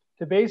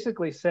to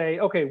basically say,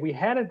 okay, we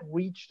hadn't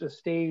reached a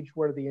stage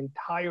where the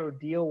entire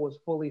deal was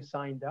fully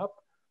signed up,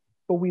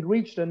 but we'd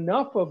reached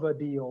enough of a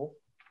deal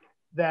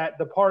that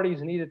the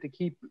parties needed to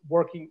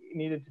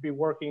be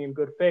working in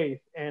good faith.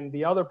 And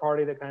the other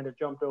party that kind of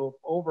jumped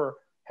over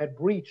had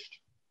breached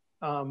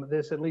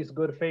this at least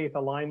good faith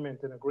alignment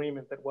and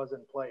agreement that was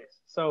in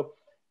place. So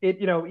it,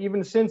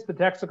 even since the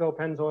Texaco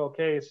Pennzoil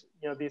case,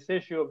 this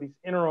issue of these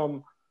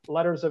interim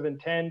letters of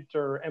intent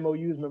or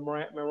MOUs,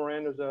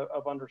 memorandums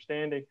of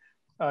understanding,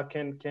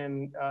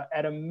 can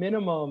at a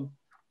minimum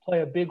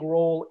play a big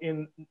role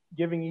in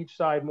giving each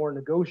side more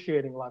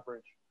negotiating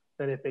leverage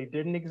than if they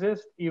didn't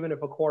exist, even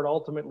if a court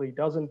ultimately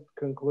doesn't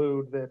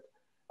conclude that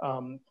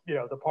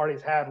the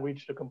parties had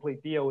reached a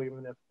complete deal,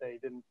 even if they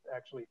didn't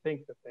actually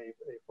think that they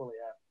fully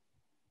had.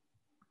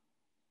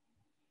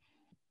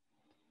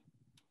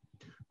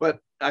 But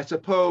I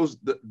suppose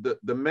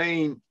the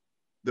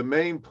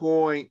main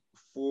point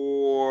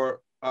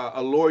for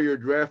a lawyer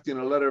drafting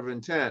a letter of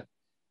intent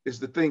is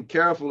to think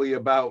carefully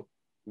about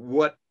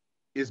what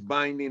is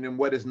binding and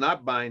what is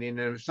not binding.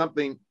 And if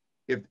something,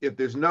 if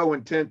there's no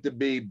intent to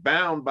be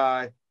bound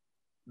by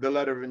the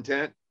letter of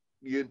intent,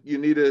 you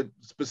need to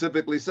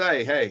specifically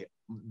say, hey,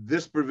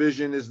 this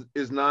provision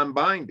is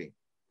non-binding.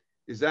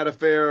 Is that a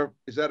fair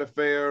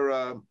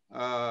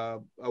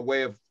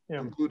way of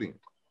concluding?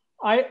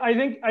 I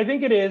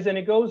think it is, and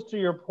it goes to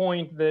your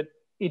point that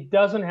it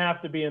doesn't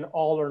have to be an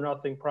all or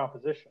nothing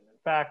proposition. In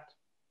fact,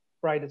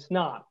 right, it's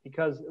not,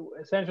 because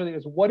essentially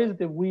it's what is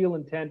the real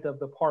intent of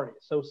the party.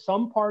 So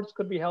some parts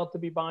could be held to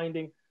be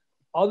binding,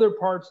 other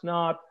parts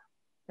not,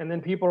 and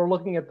then people are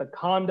looking at the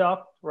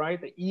conduct, right,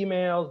 the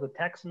emails, the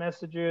text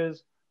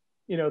messages,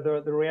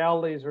 the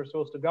realities are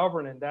supposed to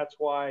govern, and that's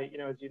why,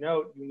 as you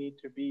note, you need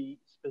to be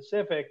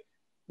specific,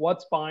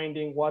 what's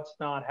binding, what's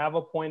not, have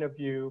a point of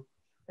view,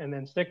 and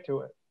then stick to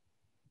it.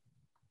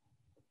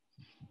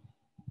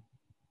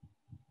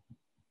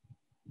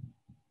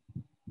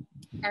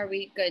 Are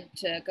we good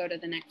to go to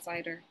the next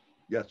slide? Or?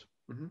 Yes.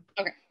 Mm-hmm.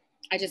 Okay.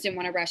 I just didn't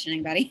want to rush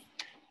anybody.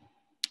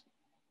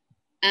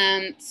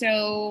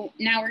 So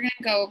now we're going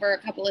to go over a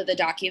couple of the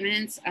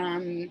documents,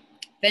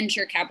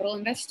 venture capital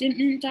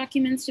investment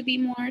documents to be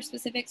more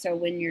specific. So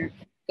when you're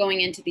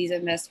going into these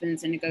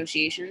investments and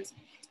negotiations,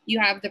 you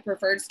have the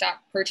preferred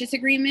stock purchase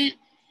agreement,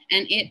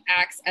 and it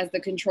acts as the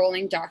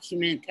controlling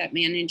document that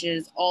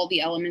manages all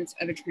the elements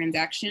of a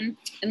transaction.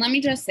 And let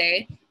me just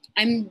say,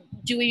 I'm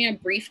doing a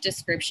brief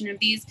description of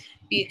these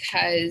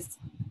because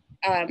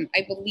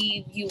I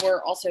believe you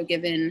were also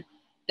given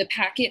the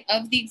packet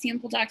of the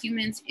example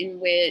documents in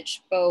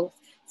which both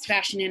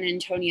Sebastian and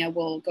Antonia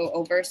will go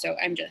over. So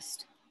I'm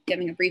just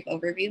giving a brief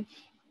overview.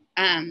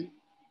 And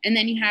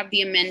then you have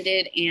the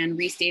amended and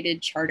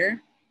restated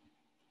charter,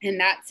 and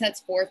that sets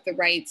forth the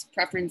rights,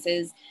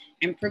 preferences,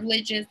 and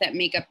privileges that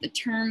make up the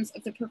terms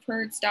of the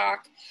preferred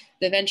stock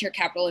the venture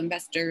capital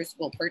investors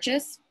will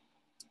purchase.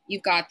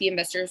 You've got the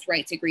investors'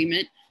 rights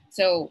agreement.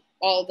 So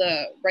all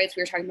the rights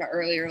we were talking about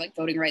earlier, like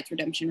voting rights,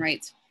 redemption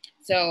rights.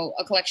 So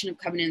a collection of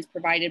covenants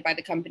provided by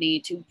the company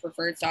to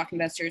preferred stock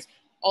investors,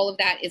 all of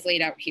that is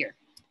laid out here.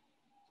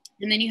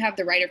 And then you have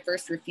the right of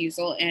first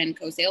refusal and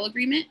co-sale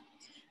agreement.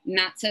 And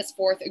that sets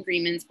forth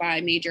agreements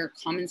by major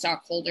common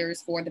stock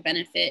holders for the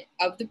benefit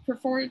of the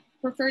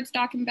preferred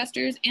stock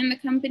investors and the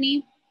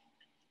company.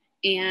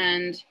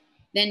 And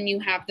then you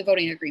have the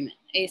voting agreement,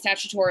 a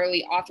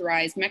statutorily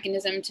authorized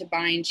mechanism to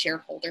bind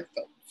shareholder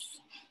votes.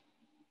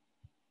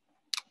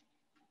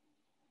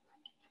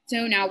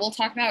 So now we'll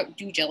talk about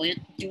due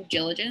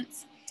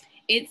diligence.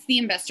 It's the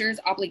investor's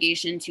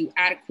obligation to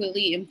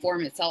adequately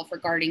inform itself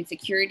regarding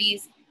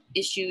securities,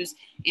 issues,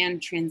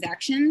 and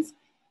transactions.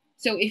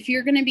 So if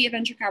you're going to be a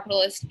venture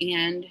capitalist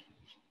and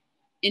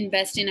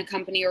invest in a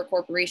company or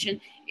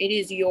corporation, it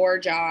is your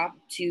job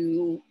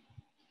to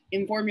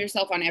inform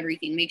yourself on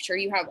everything. Make sure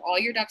you have all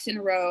your ducks in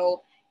a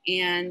row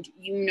and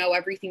you know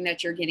everything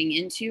that you're getting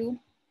into,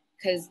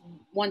 because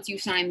once you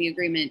sign the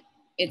agreement,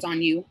 it's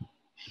on you.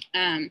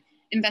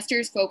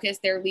 Investors focus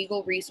their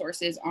legal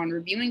resources on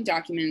reviewing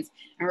documents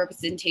and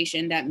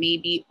representation that may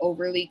be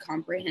overly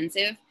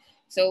comprehensive.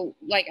 So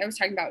like I was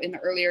talking about in the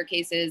earlier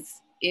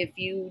cases, if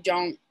you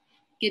don't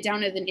get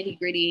down to the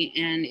nitty-gritty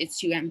and it's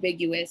too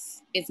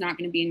ambiguous, it's not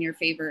going to be in your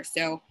favor.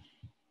 So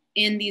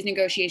in these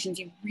negotiations,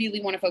 you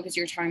really want to focus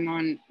your time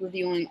on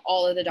reviewing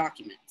all of the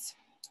documents.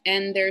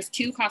 And there's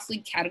two costly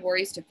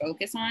categories to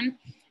focus on,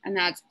 and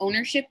that's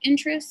ownership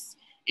interests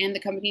and the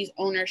company's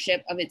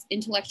ownership of its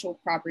intellectual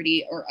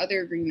property or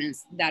other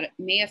agreements that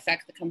may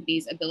affect the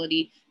company's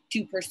ability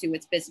to pursue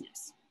its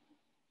business.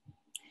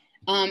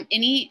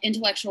 Any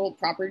intellectual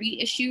property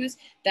issues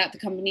that the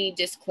company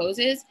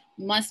discloses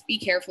must be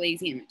carefully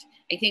examined.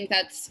 I think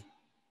that's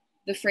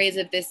the phrase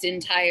of this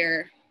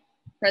entire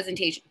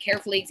presentation,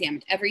 carefully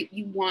examined.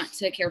 You want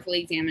to carefully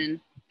examine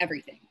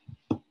everything.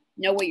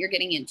 Know what you're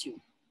getting into.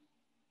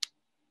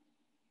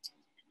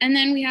 And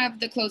then we have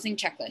the closing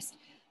checklist.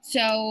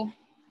 So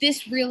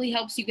this really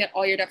helps you get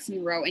all your ducks in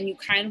a row, and you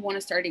kind of want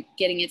to start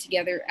getting it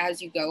together as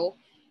you go.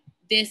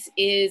 This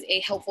is a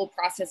helpful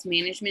process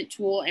management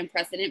tool and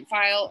precedent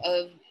file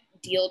of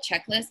deal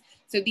checklists.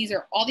 So these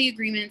are all the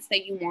agreements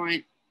that you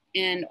want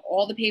and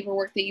all the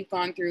paperwork that you've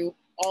gone through,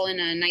 all in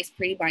a nice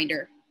pretty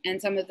binder.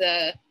 And some of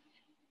the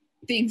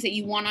things that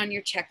you want on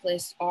your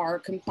checklist are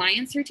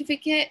compliance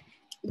certificate,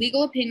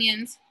 legal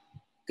opinions,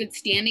 good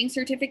standing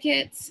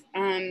certificates.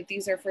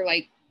 These are for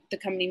like the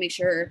company, make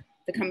sure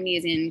the company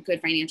is in good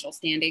financial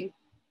standing,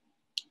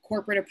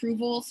 corporate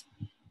approvals,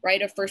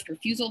 right of first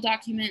refusal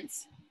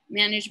documents,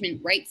 management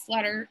rights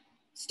letter,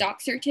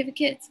 stock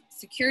certificates,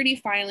 security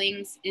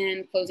filings,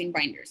 and closing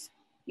binders.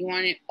 You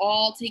want it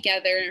all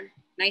together,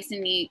 nice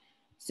and neat.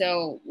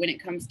 So when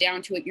it comes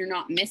down to it, you're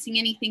not missing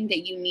anything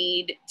that you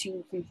need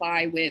to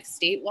comply with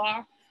state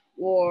law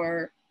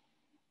or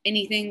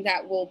anything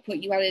that will put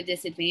you at a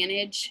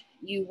disadvantage.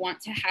 You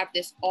want to have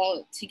this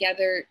all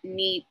together,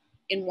 neat,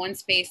 in one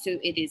space so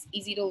it is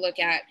easy to look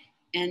at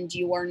and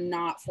you are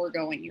not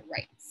foregoing your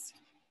rights.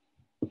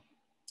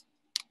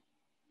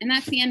 And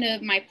that's the end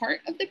of my part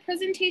of the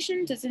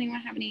presentation. Does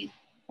anyone have any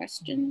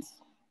questions?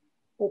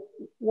 Well,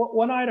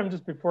 one item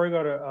just before we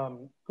go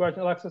to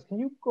question, Alexis, can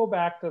you go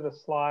back to the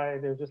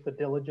slide? There's just the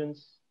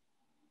diligence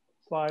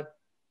slide.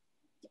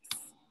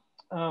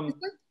 Yes.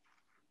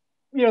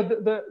 You know,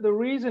 the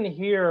reason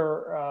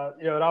here,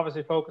 you know, it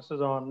obviously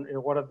focuses on, you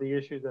know, what are the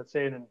issues that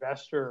say an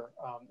investor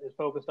is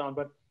focused on,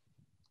 but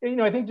you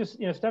know, I think just,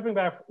 you know, stepping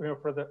back, you know,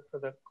 for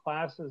the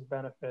class's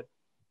benefit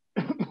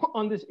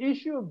on this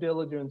issue of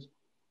diligence,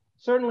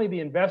 certainly the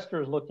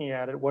investor is looking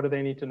at it. What do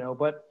they need to know?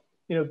 But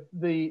you know,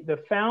 the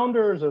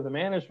founders or the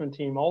management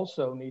team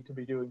also need to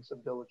be doing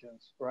some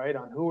diligence, right,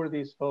 on who are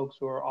these folks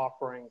who are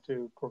offering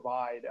to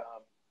provide,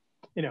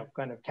 you know,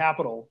 kind of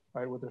capital,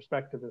 right, with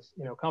respect to this,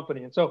 you know,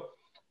 company. And so,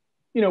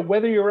 you know,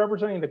 whether you're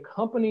representing the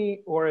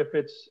company or if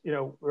it's, you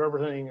know,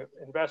 representing an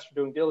investor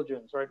doing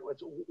diligence, right,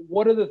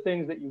 what are the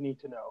things that you need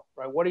to know,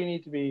 right? What do you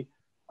need to be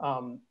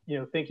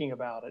thinking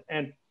about it.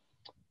 And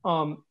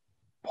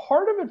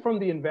part of it from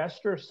the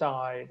investor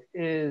side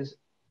is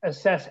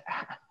assess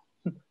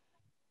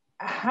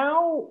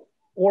how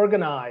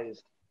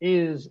organized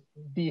is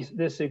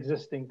this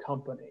existing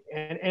company.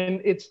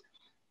 And it's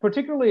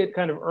particularly at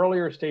kind of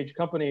earlier stage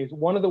companies,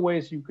 one of the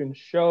ways you can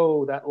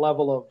show that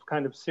level of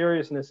kind of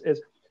seriousness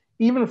is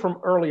even from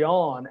early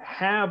on,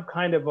 have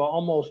kind of a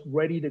almost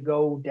ready to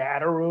go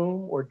data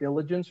room or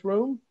diligence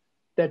room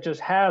that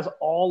just has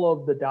all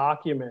of the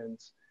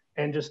documents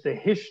and just the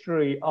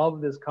history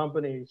of this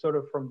company sort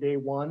of from day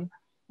one,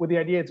 with the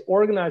idea it's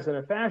organized in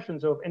a fashion.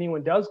 So if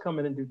anyone does come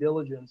in and do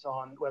diligence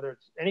on whether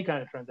it's any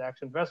kind of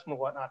transaction, investment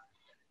or whatnot,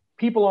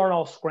 people aren't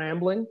all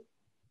scrambling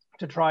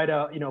to try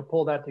to,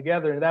 pull that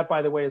together. And that,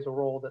 by the way, is a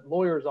role that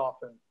lawyers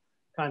often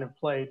kind of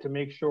play to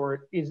make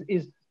sure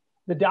is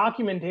the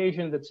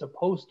documentation that's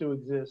supposed to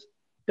exist,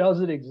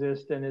 does it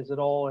exist, and is it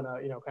all in a,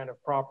 kind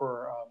of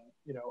proper,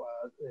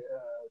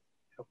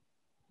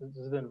 this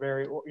is in a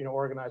very,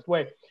 organized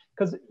way.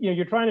 Because,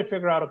 you're trying to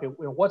figure out, okay,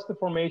 what's the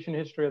formation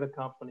history of the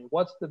company?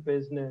 What's the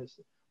business?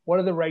 What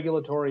are the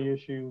regulatory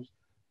issues?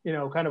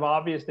 Kind of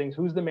obvious things.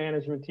 Who's the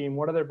management team?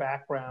 What are their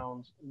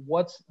backgrounds?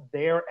 What's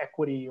their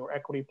equity or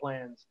equity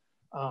plans,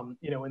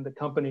 in the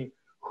company?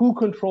 Who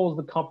controls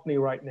the company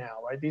right now,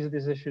 right? These are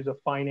these issues of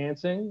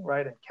financing,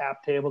 right? And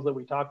cap tables that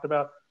we talked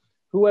about.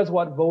 Who has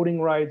what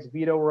voting rights,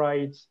 veto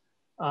rights?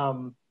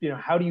 How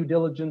do you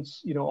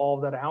diligence, all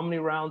of that? How many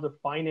rounds of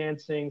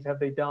financings have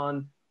they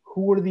done?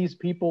 Who are these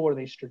people? Are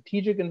they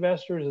strategic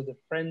investors? Is it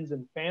friends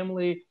and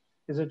family?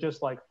 Is it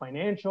just like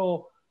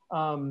financial,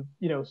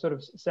 sort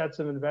of sets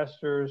of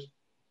investors?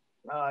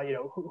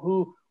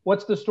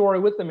 What's the story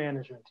with the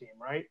management team,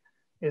 right?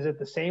 Is it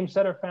the same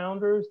set of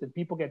founders? Did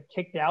people get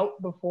kicked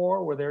out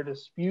before? Were there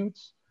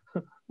disputes?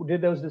 Did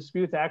those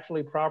disputes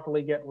actually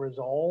properly get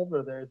resolved?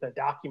 Or there's the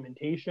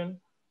documentation,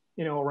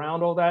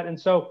 around all that? And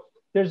so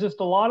there's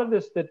just a lot of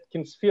this that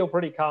can feel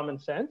pretty common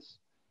sense,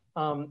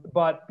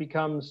 but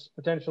becomes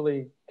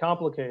potentially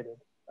complicated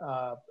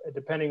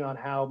depending on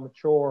how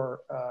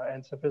mature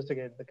and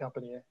sophisticated the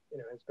company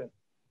has been.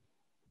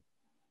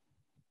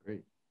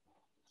 Great.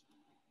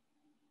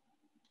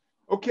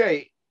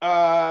 Okay,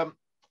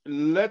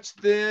 let's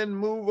then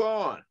move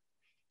on.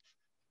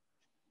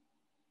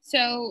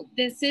 So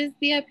this is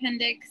the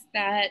appendix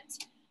that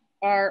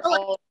are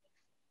all.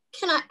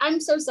 I'm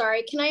so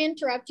sorry. Can I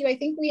interrupt you? I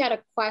think we had a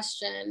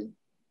question.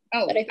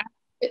 Oh,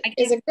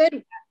 is a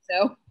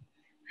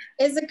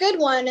good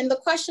one. And the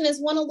question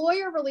is, when a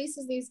lawyer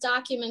releases these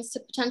documents to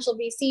potential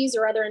VCs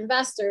or other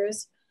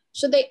investors,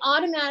 should they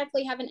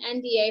automatically have an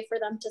NDA for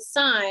them to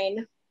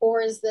sign,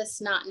 or is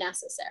this not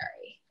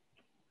necessary?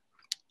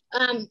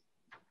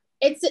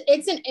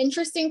 It's an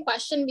interesting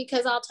question,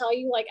 because I'll tell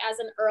you, like, as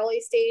an early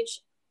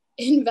stage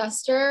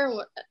investor,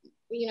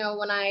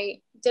 when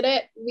I did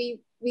it,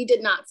 we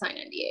did not sign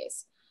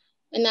NDAs.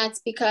 And that's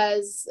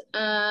because,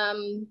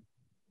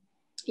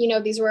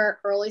 these were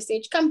early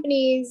stage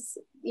companies,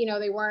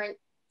 they weren't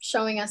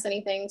showing us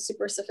anything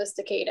super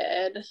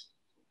sophisticated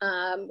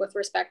with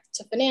respect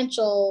to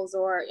financials,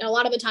 or, a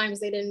lot of the times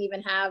they didn't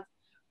even have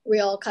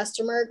real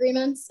customer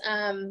agreements.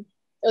 It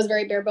was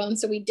very bare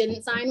bones, so we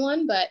didn't sign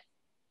one. But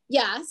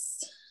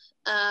yes,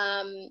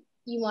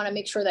 you want to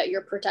make sure that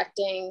you're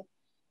protecting,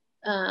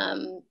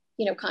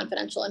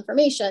 confidential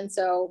information.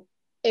 So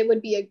it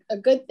would be a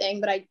good thing,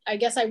 but I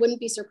guess I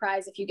wouldn't be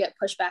surprised if you get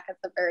pushback at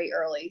the very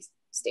early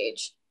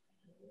stage.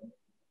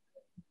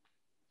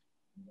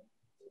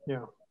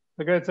 Yeah,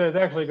 it's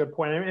actually a good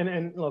point.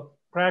 And look,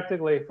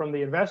 practically from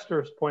the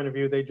investor's point of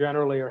view, they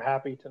generally are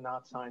happy to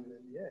not sign an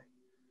NDA,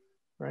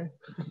 right?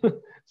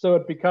 So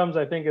it becomes,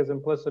 I think, as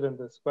implicit in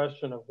this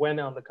question of when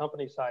on the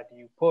company side do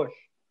you push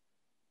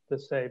to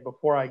say,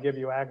 before I give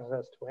you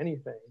access to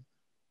anything,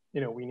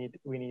 we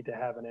need to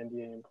have an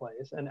NDA in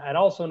place. And I'd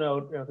also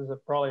note, this is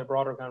probably a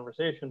broader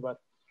conversation, but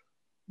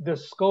the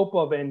scope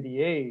of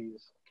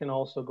NDAs can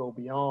also go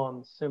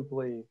beyond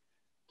simply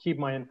keep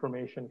my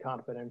information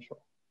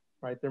confidential,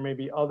 right? There may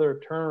be other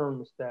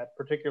terms that,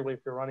 particularly if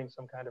you're running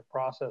some kind of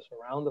process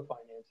around the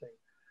financing,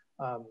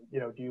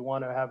 do you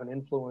want to have an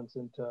influence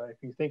into, if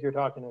you think you're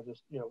talking to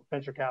just,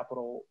 venture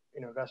capital,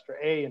 investor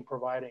A and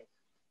providing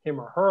him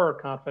or her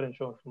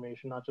confidential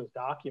information, not just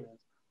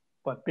documents,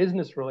 but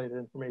business related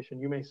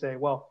information, you may say,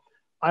 well,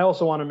 I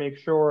also want to make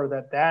sure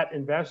that that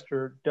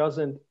investor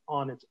doesn't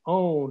on its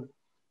own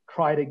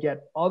try to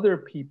get other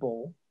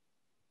people,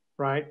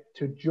 right,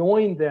 to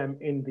join them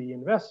in the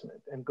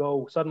investment and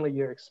go, suddenly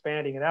you're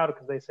expanding it out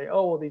because they say,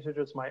 oh, well, these are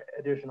just my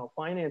additional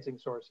financing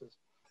sources.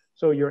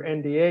 So your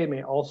NDA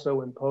may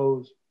also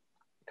impose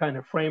kind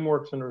of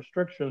frameworks and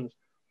restrictions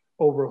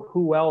over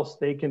who else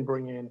they can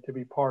bring in to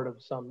be part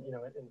of some,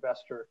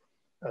 investor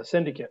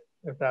syndicate,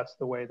 if that's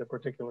the way the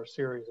particular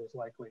series is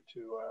likely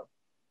to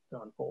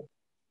unfold.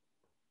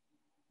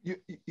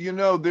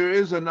 There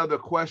is another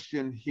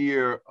question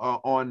here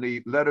on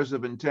the letters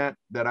of intent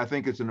that I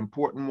think is an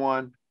important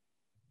one.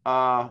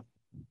 The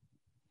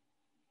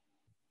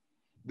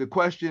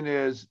question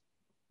is,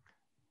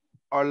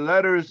 are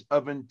letters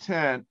of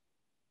intent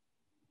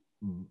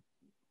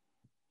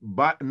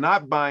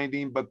not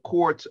binding, but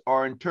courts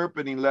are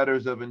interpreting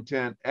letters of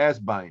intent as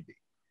binding.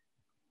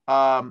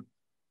 I'm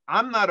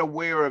not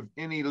aware of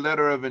any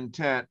letter of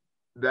intent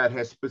that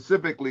has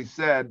specifically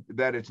said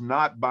that it's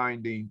not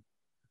binding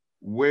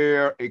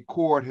where a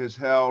court has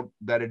held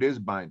that it is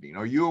binding.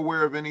 Are you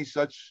aware of any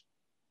such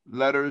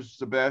letters,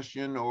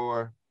 Sebastian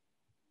or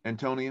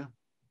Antonia?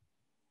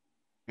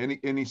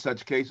 Any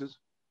such cases?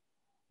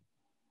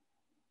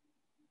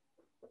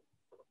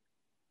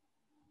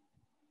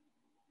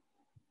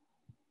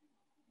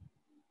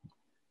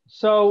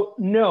 So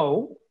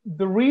no,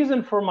 the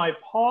reason for my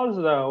pause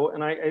though,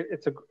 and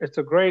it's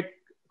a great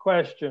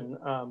question.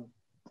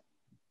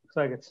 Looks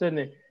like it's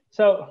Sydney.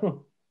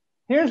 So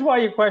here's why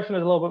your question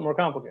is a little bit more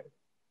complicated.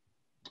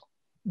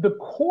 The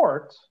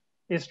court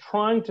is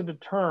trying to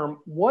determine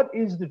what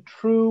is the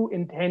true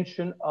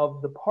intention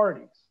of the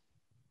parties,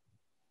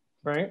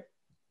 right?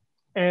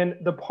 And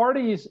the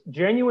parties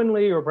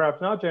genuinely, or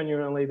perhaps not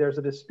genuinely, there's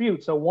a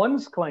dispute. So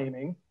one's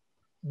claiming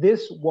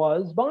this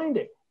was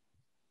binding,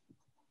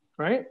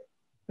 right?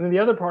 And then the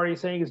other party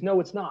is saying is no,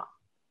 it's not.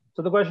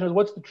 So the question is,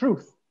 what's the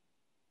truth?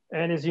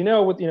 And as you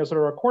know, with sort of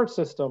our court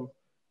system,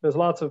 there's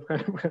lots of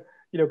kind of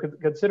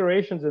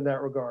considerations in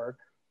that regard.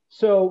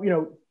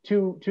 So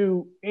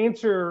to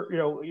answer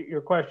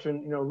your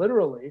question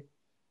literally,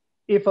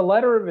 if a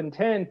letter of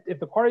intent, if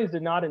the parties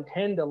did not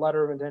intend a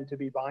letter of intent to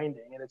be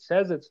binding, and it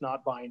says it's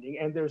not binding,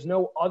 and there's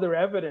no other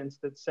evidence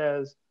that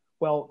says,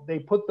 well, they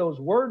put those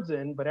words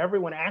in, but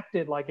everyone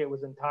acted like it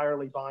was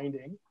entirely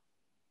binding,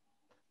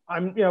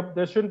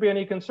 there shouldn't be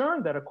any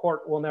concern that a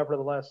court will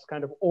nevertheless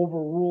kind of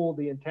overrule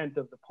the intent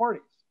of the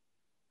parties.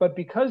 But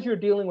because you're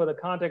dealing with a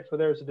context where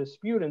there's a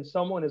dispute and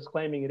someone is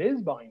claiming it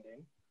is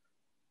binding,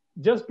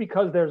 just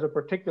because there's a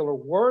particular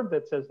word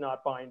that says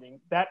not binding,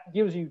 that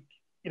gives you,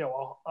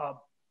 a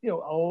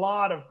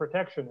lot of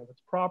protection. If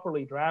it's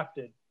properly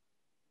drafted,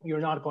 you're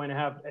not going to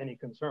have any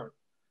concern.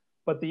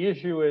 But the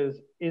issue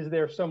is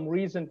there some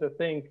reason to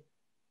think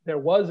there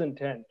was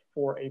intent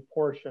for a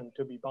portion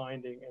to be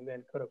binding, and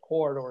then could a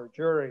court or a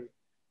jury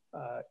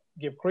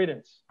give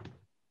credence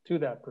to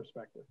that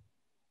perspective?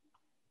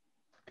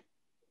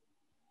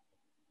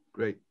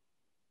 Great.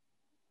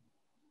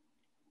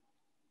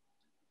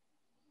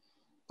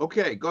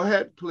 Okay, go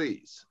ahead,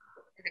 please.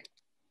 Okay.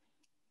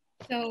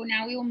 So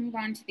now we will move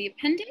on to the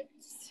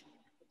appendix.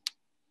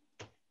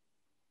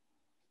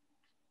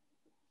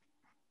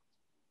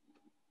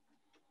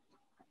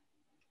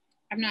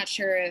 I'm not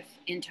sure if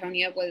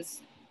Antonia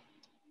was.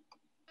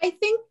 I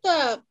think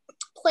the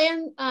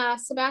plan,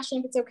 Sebastian,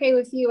 if it's okay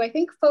with you, I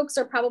think folks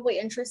are probably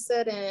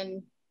interested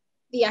in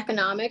the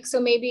economics.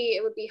 So maybe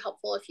it would be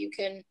helpful if you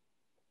can,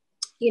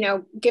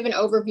 give an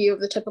overview of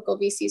the typical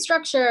VC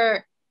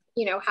structure,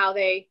 how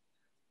they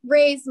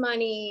raise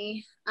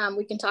money.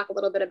 We can talk a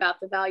little bit about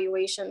the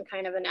valuation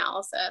kind of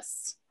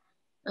analysis.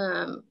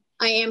 I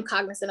am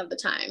cognizant of the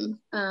time,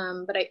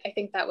 but I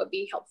think that would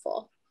be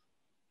helpful.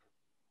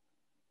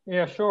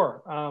 Yeah,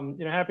 sure.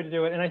 Happy to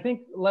do it. And I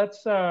think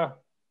let's, feel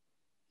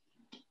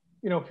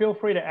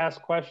free to ask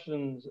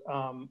questions,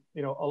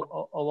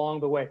 along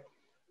the way.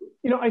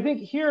 I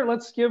think here,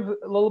 let's give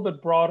a little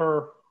bit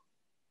broader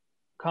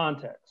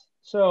context.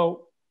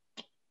 So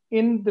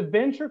in the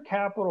venture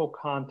capital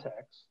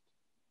context,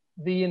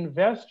 the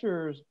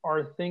investors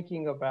are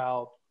thinking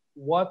about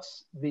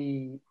what's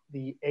the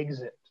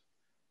exit.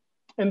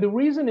 And the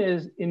reason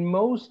is, in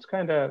most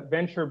kind of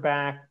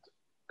venture-backed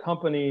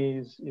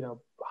companies,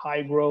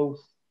 high growth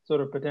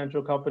sort of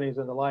potential companies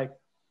and the like,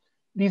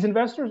 these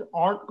investors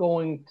aren't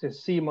going to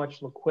see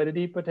much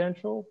liquidity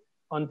potential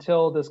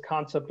until this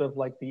concept of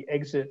like the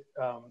exit,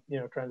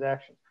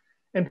 transaction.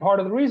 And part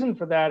of the reason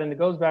for that, and it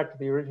goes back to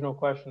the original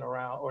question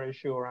around, or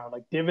issue around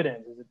like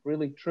dividends, is it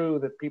really true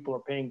that people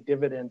are paying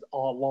dividends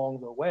all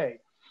along the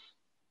way?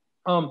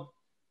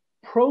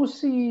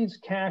 Proceeds,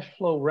 cash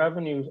flow,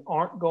 revenues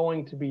aren't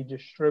going to be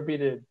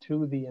distributed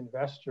to the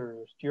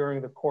investors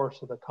during the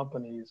course of the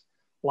company's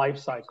life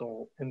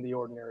cycle in the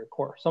ordinary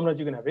course. Sometimes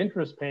you can have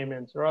interest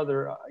payments or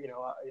other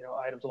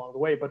items along the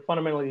way, but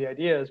fundamentally the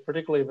idea is,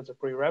 particularly if it's a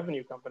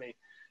pre-revenue company,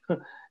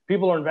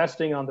 people are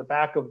investing on the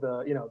back of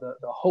the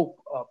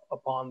hope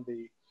upon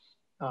the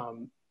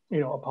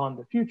upon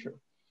the future.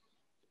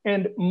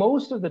 And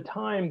most of the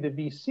time, the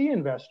VC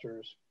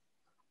investors,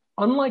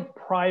 unlike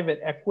private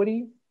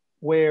equity,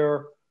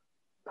 where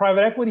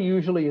private equity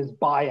usually is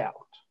buyout,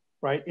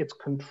 right? It's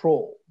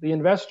control. The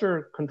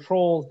investor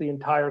controls the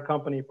entire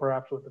company,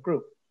 perhaps with the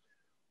group.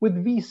 With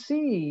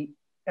VC,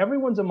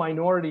 everyone's a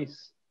minority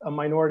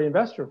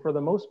investor for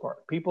the most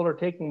part. People are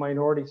taking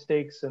minority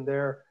stakes, and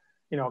they're,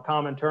 a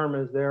common term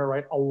is they're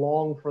right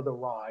along for the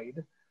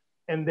ride.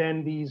 And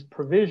then these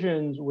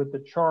provisions with the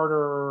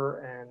charter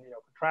and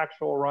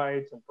contractual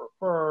rights and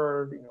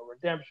preferred,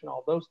 redemption,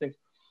 all those things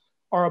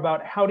are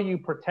about how do you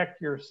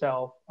protect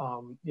yourself,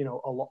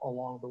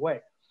 along the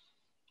way.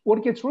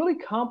 What gets really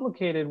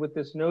complicated with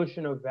this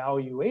notion of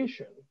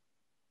valuation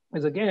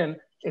is, again,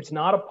 it's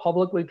not a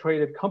publicly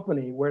traded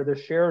company where the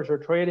shares are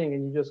trading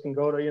and you just can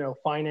go to,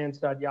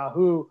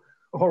 finance.yahoo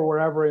or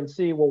wherever and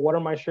see, well, what are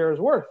my shares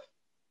worth?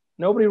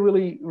 Nobody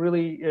really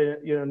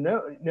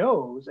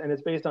knows, and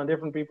it's based on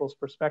different people's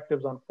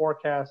perspectives on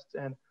forecasts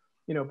and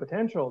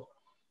potentials.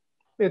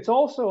 It's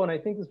also, and I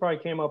think this probably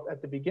came up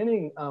at the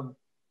beginning,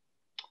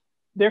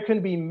 there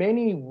can be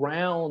many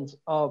rounds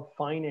of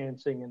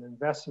financing and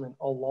investment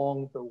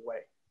along the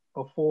way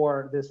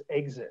before this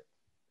exit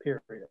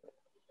period.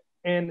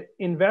 And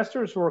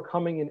investors who are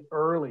coming in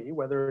early,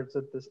 whether it's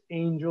at this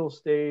angel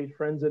stage,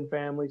 friends and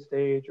family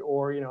stage,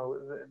 or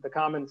the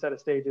common set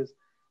of stages,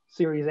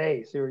 Series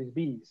A, Series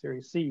B,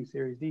 Series C,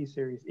 Series D,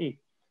 Series E.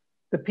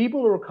 The people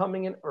who are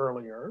coming in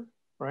earlier,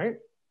 right,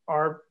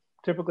 are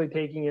typically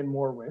taking in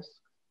more risk.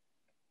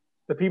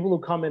 The people who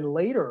come in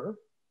later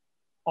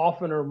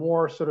often are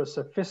more sort of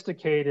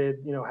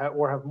sophisticated,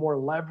 or have more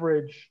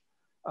leverage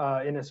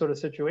in a sort of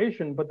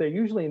situation, but they're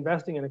usually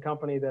investing in a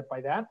company that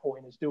by that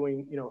point is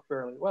doing,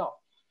 fairly well.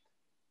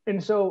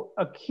 And so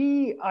a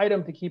key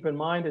item to keep in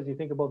mind as you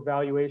think about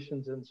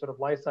valuations and sort of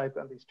life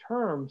cycle on these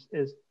terms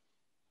is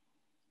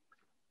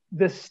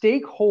the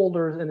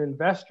stakeholders and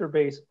investor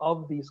base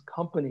of these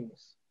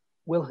companies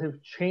will have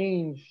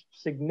changed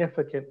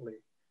significantly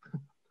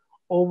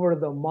over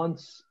the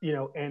months,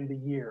 and the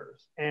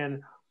years.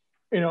 And,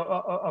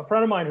 a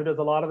friend of mine who does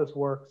a lot of this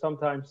work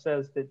sometimes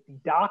says that the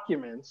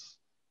documents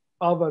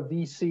of a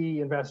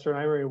VC investor, and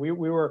I remember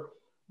we were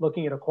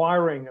looking at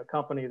acquiring a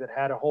company that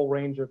had a whole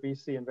range of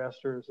VC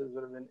investors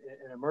sort of in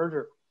a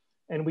merger.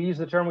 And we used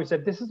the term, we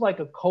said, this is like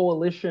a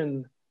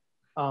coalition,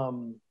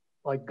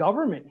 like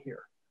government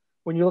here,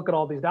 when you look at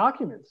all these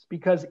documents,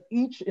 because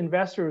each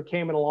investor who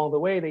came in along the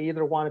way, they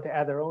either wanted to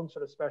add their own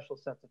sort of special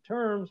sets of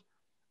terms,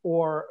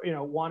 or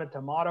wanted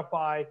to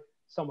modify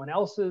someone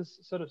else's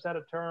sort of set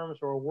of terms,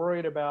 or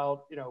worried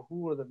about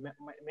who are the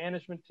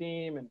management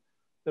team and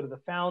sort of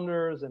the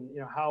founders, and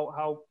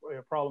how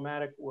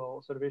problematic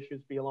will sort of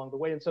issues be along the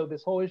way. And so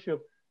this whole issue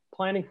of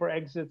planning for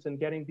exits and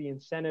getting the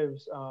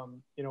incentives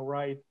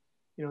right,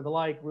 the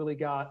like really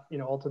got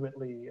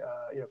ultimately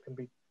can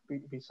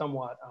be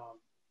somewhat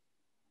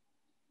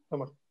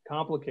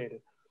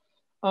complicated.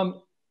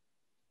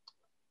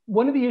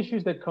 One of the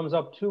issues that comes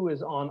up too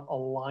is on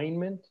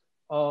alignment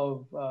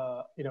of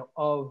the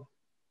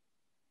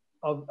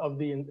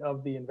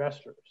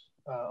investors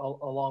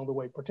along the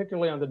way,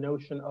 particularly on the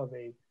notion of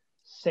a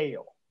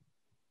sale.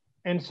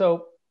 And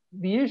so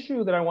the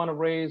issue that I want to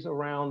raise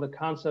around the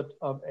concept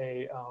of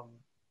a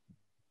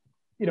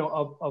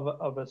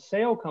of a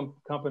sale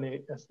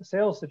company, a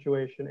sales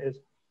situation, is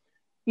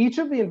each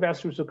of the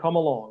investors who come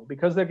along,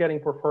 because they're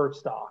getting preferred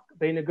stock,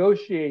 they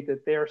negotiate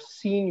that they're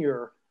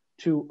senior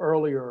to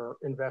earlier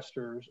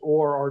investors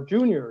or are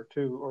junior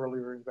to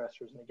earlier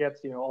investors, and it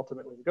gets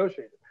ultimately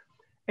negotiated.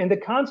 And the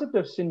concept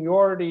of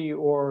seniority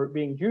or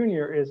being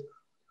junior is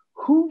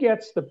who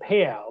gets the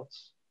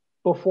payouts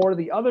before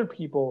the other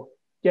people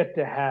get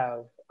to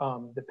have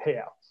the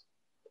payouts.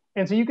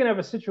 And so you can have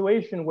a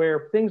situation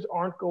where things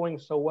aren't going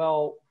so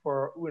well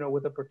for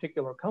with a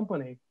particular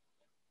company.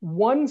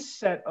 One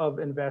set of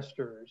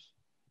investors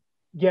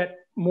get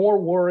more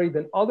worried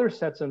than other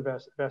sets of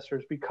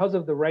investors because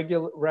of the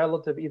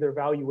relative either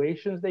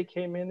valuations they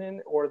came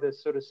in or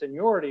this sort of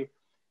seniority.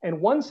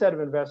 And one set of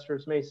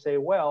investors may say,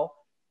 well,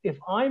 if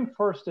I'm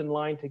first in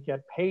line to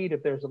get paid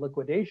if there's a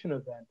liquidation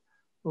event,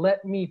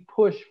 let me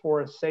push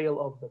for a sale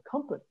of the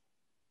company.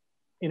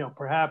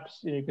 Perhaps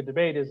you could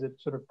debate, is it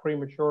sort of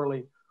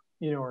prematurely,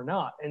 or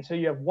not? And so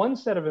you have one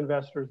set of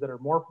investors that are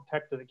more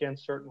protected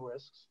against certain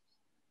risks,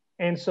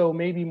 and so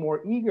maybe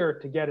more eager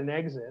to get an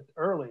exit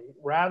early,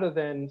 rather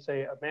than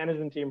say a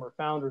management team or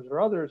founders or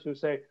others who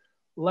say,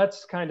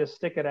 let's kind of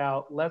stick it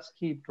out, let's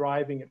keep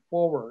driving it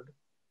forward,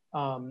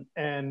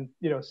 and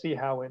see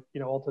how it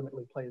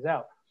ultimately plays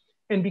out.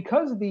 And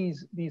because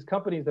these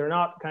companies, they're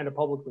not kind of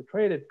publicly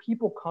traded,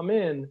 people come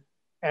in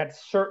at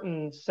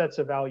certain sets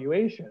of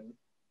valuation,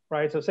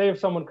 right? So say if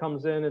someone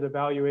comes in at a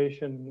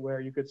valuation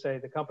where you could say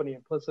the company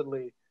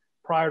implicitly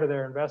prior to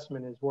their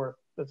investment is worth,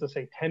 let's just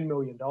say $10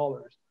 million,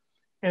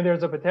 and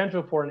there's a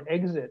potential for an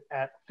exit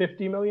at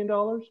 $50 million,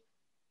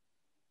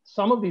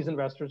 some of these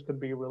investors could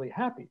be really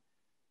happy.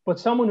 But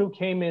someone who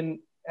came in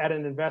at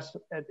an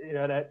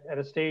at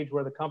a stage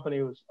where the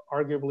company was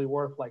arguably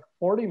worth like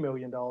 $40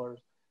 million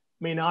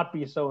may not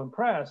be so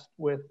impressed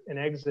with an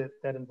exit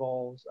that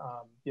involves,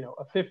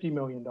 a $50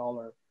 million,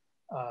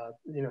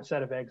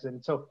 set of exit.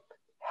 And so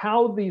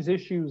how these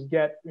issues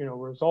get,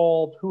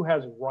 resolved, who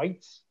has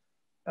rights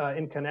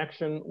in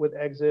connection with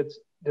exits?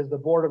 Does the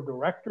board of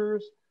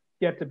directors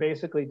get to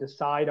basically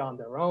decide on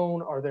their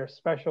own? Are there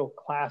special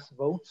class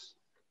votes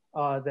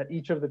that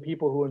each of the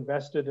people who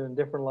invested in a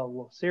different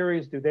level of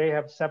series, do they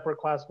have separate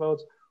class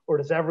votes, or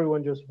does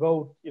everyone just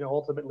vote,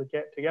 ultimately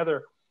get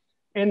together?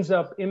 Ends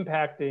up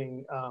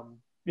impacting,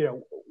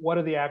 what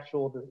are the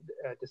actual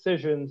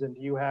decisions, and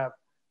do you have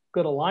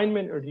good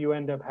alignment, or do you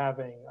end up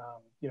having,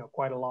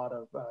 quite a lot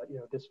of,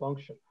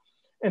 dysfunction?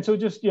 And so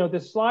just,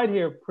 this slide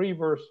here, pre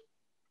versus,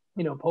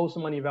 post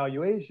money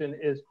valuation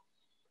is,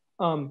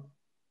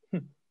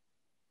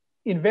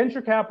 in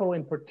venture capital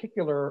in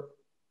particular,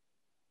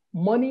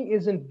 money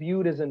isn't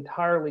viewed as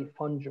entirely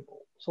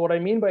fungible. So what I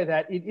mean by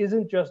that, it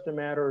isn't just a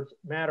matter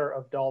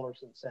of dollars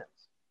and cents.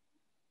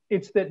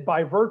 It's that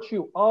by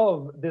virtue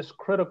of this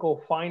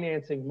critical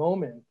financing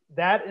moment,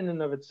 that in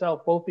and of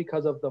itself, both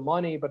because of the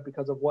money, but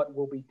because of what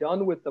will be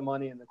done with the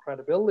money and the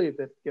credibility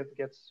that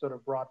gets sort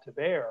of brought to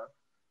bear,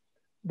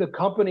 the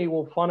company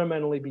will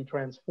fundamentally be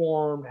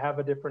transformed, have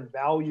a different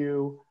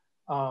value,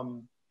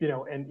 and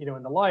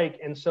the like.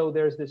 And so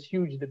there's this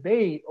huge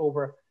debate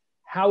over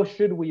how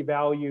should we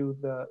value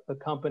the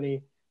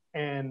company,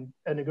 and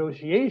a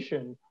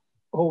negotiation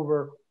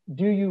over,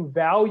 do you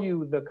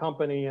value the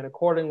company and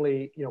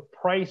accordingly,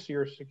 price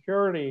your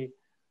security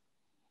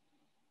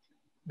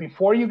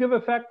before you give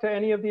effect to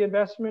any of the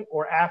investment,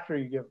 or after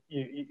you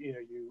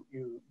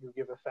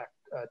give effect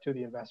to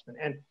the investment?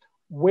 And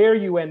where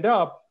you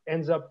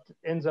ends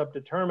up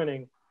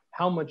determining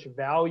how much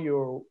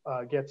value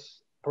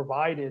gets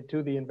provided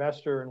to the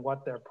investor and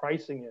what their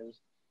pricing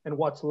is and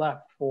what's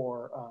left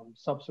for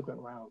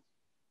subsequent rounds.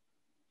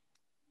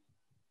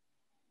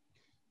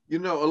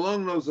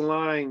 Along those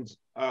lines,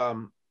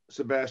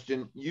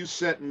 Sebastian, you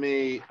sent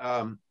me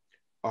a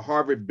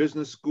Harvard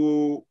Business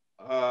School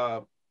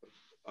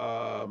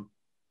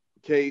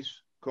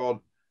case called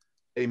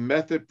A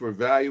Method for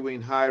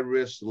Valuing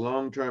High-Risk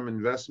Long-Term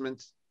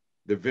Investments,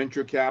 the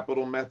Venture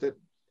Capital Method.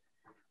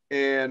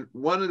 And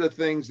one of the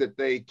things that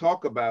they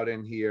talk about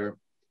in here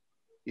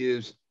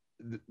is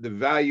the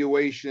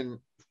valuation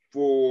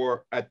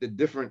at the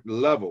different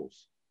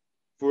levels.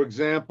 For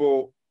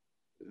example,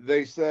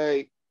 they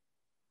say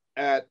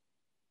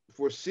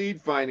for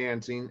seed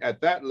financing at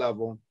that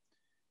level,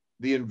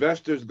 the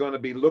investor is going to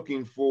be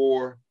looking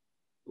for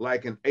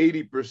like an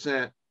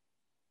 80%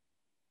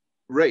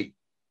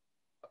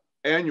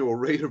 annual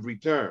rate of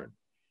return.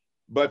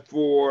 But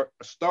for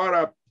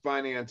startup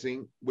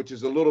financing, which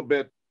is a little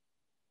bit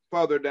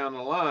further down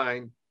the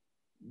line,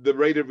 the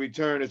rate of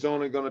return is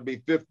only going to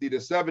be 50 to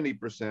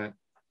 70%.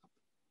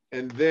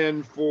 And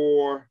then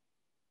for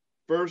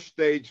first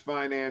stage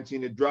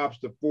financing, it drops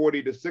to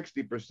 40 to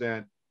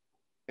 60%.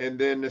 And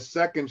then the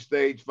second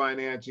stage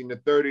financing to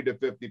 30 to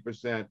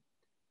 50%.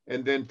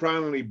 And then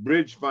finally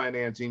bridge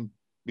financing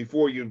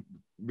before you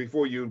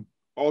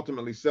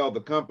ultimately sell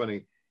the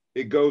company,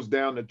 it goes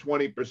down to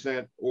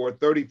 20% or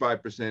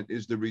 35%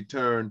 is the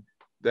return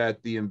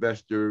that the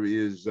investor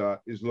is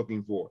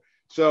looking for.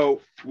 So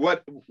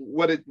what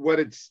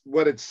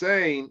it's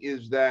saying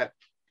is that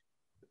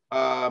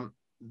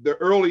the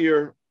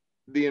earlier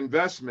the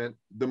investment,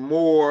 the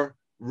more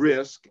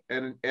risk,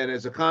 and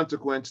as a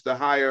consequence, the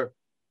higher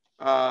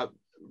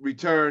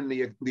return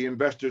the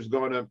investor is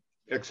going to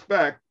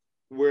expect.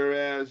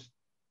 Whereas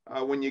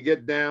when you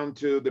get down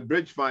to the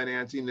bridge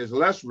financing, there's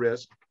less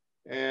risk,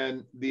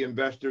 and the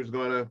investor is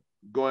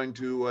going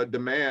to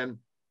demand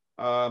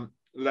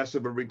less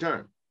of a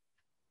return.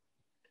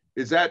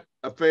 Is that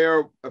a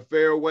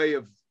fair way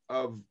of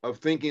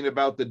thinking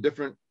about the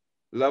different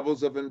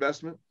levels of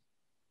investment?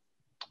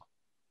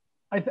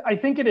 I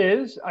think it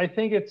is. I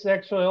think it's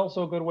actually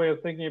also a good way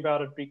of thinking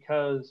about it,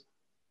 because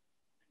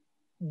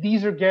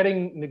these are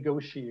getting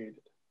negotiated,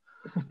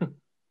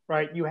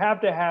 right? You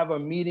have to have a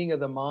meeting of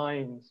the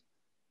minds,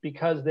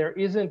 because there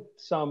isn't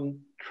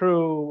some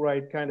true,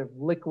 right, kind of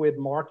liquid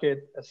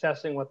market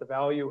assessing what the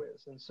value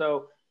is. And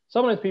so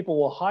sometimes people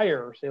will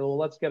say, well,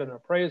 let's get an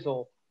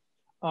appraisal.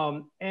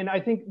 And I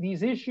think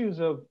these issues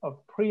of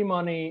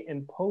pre-money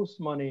and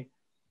post-money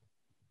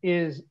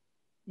is,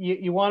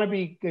 you want to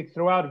be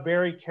throughout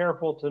very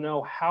careful to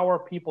know how are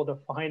people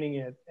defining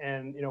it,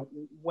 and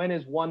when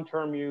is one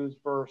term used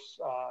versus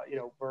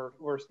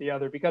versus the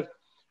other. Because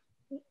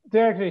to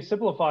actually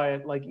simplify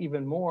it like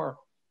even more,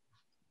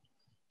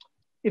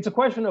 it's a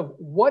question of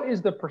what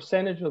is the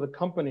percentage of the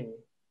company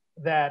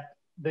that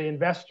the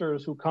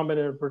investors who come in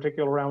a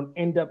particular round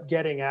end up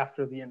getting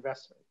after the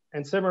investment.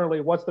 And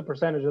similarly, what's the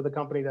percentage of the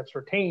company that's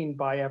retained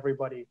by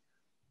everybody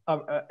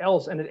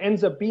else? And it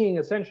ends up being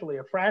essentially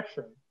a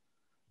fraction.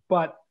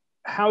 But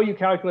how you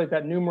calculate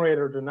that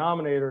numerator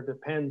denominator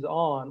depends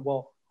on,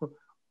 well,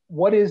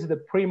 what is the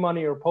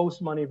pre-money or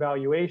post-money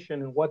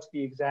valuation, and what's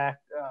the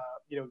exact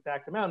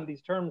amount? And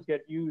these terms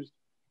get used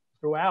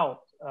throughout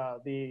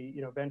the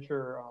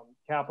venture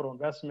capital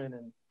investment,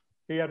 and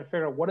so you have to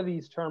figure out what do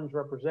these terms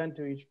represent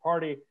to each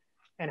party,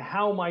 and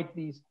how might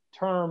these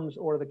terms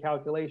or the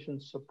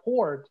calculations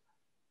support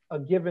a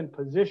given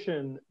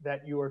position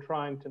that you are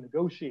trying to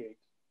negotiate,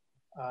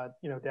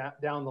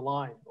 down the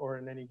line or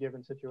in any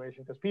given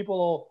situation. Because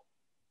people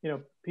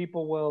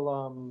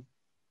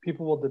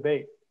will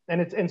debate,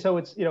 and so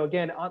it's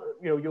again,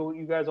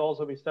 you guys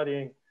also be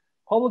studying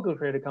publicly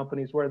traded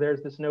companies where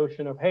there's this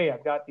notion of, hey,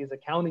 I've got these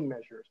accounting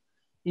measures,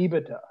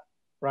 EBITDA,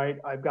 right?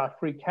 I've got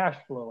free cash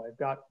flow, I've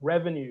got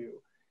revenue,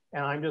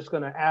 and I'm just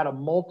going to add a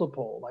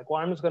multiple. Like,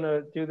 well, I'm just going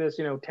to do this,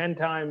 10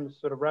 times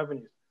sort of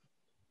revenues.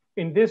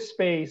 In this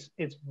space,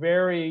 it's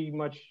very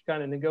much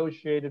kind of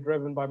negotiated,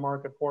 driven by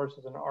market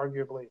forces, and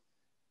arguably,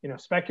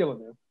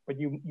 speculative. But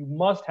you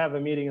must have a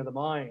meeting of the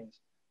minds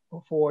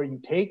before you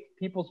take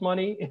people's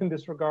money in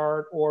this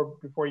regard, or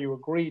before you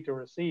agree to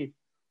receive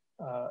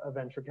a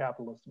venture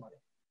capitalist money.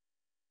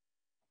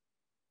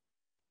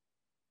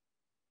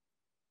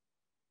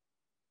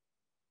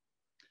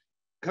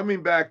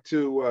 coming back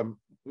to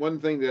one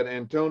thing that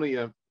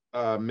Antonia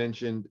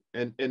mentioned,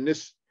 and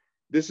this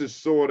is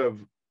sort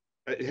of,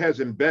 it has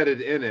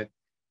embedded in it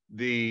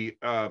the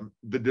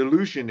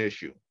dilution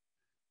issue,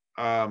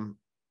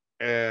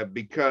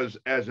 because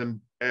as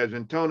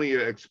Antonia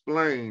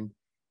explained,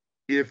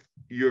 if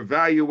your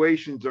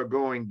valuations are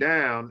going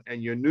down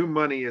and your new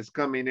money is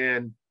coming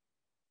in,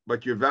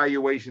 but your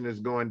valuation is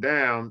going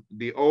down,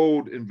 the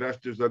old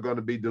investors are going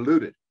to be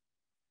diluted.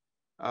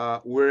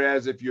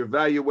 Whereas if your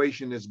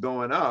valuation is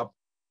going up,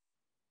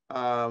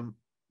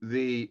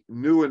 the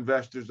new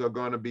investors are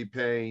going to be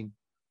paying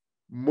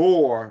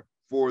more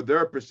for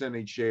their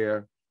percentage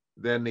share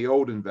than the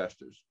old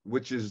investors,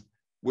 which is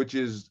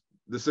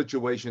the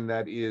situation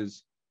that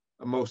is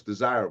most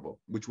desirable,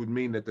 which would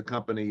mean that the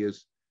company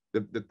is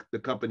the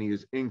company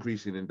is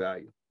increasing in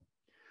value.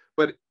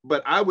 But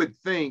I would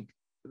think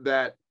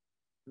that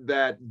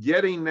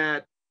getting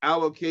that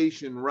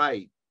allocation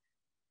right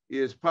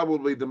is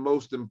probably the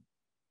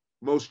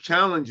most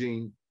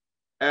challenging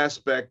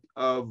aspect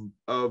of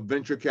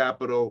venture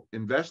capital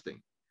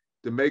investing,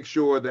 to make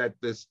sure that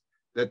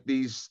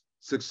these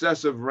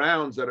successive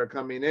rounds that are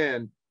coming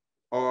in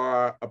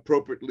are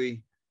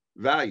appropriately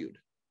valued.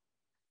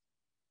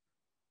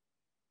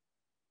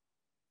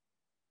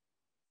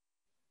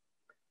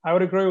 I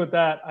would agree with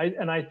that.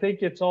 I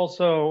think it's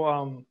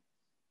also,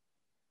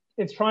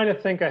 it's trying to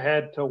think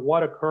ahead to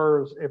what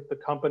occurs if the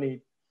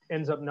company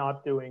ends up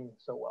not doing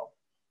so well.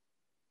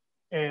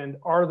 And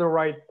are the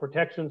right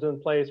protections in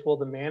place? Will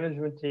the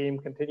management team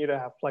continue to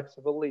have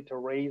flexibility to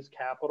raise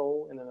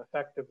capital in an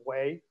effective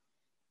way?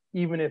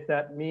 Even if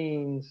that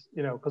means,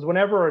 because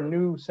whenever a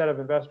new set of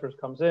investors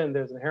comes in,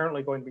 there's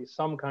inherently going to be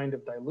some kind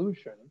of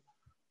dilution,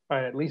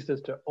 right? At least as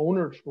to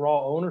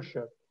raw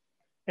ownership.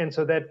 And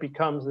so that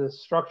becomes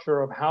this structure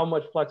of how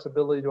much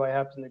flexibility do I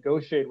have to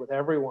negotiate with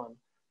everyone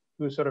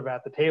who's sort of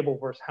at the table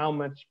versus how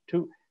much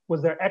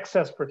was there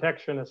excess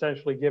protection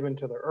essentially given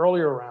to the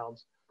earlier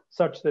rounds,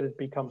 such that it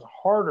becomes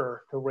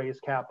harder to raise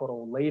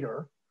capital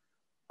later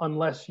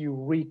unless you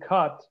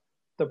recut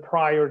the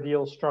prior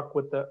deal struck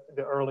with the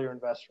earlier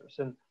investors.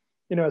 And,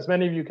 as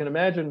many of you can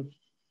imagine,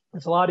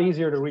 it's a lot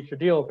easier to reach a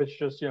deal if it's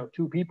just,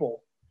 two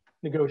people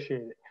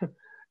negotiating.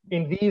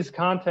 In these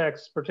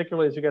contexts,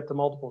 particularly as you get to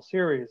multiple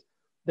series,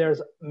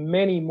 there's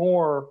many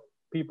more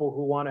people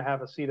who want to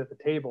have a seat at the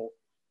table.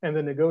 And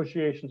the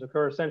negotiations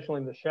occur essentially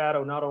in the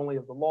shadow, not only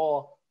of the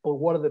law, but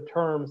what are the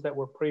terms that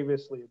were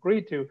previously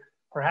agreed to,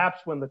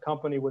 perhaps when the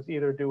company was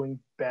either doing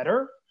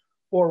better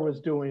or was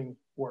doing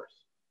worse.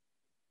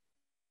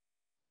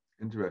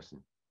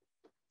 Interesting.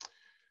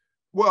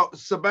 Well,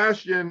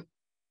 Sebastian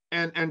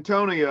and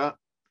Antonia,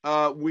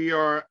 we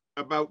are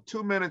about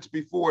 2 minutes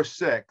before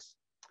 6.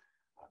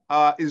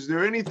 Is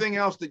there anything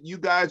else that you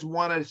guys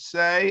want to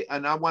say?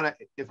 And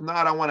if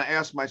not, I want to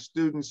ask my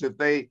students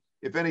if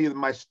any of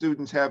my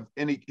students have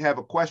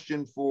a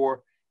question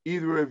for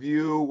either of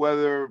you,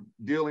 whether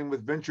dealing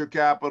with venture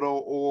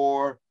capital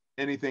or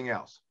anything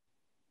else.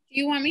 Do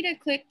you want me to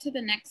click to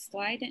the next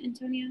slide,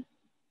 Antonia?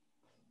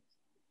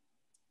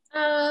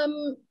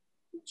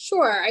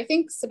 Sure. I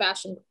think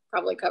Sebastian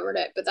probably covered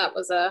it, but that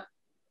was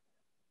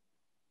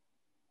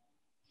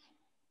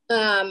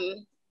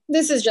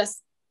this is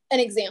just an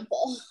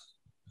example.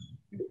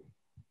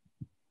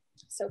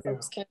 So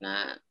folks can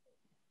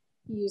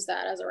use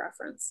that as a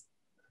reference.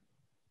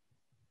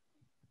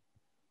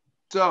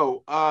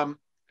 So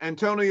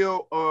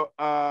Antonio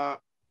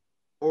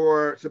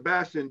or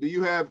Sebastian, do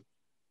you have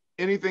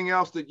anything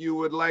else that you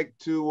would like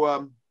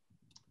to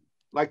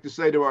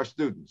say to our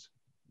students?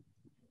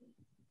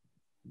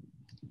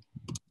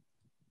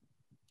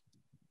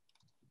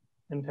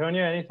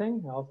 Antonia,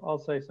 anything?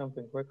 I'll say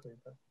something quickly.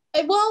 But.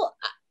 Well,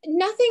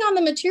 nothing on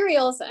the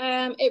materials.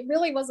 It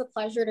really was a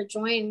pleasure to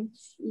join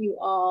you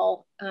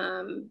all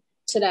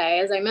today.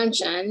 As I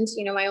mentioned,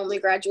 I only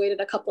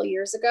graduated a couple of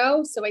years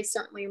ago, so I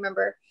certainly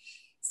remember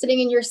sitting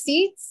in your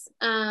seats,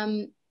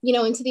 and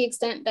to the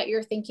extent that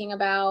you're thinking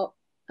about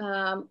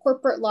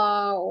corporate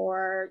law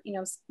or,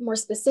 more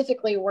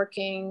specifically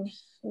working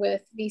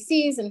with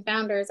VCs and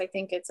founders, I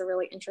think it's a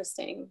really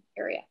interesting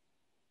area.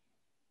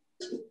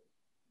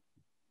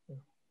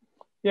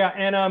 Yeah,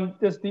 and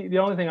just the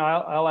only thing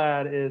I'll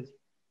add is,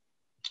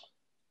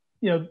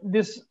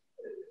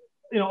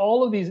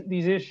 all of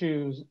these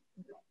issues,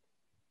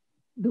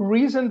 the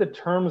reason the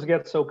terms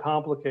get so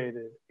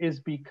complicated is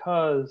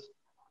because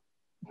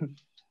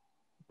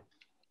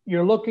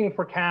you're looking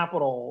for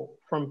capital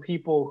from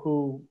people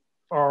who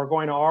are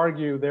going to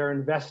argue they're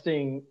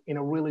investing in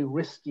a really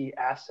risky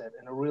asset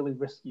and a really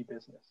risky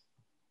business.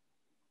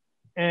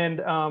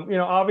 And,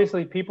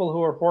 obviously people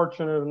who are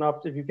fortunate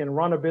enough, if you can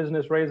run a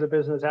business, raise a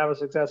business, have a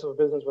successful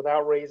business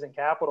without raising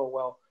capital,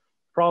 well,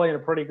 probably in a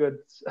pretty good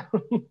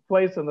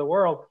place in the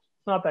world.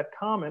 It's not that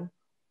common.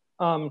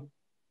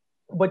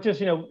 But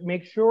just,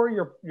 make sure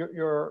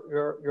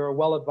you're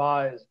well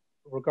advised,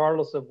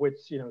 regardless of which,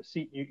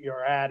 seat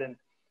you're at. And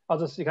I'll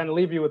just kind of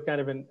leave you with kind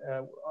of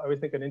I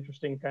would think an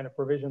interesting kind of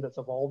provision that's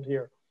evolved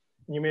here.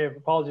 And you may have,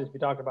 apologies if you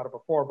talked about it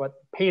before, but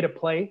pay to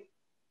play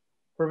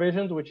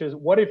provisions, which is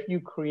what if you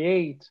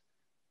create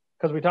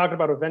because we talked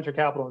about with venture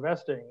capital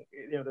investing,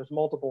 you know, there's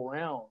multiple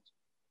rounds.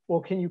 Well,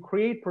 can you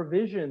create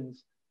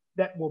provisions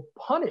that will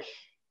punish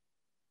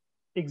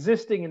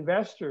existing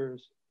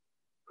investors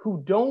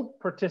who don't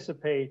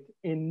participate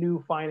in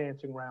new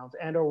financing rounds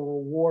and or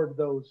reward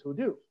those who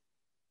do?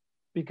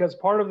 Because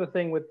part of the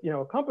thing with, you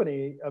know, a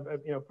company,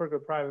 you know,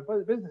 particular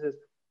private businesses,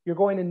 you're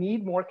going to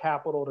need more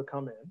capital to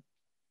come in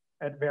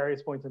at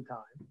various points in time.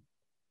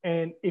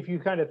 And if you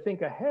kind of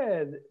think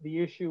ahead, the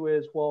issue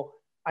is, well,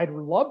 I'd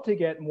love to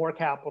get more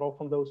capital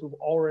from those who've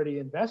already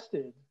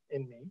invested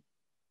in me.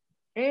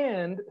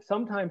 And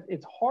sometimes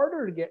it's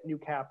harder to get new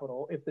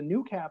capital if the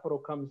new capital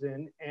comes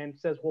in and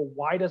says, well,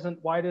 why isn't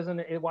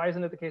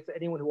it the case that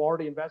anyone who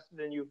already invested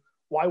in you,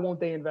 why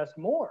won't they invest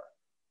more?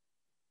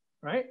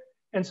 Right?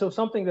 And so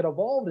something that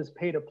evolved is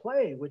pay to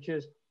play, which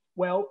is,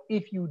 well,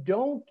 if you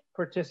don't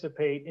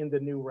participate in the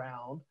new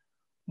round,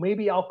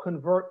 maybe I'll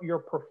convert your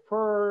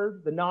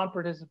preferred, the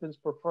non-participants'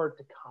 preferred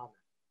to common.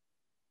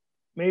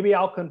 Maybe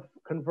I'll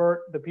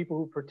convert the people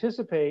who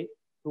participate,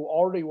 who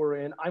already were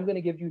in, I'm going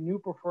to give you new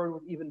preferred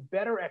with even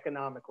better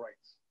economic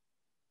rights.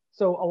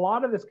 So a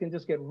lot of this can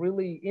just get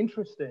really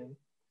interesting.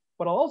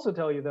 But I'll also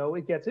tell you, though,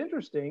 it gets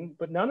interesting,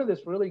 but none of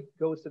this really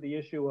goes to the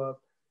issue of,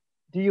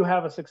 do you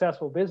have a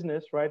successful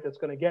business, right, that's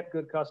going to get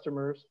good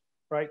customers,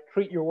 right,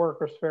 treat your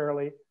workers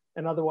fairly,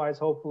 and otherwise,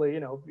 hopefully,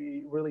 you know,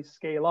 really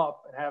scale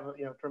up and have,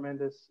 you know,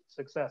 tremendous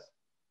success.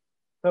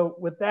 So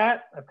with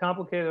that, I've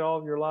complicated all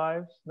of your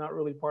lives, not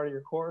really part of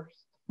your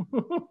course.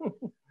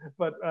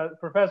 But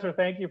Professor,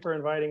 thank you for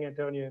inviting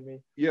Antonia and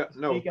me. Yeah,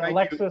 no, thank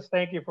Alexis, you.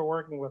 thank you for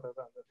working with us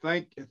on this.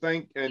 Thanks to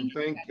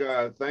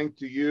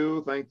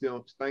you,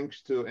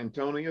 thanks to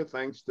Antonia,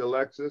 thanks to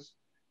Alexis,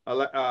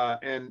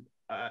 and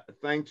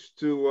thanks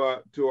to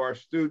our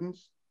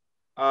students.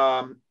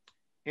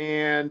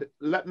 And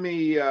let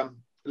me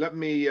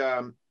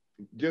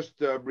just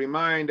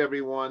remind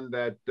everyone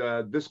that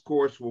this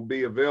course will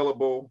be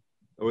available,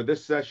 or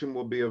this session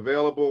will be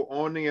available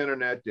on the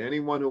internet to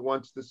anyone who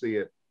wants to see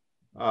it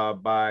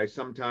by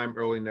sometime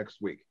early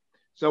next week.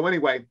 So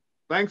anyway,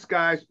 thanks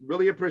guys,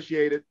 really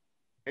appreciate it,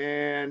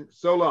 and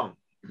so long.